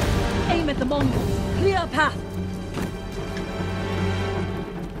 Aim at the Mongols. Clear path.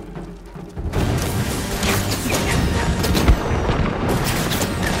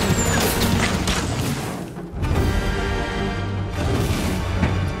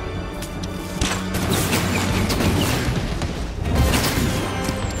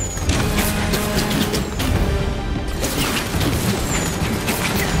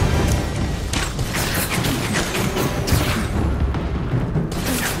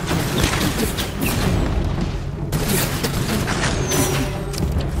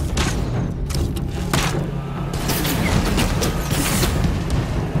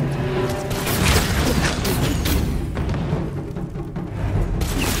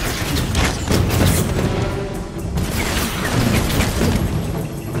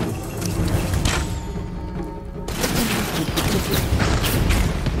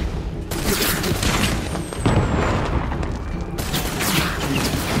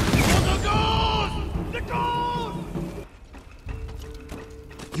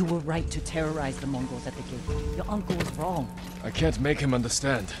 You were right to terrorize the Mongols at the gate. Your uncle was wrong. I can't make him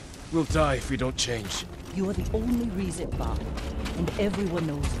understand. We'll die if we don't change. You are the only reason, Bob. And everyone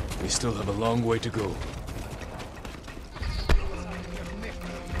knows it. We still have a long way to go.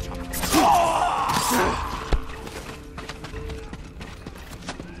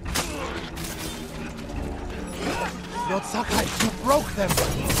 Lord Sakai, you broke them!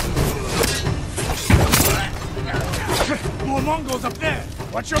 More Mongols up there!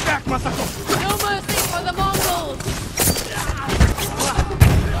 Watch your back, Masako! No mercy for the Mongols!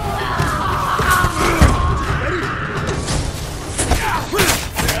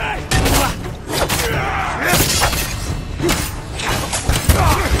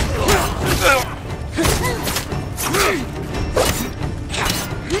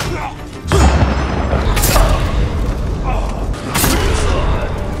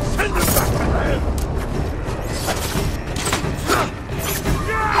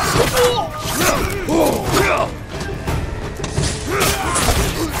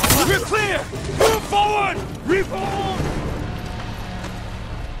 We're clear! Move forward! Reform!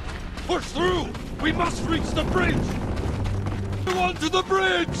 Push through! We must reach the bridge! On to the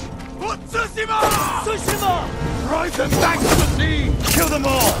bridge! Tsushima! Tsushima! Drive them back to the sea! Kill them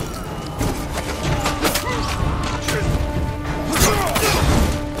all!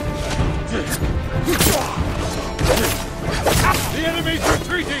 The enemy's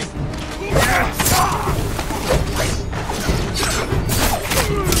retreating!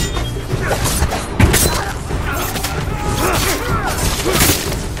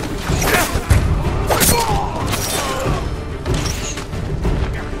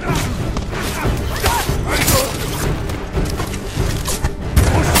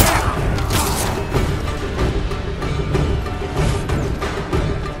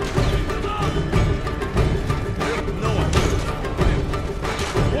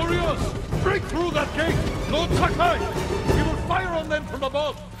 Break through that gate! Lord Sakai! We will fire on them from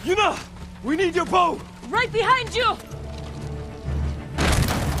above! Yuna! We need your bow! Right behind you!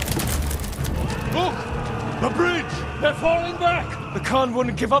 Look! The bridge! They're falling back! The Khan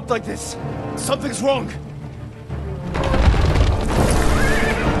wouldn't give up like this! Something's wrong!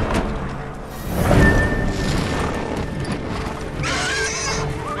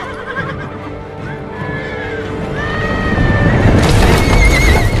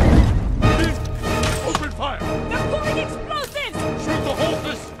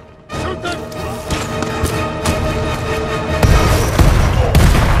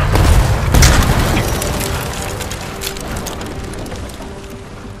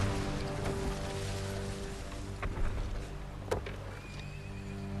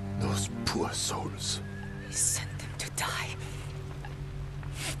 Poor souls. We sent them to die.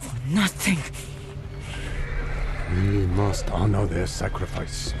 For nothing. We must honor their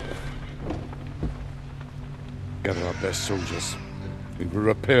sacrifice. Gather our best soldiers. We will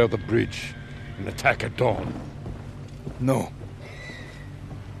repair the bridge and attack at dawn. No.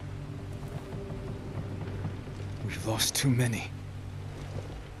 We've lost too many.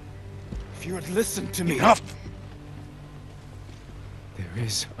 If you had listened to me... Enough! There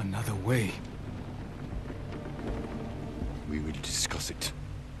is another way. We will discuss it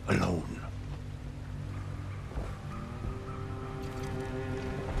alone.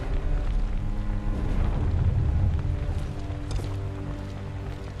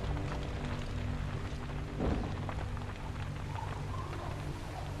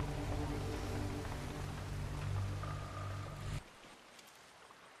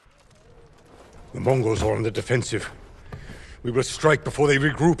 The Mongols are on the defensive. We will strike before they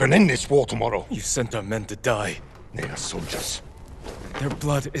regroup and end this war tomorrow. You sent our men to die. They are soldiers. Their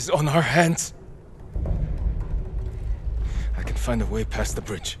blood is on our hands. I can find a way past the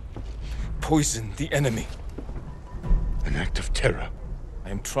bridge. Poison the enemy. An act of terror. I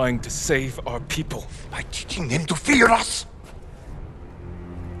am trying to save our people. By teaching them to fear us!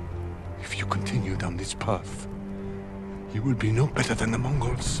 If you continue down this path, you will be no better than the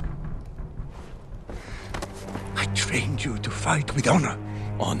Mongols. I trained you to fight with honor.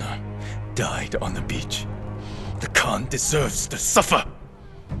 Honor died on the beach. The Khan deserves to suffer.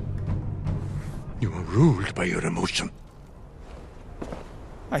 You are ruled by your emotion.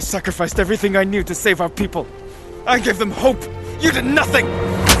 I sacrificed everything I knew to save our people. I gave them hope. You did nothing!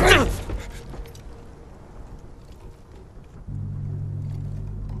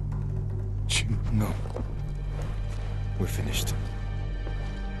 No. We're finished.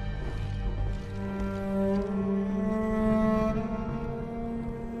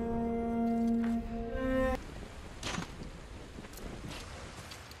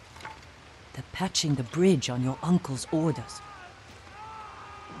 They're patching the bridge on your uncle's orders.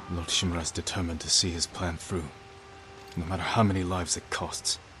 Lord Shimura is determined to see his plan through, no matter how many lives it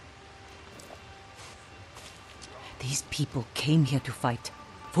costs. These people came here to fight.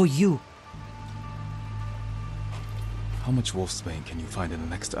 For you. How much wolfsbane can you find in the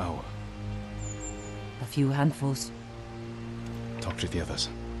next hour? A few handfuls. Talk to the others.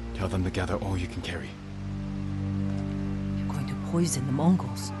 Tell them to gather all you can carry. You're going to poison the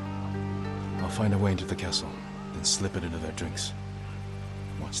Mongols. I'll find a way into the castle, then slip it into their drinks.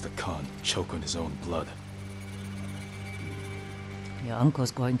 Watch the Khan choke on his own blood. Your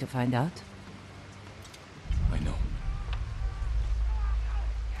uncle's going to find out. I know.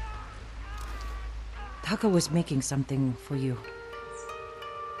 Taka was making something for you.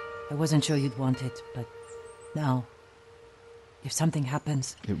 I wasn't sure you'd want it, but now, if something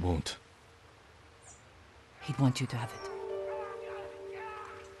happens... It won't. He'd want you to have it.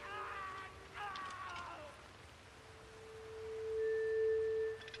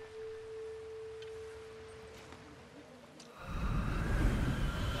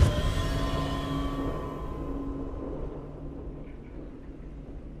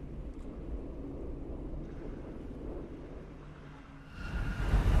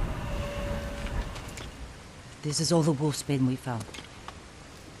 This is all the wolfsbane we found.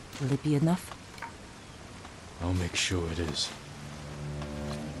 Will it be enough? I'll make sure it is.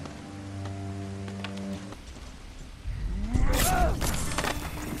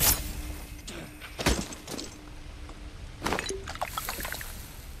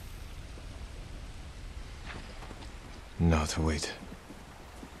 Now to wait.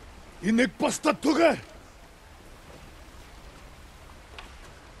 Inek basta tuge!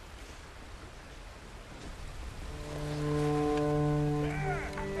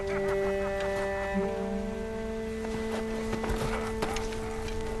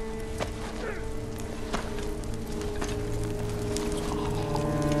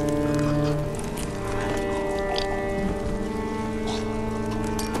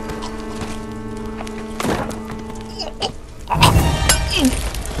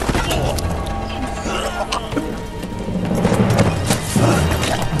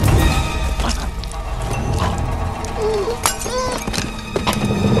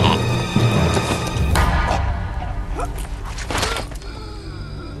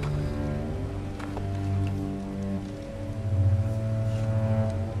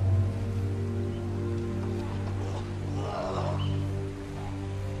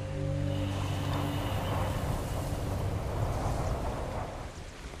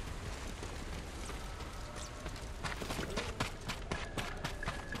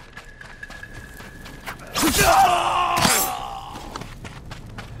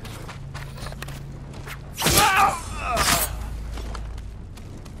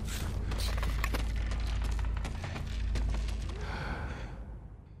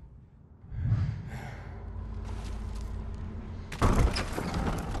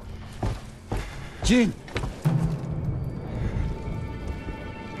 Jin!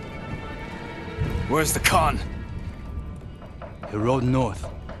 Where's the Khan? He rode north.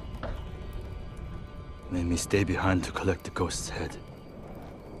 Made me stay behind to collect the ghost's head.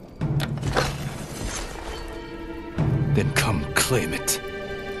 Then come claim it.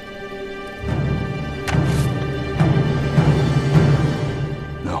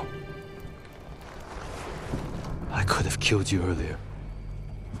 No. I could have killed you earlier.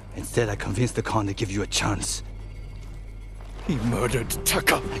 Instead, I convinced the Khan to give you a chance. He murdered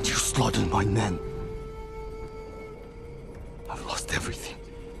Taka. And you slaughtered my men. I've lost everything.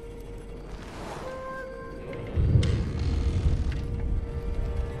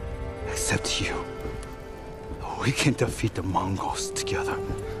 Except you. We can defeat the Mongols together.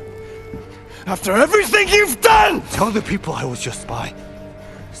 After everything you've done! Tell the people I was your spy.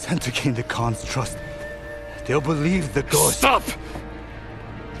 Sent to gain the Khan's trust. They'll believe the ghost. Stop!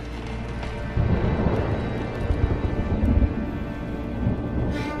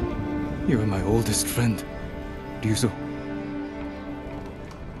 You are my oldest friend, Ryuzo.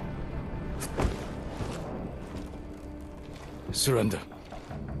 Surrender.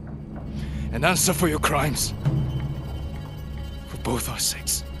 And answer for your crimes. For both our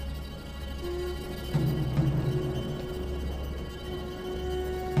sakes.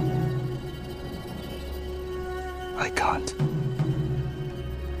 I can't.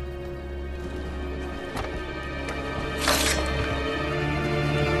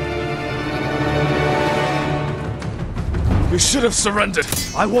 You should have surrendered.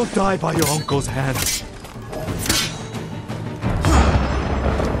 I won't die by your uncle's hand.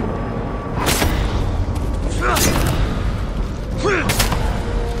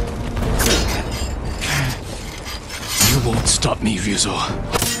 You won't stop me, Ryuzo.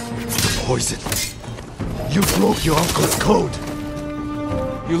 The poison. You broke your uncle's code.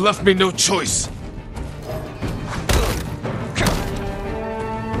 You left me no choice.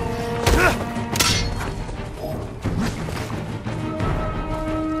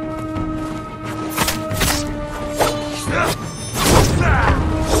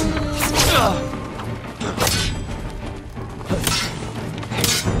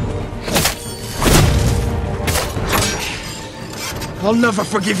 I'll never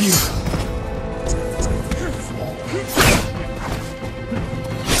forgive you.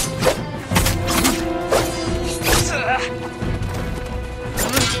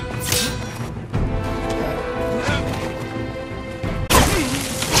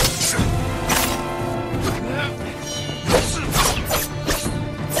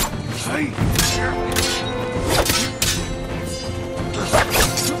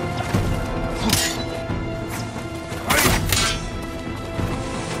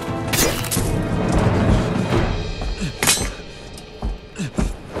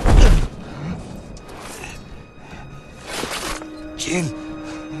 Jin.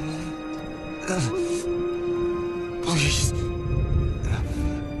 Please.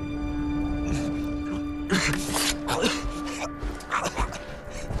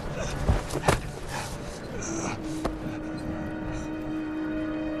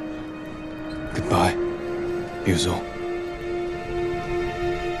 Goodbye, Ryuzo.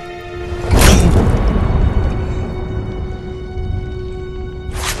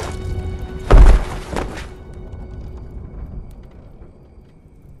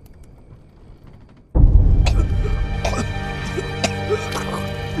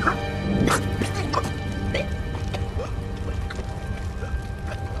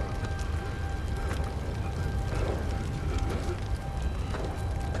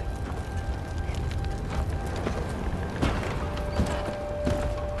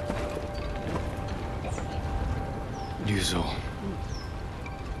 Ryuzo.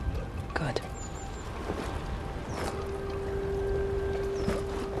 Good.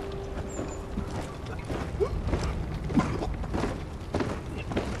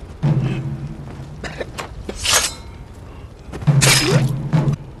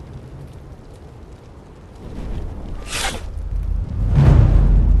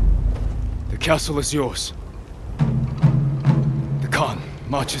 The castle is yours. The Khan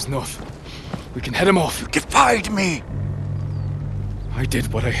marches north. We can head him off. You defied me! I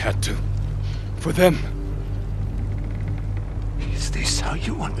did what I had to. For them. Is this how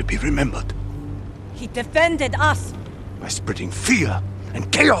you want to be remembered? He defended us! By spreading fear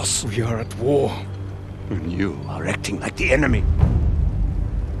and chaos! We are at war. And you are acting like the enemy.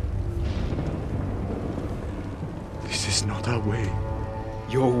 This is not our way.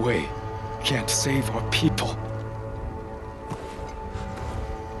 Your way can't save our people.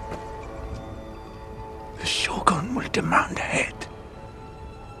 The Shogun will demand a head.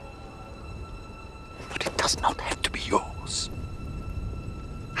 does not have to be yours.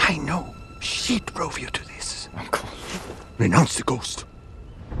 I know she drove you to this. Uncle. Renounce the ghost.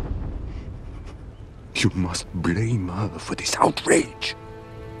 You must blame her for this outrage.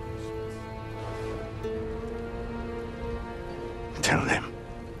 Tell them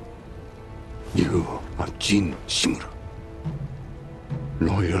you are Jin Shimura,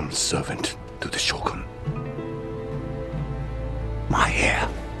 loyal servant to the Shogun. My heir.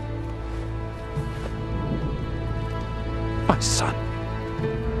 My son.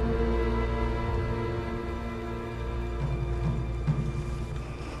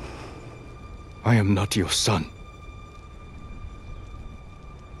 I am not your son.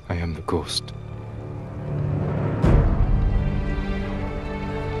 I am the ghost.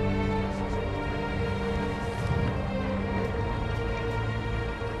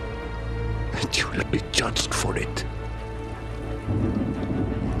 And you will be judged for it.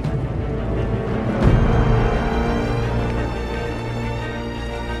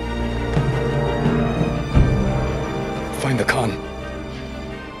 Find the Khan.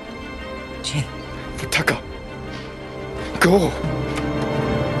 Jin. Futaka. Go!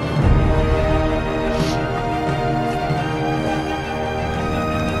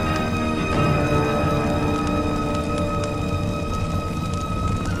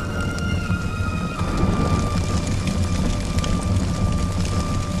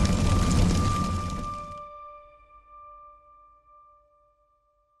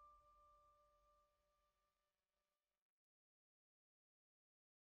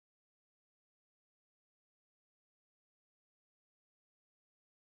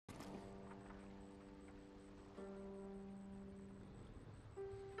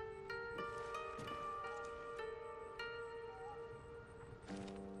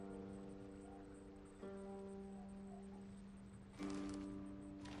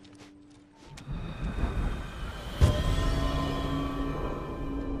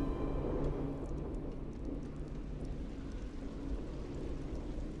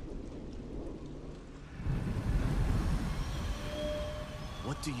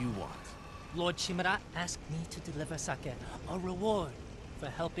 What do you want? Lord Shimura asked me to deliver sake, a reward for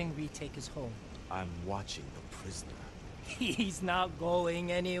helping retake his home. I'm watching the prisoner. He's not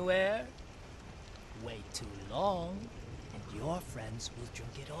going anywhere. Wait too long, and your friends will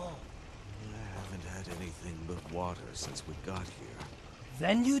drink it all. I haven't had anything but water since we got here.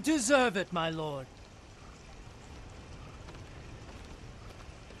 Then you deserve it, my lord.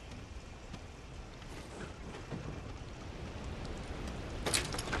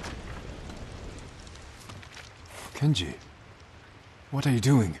 Kenji, what are you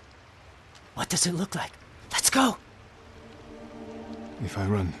doing? What does it look like? Let's go! If I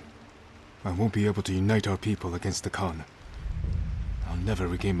run, I won't be able to unite our people against the Khan. I'll never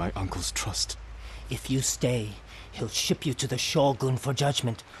regain my uncle's trust. If you stay, he'll ship you to the Shogun for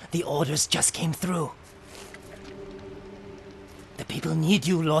judgment. The orders just came through. The people need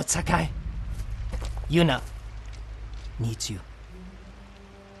you, Lord Sakai. Yuna needs you.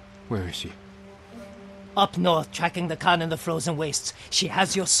 Where is she? Up north, tracking the Khan in the frozen wastes. She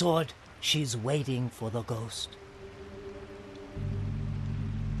has your sword. She's waiting for the ghost.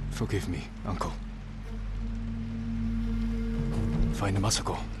 Forgive me, Uncle. Find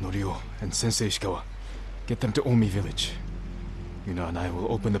Masako, Norio, and Sensei Ishikawa. Get them to Omi village. Yuna and I will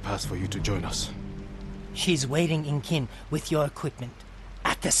open the pass for you to join us. She's waiting in Kin with your equipment.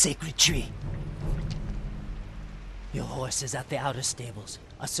 At the sacred tree. Your horse is at the outer stables.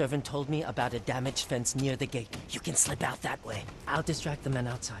 A servant told me about a damaged fence near the gate. You can slip out that way. I'll distract the men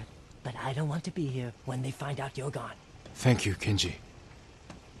outside. But I don't want to be here when they find out you're gone. Thank you, Kenji.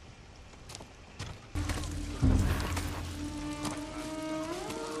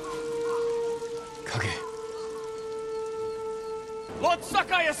 Kage. Lord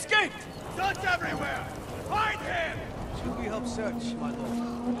Sakai escaped! Search everywhere! Find him! Should we help search, my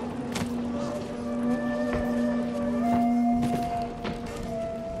lord?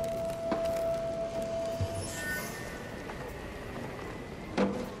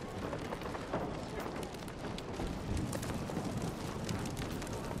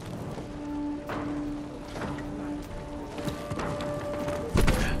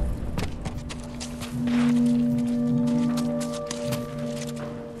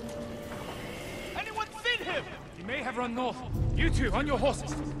 Run north. You two, on your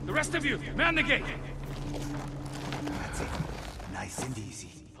horses. The rest of you, man the gate. That's it. Nice and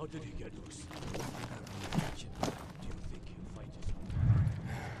easy. How did he get loose?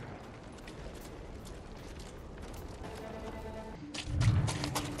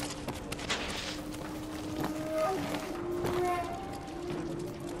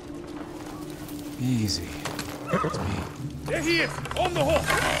 Easy. It's me. There he is! On the horse!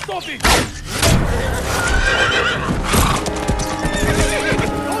 Stop him!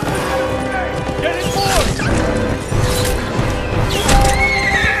 Get it, boys!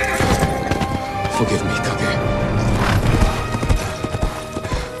 Forgive me, Kage.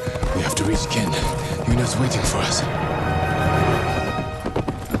 We have to reach Kin. Yuna's waiting for us.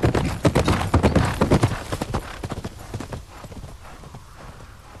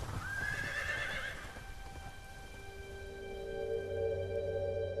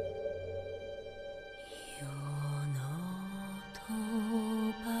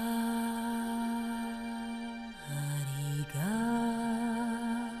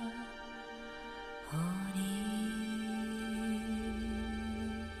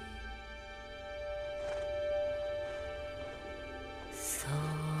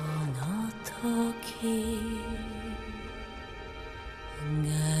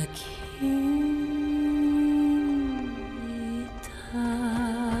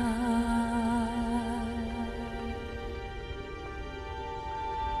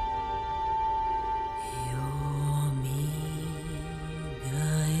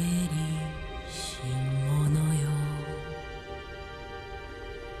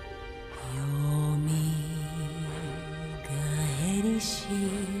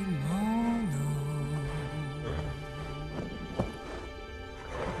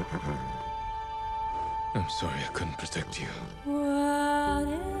 I'm sorry I couldn't protect you.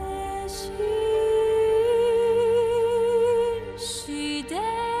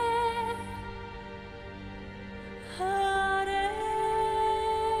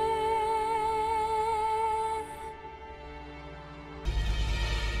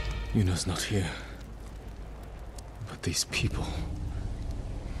 Yuna's not here. But these people...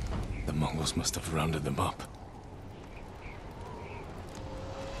 the Mongols must have rounded them up.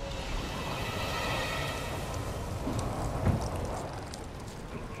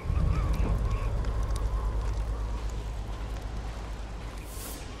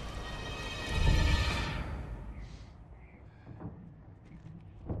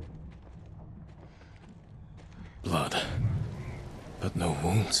 Blood, but no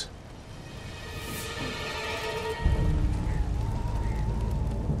wounds.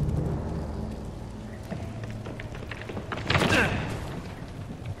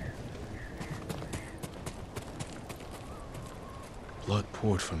 Blood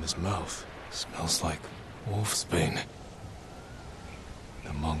poured from his mouth. Smells like wolf's bane.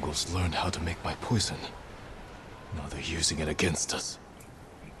 The Mongols learned how to make my poison. Now they're using it against us.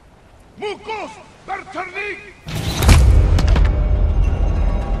 Mukos! Berternik!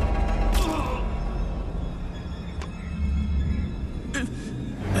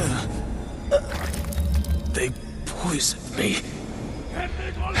 They poisoned me.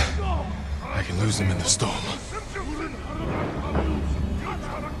 I can lose them in the storm.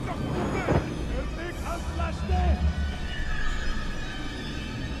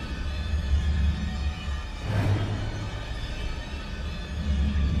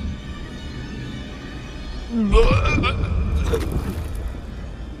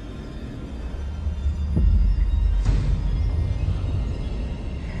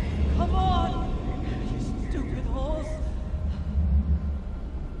 Come on! You stupid horse!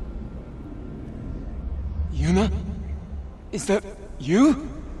 Yuna? Is that you?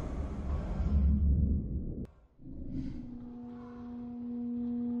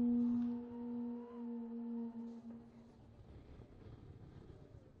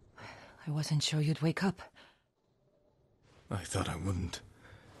 I wasn't sure you'd wake up. I thought I wouldn't.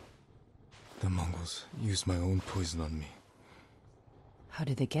 The Mongols used my own poison on me. How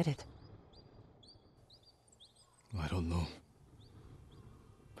did they get it? I don't know.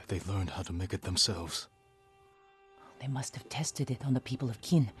 But they learned how to make it themselves. They must have tested it on the people of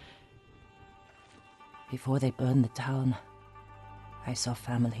Kin. Before they burned the town, I saw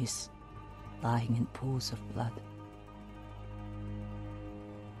families lying in pools of blood.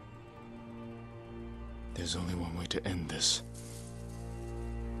 There's only one way to end this.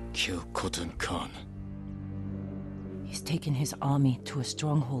 Kill Khotun Khan. He's taken his army to a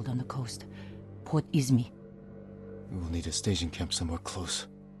stronghold on the coast, Port Izmi. We will need a staging camp somewhere close.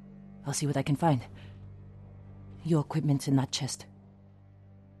 I'll see what I can find. Your equipment's in that chest.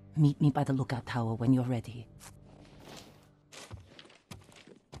 Meet me by the lookout tower when you're ready.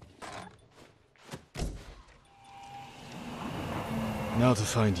 Now to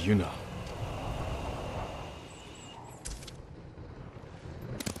find Yuna.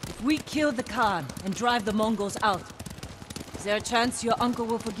 If we kill the Khan and drive the Mongols out, is there a chance your uncle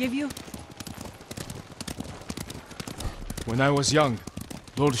will forgive you? When I was young,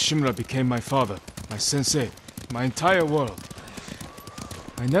 Lord Shimura became my father, my sensei. my entire world.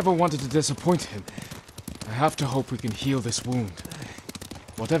 I never wanted to disappoint him. I have to hope we can heal this wound.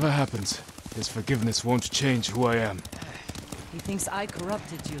 Whatever happens, his forgiveness won't change who I am. He thinks I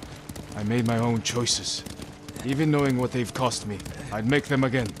corrupted you. I made my own choices. Even knowing what they've cost me, I'd make them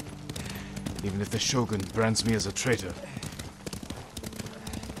again. Even if the Shogun brands me as a traitor.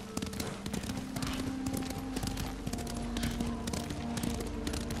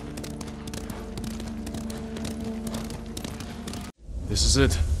 This is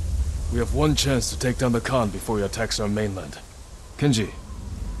it. We have one chance to take down the Khan before he attacks our mainland. Kenji,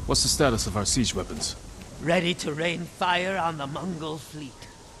 what's the status of our siege weapons? Ready to rain fire on the Mongol fleet.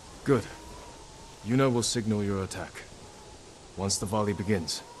 Good. Yuna will signal your attack. Once the volley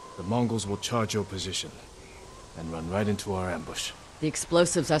begins, the Mongols will charge your position and run right into our ambush. The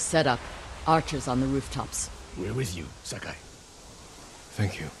explosives are set up. Archers on the rooftops. We're with you, Sakai.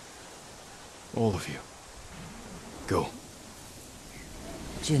 Thank you. All of you. Go.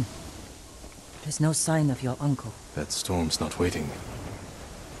 Jin, there's no sign of your uncle. That storm's not waiting.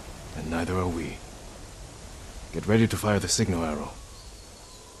 And neither are we. Get ready to fire the signal arrow.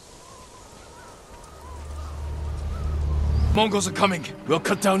 Mongols are coming! We'll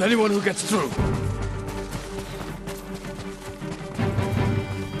cut down anyone who gets through!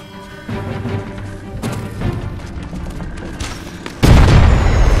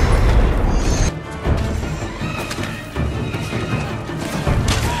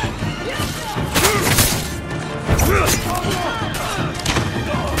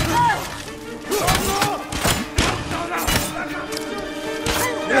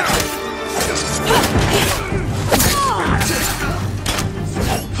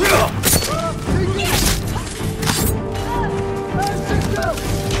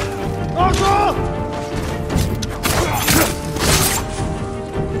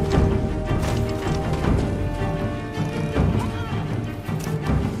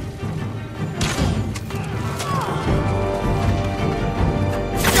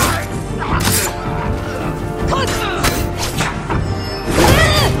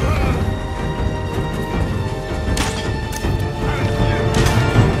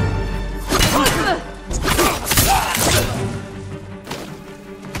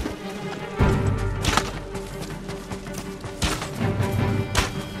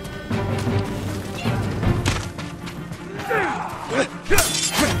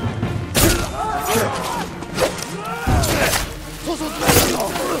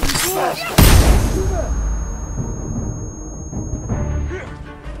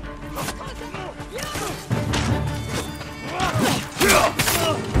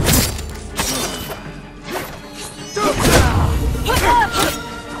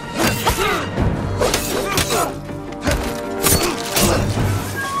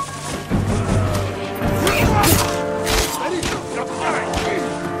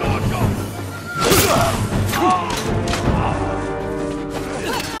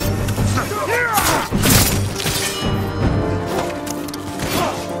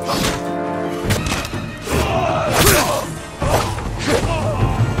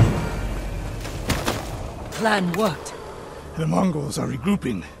 Plan worked. The Mongols are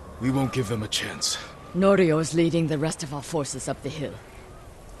regrouping. We won't give them a chance. Norio is leading the rest of our forces up the hill.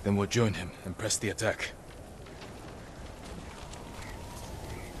 Then we'll join him and press the attack.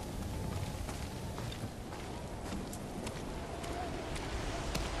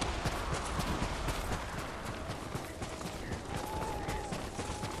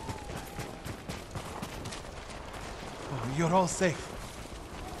 You're all safe.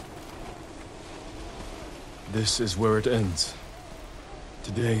 This is where it ends.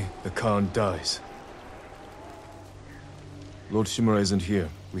 Today, the Khan dies. Lord Shimura isn't here.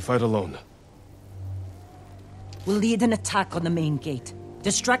 We fight alone. We'll lead an attack on the main gate.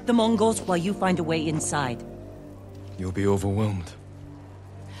 Distract the Mongols while you find a way inside. You'll be overwhelmed.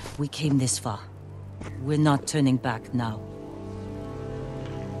 We came this far. We're not turning back now.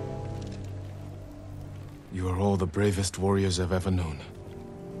 You are all the bravest warriors I've ever known.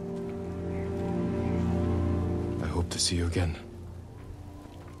 I hope to see you again.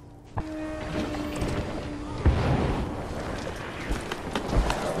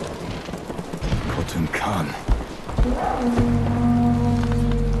 Khotun Khan.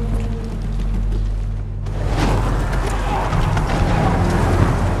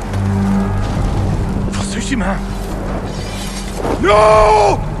 For Tsushima!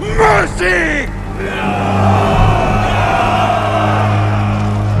 No mercy!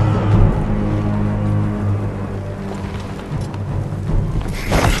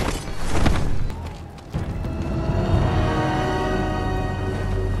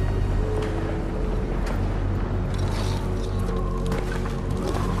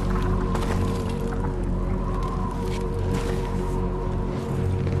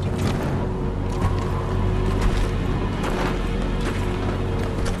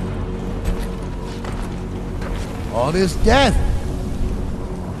 is death.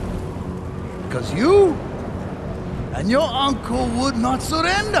 Because you and your uncle would not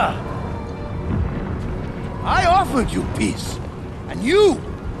surrender. I offered you peace, and you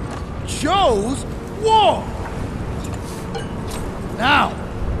chose war. Now,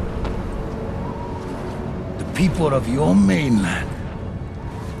 the people of your mainland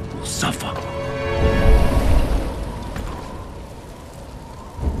will suffer.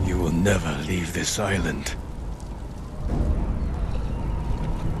 You will never leave this island.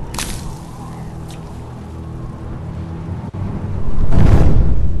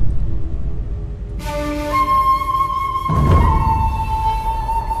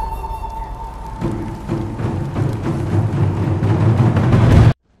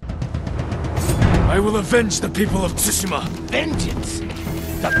 I will avenge the people of Tsushima! Vengeance!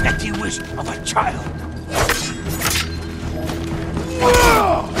 The petty wish of a child!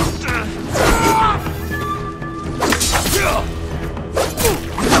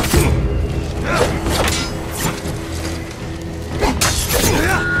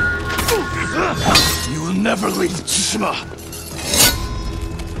 You will never leave Tsushima!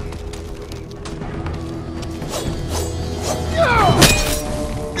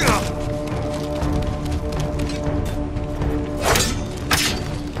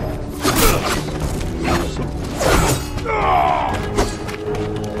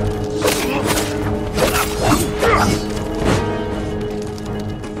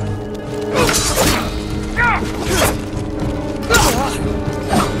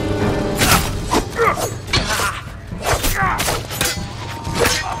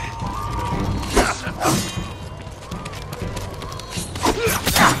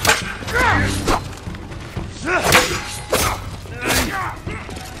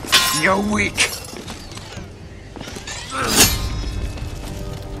 You're weak.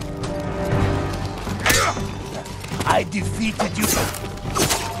 I defeated you.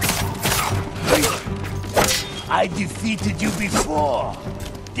 I defeated you before.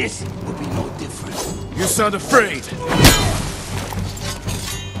 This will be no different. You sound afraid!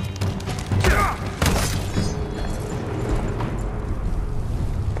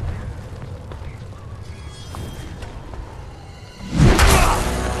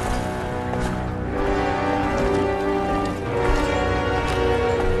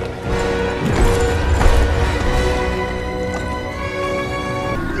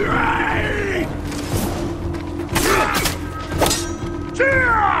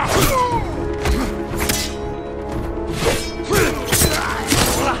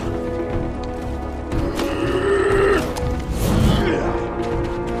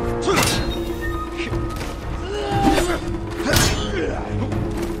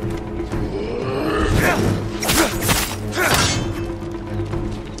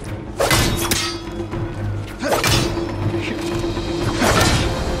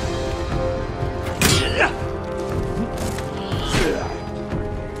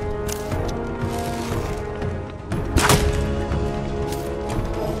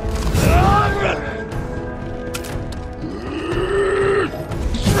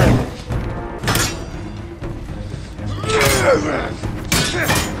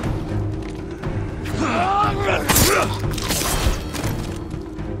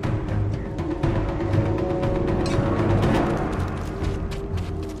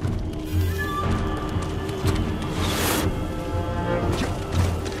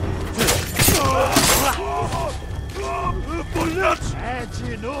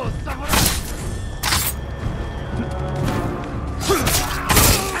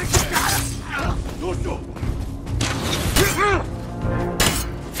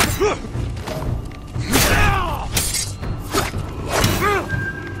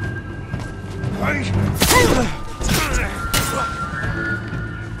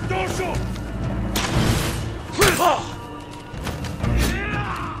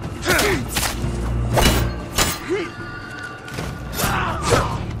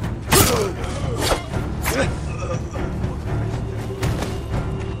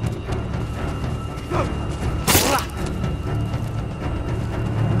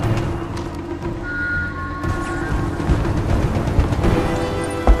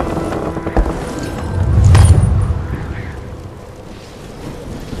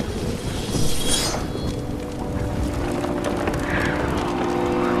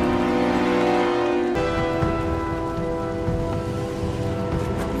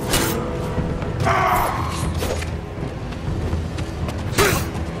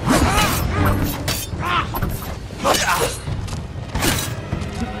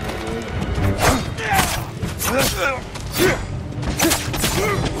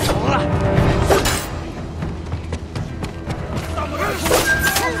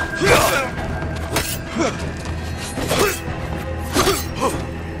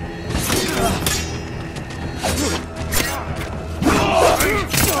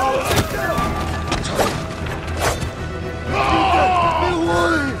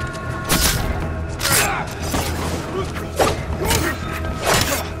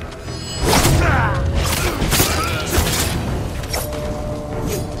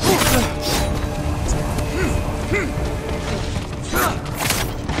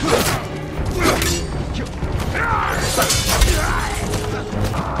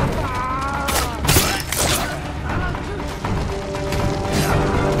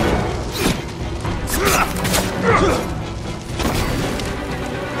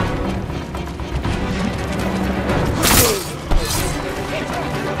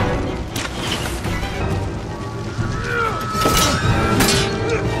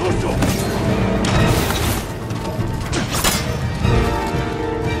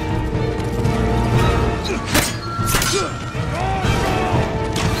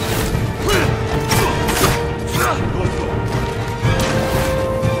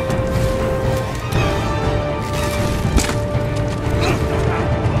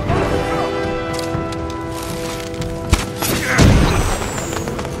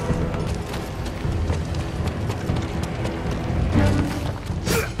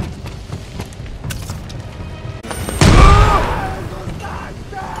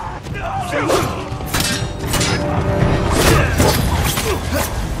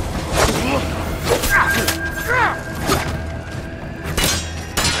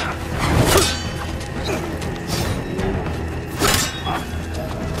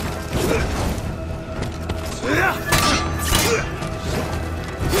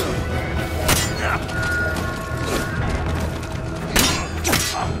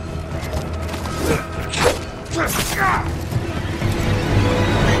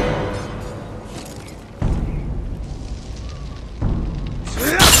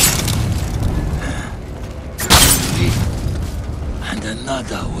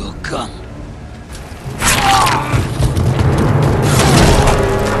 Armada will come.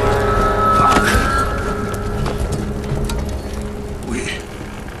 We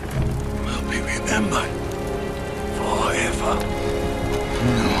will be remembered forever.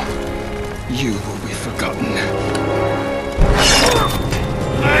 No, you will be forgotten.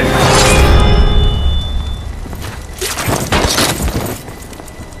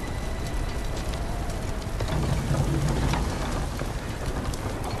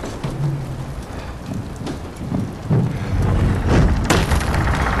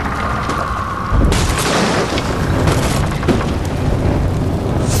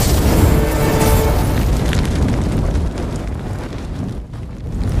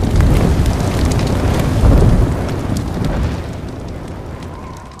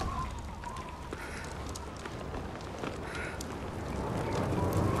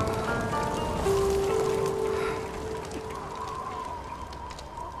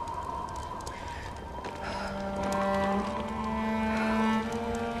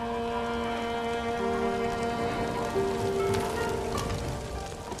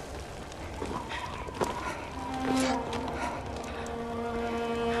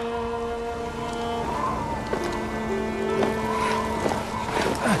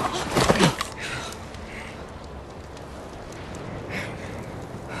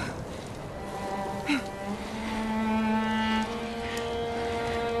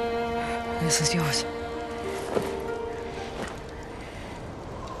 This is yours.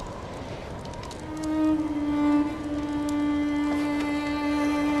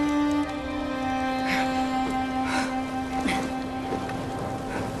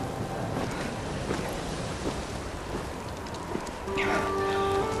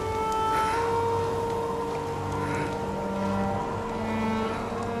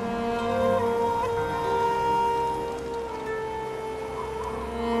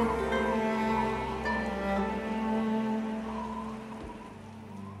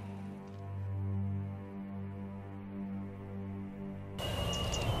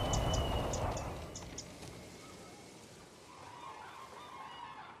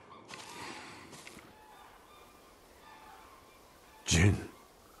 Jin.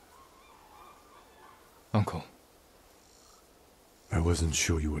 Uncle. I wasn't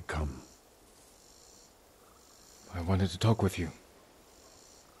sure you would come. I wanted to talk with you.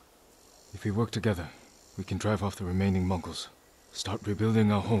 If we work together, we can drive off the remaining Mongols. Start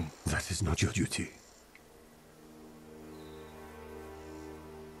rebuilding our home. That is not your duty.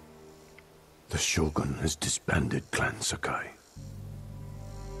 The Shogun has disbanded Clan Sakai.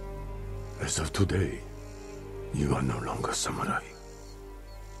 As of today, you are no longer samurai.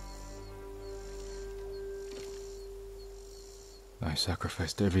 I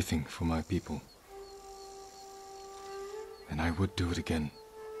sacrificed everything for my people. And I would do it again.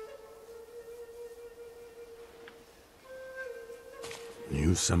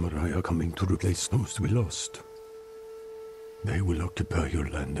 New samurai are coming to replace those we lost. They will occupy your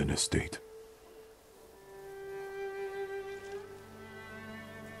land and estate.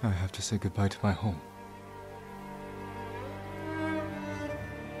 I have to say goodbye to my home.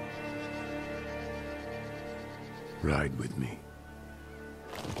 Ride with me.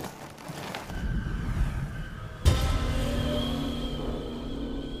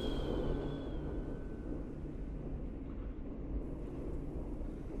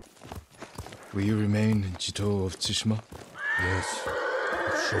 Will you remain in Jito of Tsushima? Yes.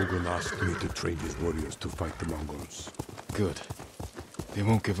 The Shogun asked me to train his warriors to fight the Mongols. Good. They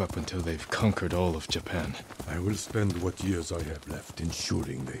won't give up until they've conquered all of Japan. I will spend what years I have left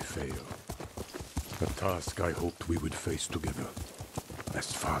ensuring they fail. A task I hoped we would face together,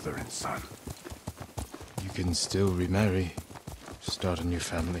 as father and son. You can still remarry, start a new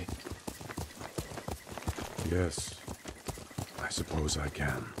family. Yes, I suppose I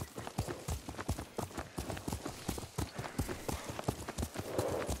can.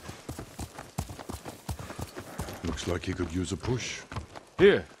 Looks like he could use a push.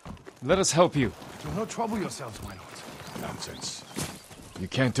 Here, let us help you. Do not trouble yourselves, my lord. Nonsense. You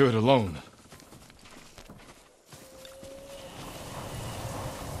can't do it alone.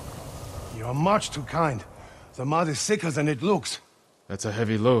 You are much too kind. The mud is thicker than it looks. That's a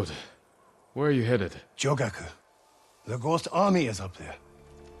heavy load. Where are you headed? Jogaku. The Ghost Army is up there.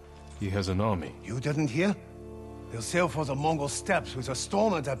 He has an army. You didn't hear? They'll sail for the Mongol steppes with a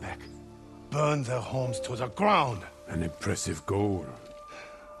storm at their back. Burn their homes to the ground. An impressive goal.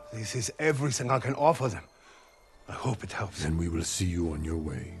 This is everything I can offer them. I hope it helps. Then we will see you on your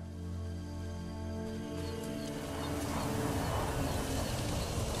way.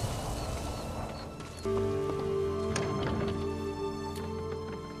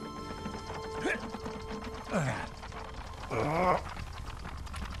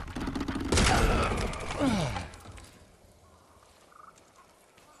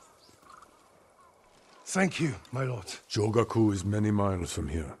 Thank you, my lord. Jogaku is many miles from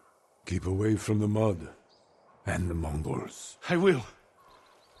here. Keep away from the mud and the Mongols. I will.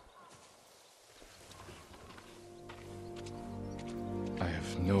 I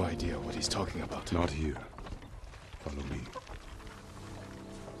have no idea what he's talking about. Not here. Follow me.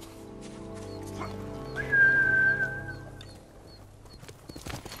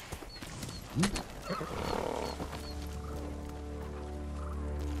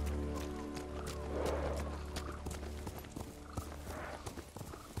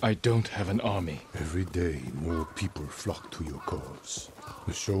 I don't have an army. Every day, more people flock to your cause.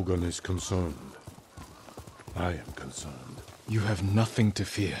 The Shogun is concerned. I am concerned. You have nothing to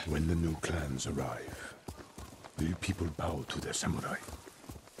fear. When the new clans arrive, will people bow to their samurai?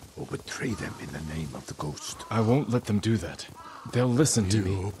 Or betray them in the name of the ghost? I won't let them do that. They'll listen to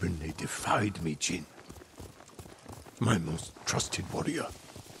me. You openly defied me, Jin. My most trusted warrior.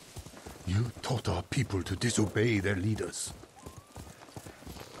 You taught our people to disobey their leaders.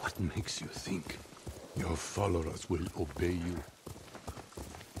 What makes you think your followers will obey you?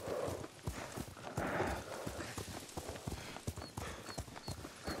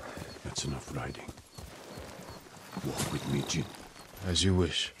 That's enough riding. Walk with me, Jin. As you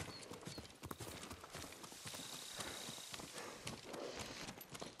wish.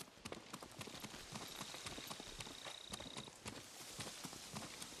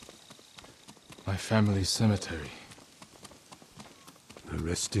 My family's cemetery. The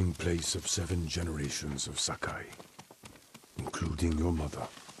resting place of 7 generations of Sakai, including your mother.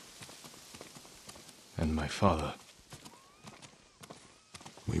 And my father.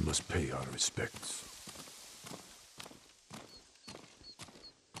 We must pay our respects.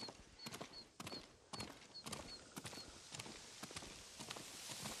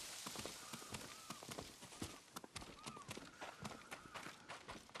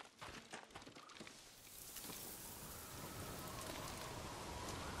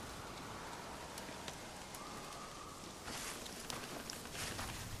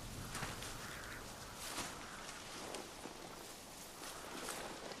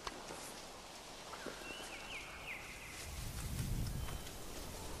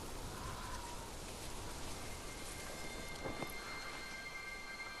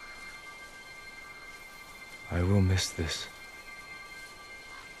 I will miss this.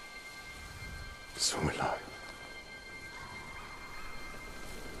 So will I.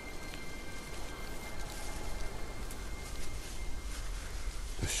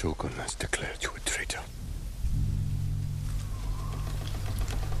 The Shogun has declared you a traitor.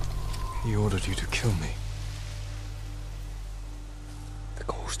 He ordered you to kill me. The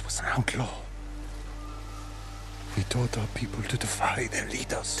ghost was an outlaw. He taught our people to defy their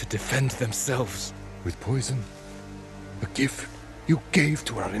leaders. To defend themselves. With poison. A gift you gave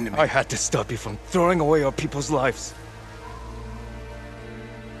to our enemy. I had to stop you from throwing away our people's lives.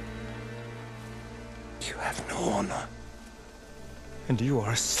 You have no honor. And you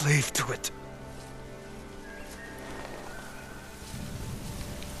are a slave to it.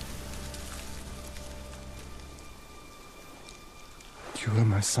 You are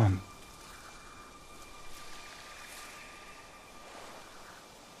my son.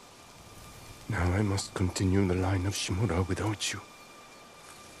 Now I must continue the line of Shimura without you.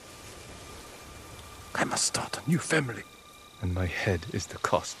 I must start a new family. And my head is the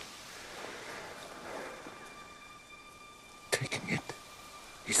cost. Taking it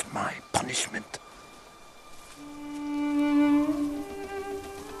is my punishment.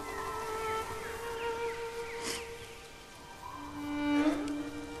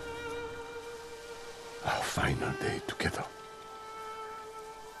 Our final day together.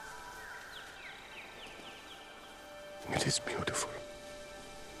 It is beautiful.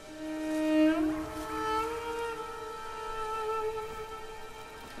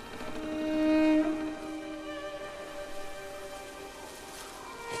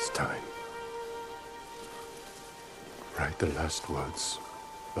 It's time. Write the last words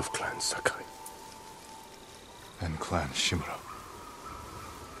of Clan Sakai. And Clan Shimura.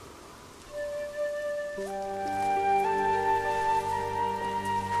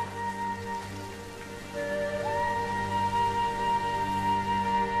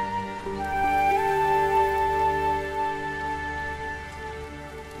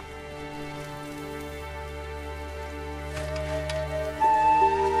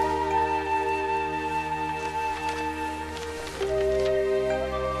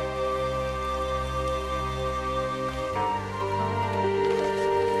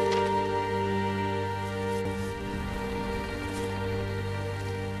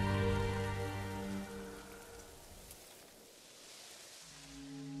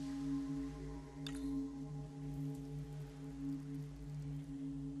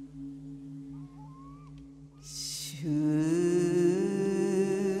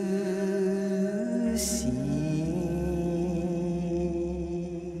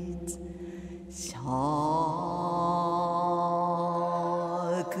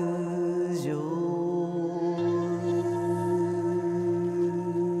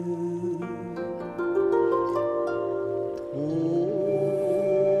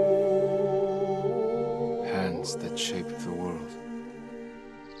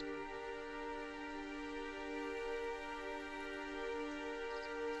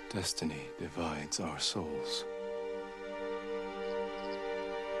 Destiny divides our souls.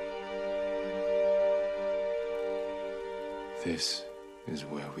 This is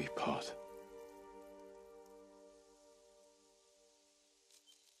where we part.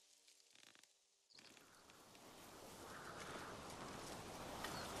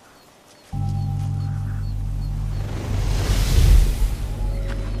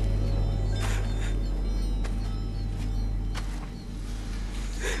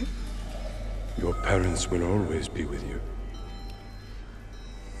 Your parents will always be with you.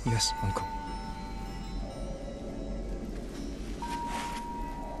 Yes, Uncle.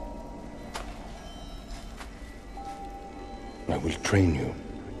 I will train you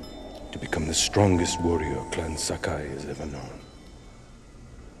to become the strongest warrior Clan Sakai has ever known.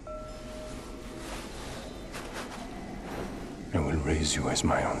 I will raise you as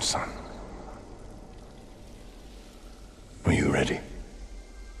my own son. Are you ready?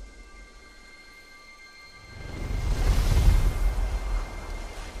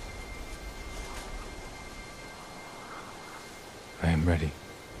 I am ready.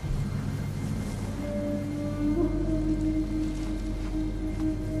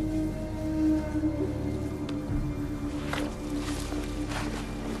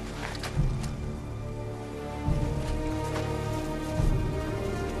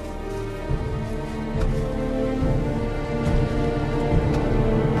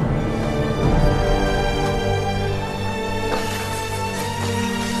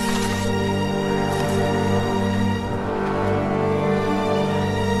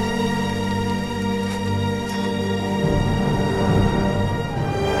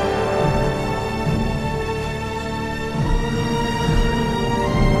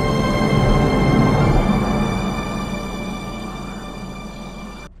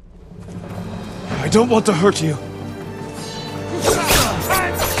 I don't want to hurt you.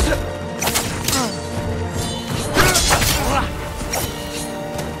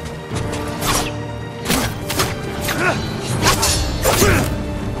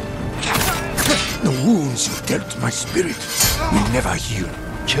 The wounds you dealt my spirit will never heal.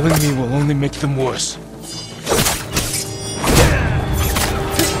 Killing me will only make them worse.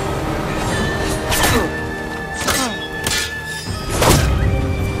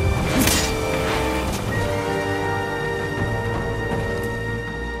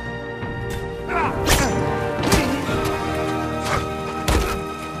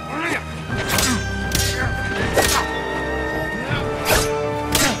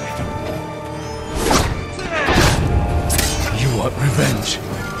 Revenge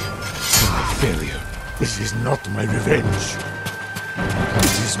for my failure. This is not my revenge.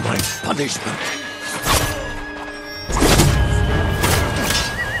 It is my punishment.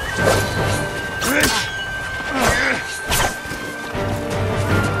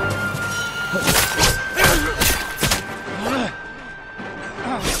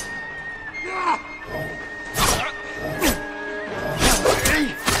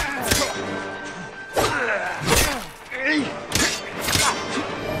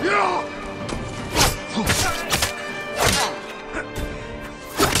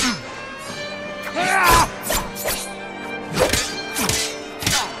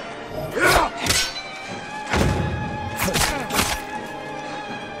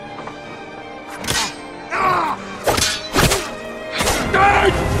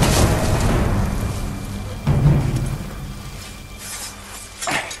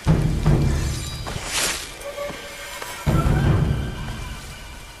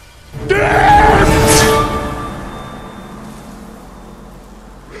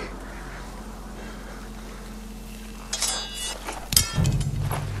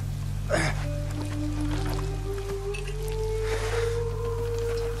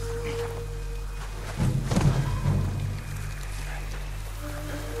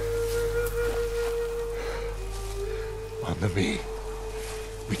 Honor me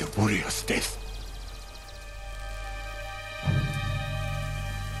with a warrior's death.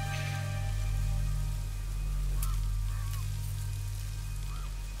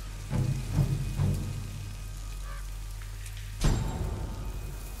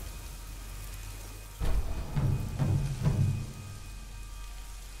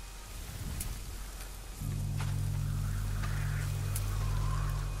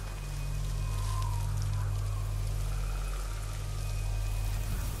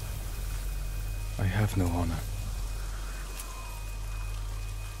 I have no honor.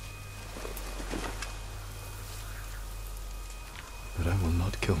 But I will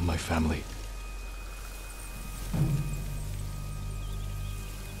not kill my family.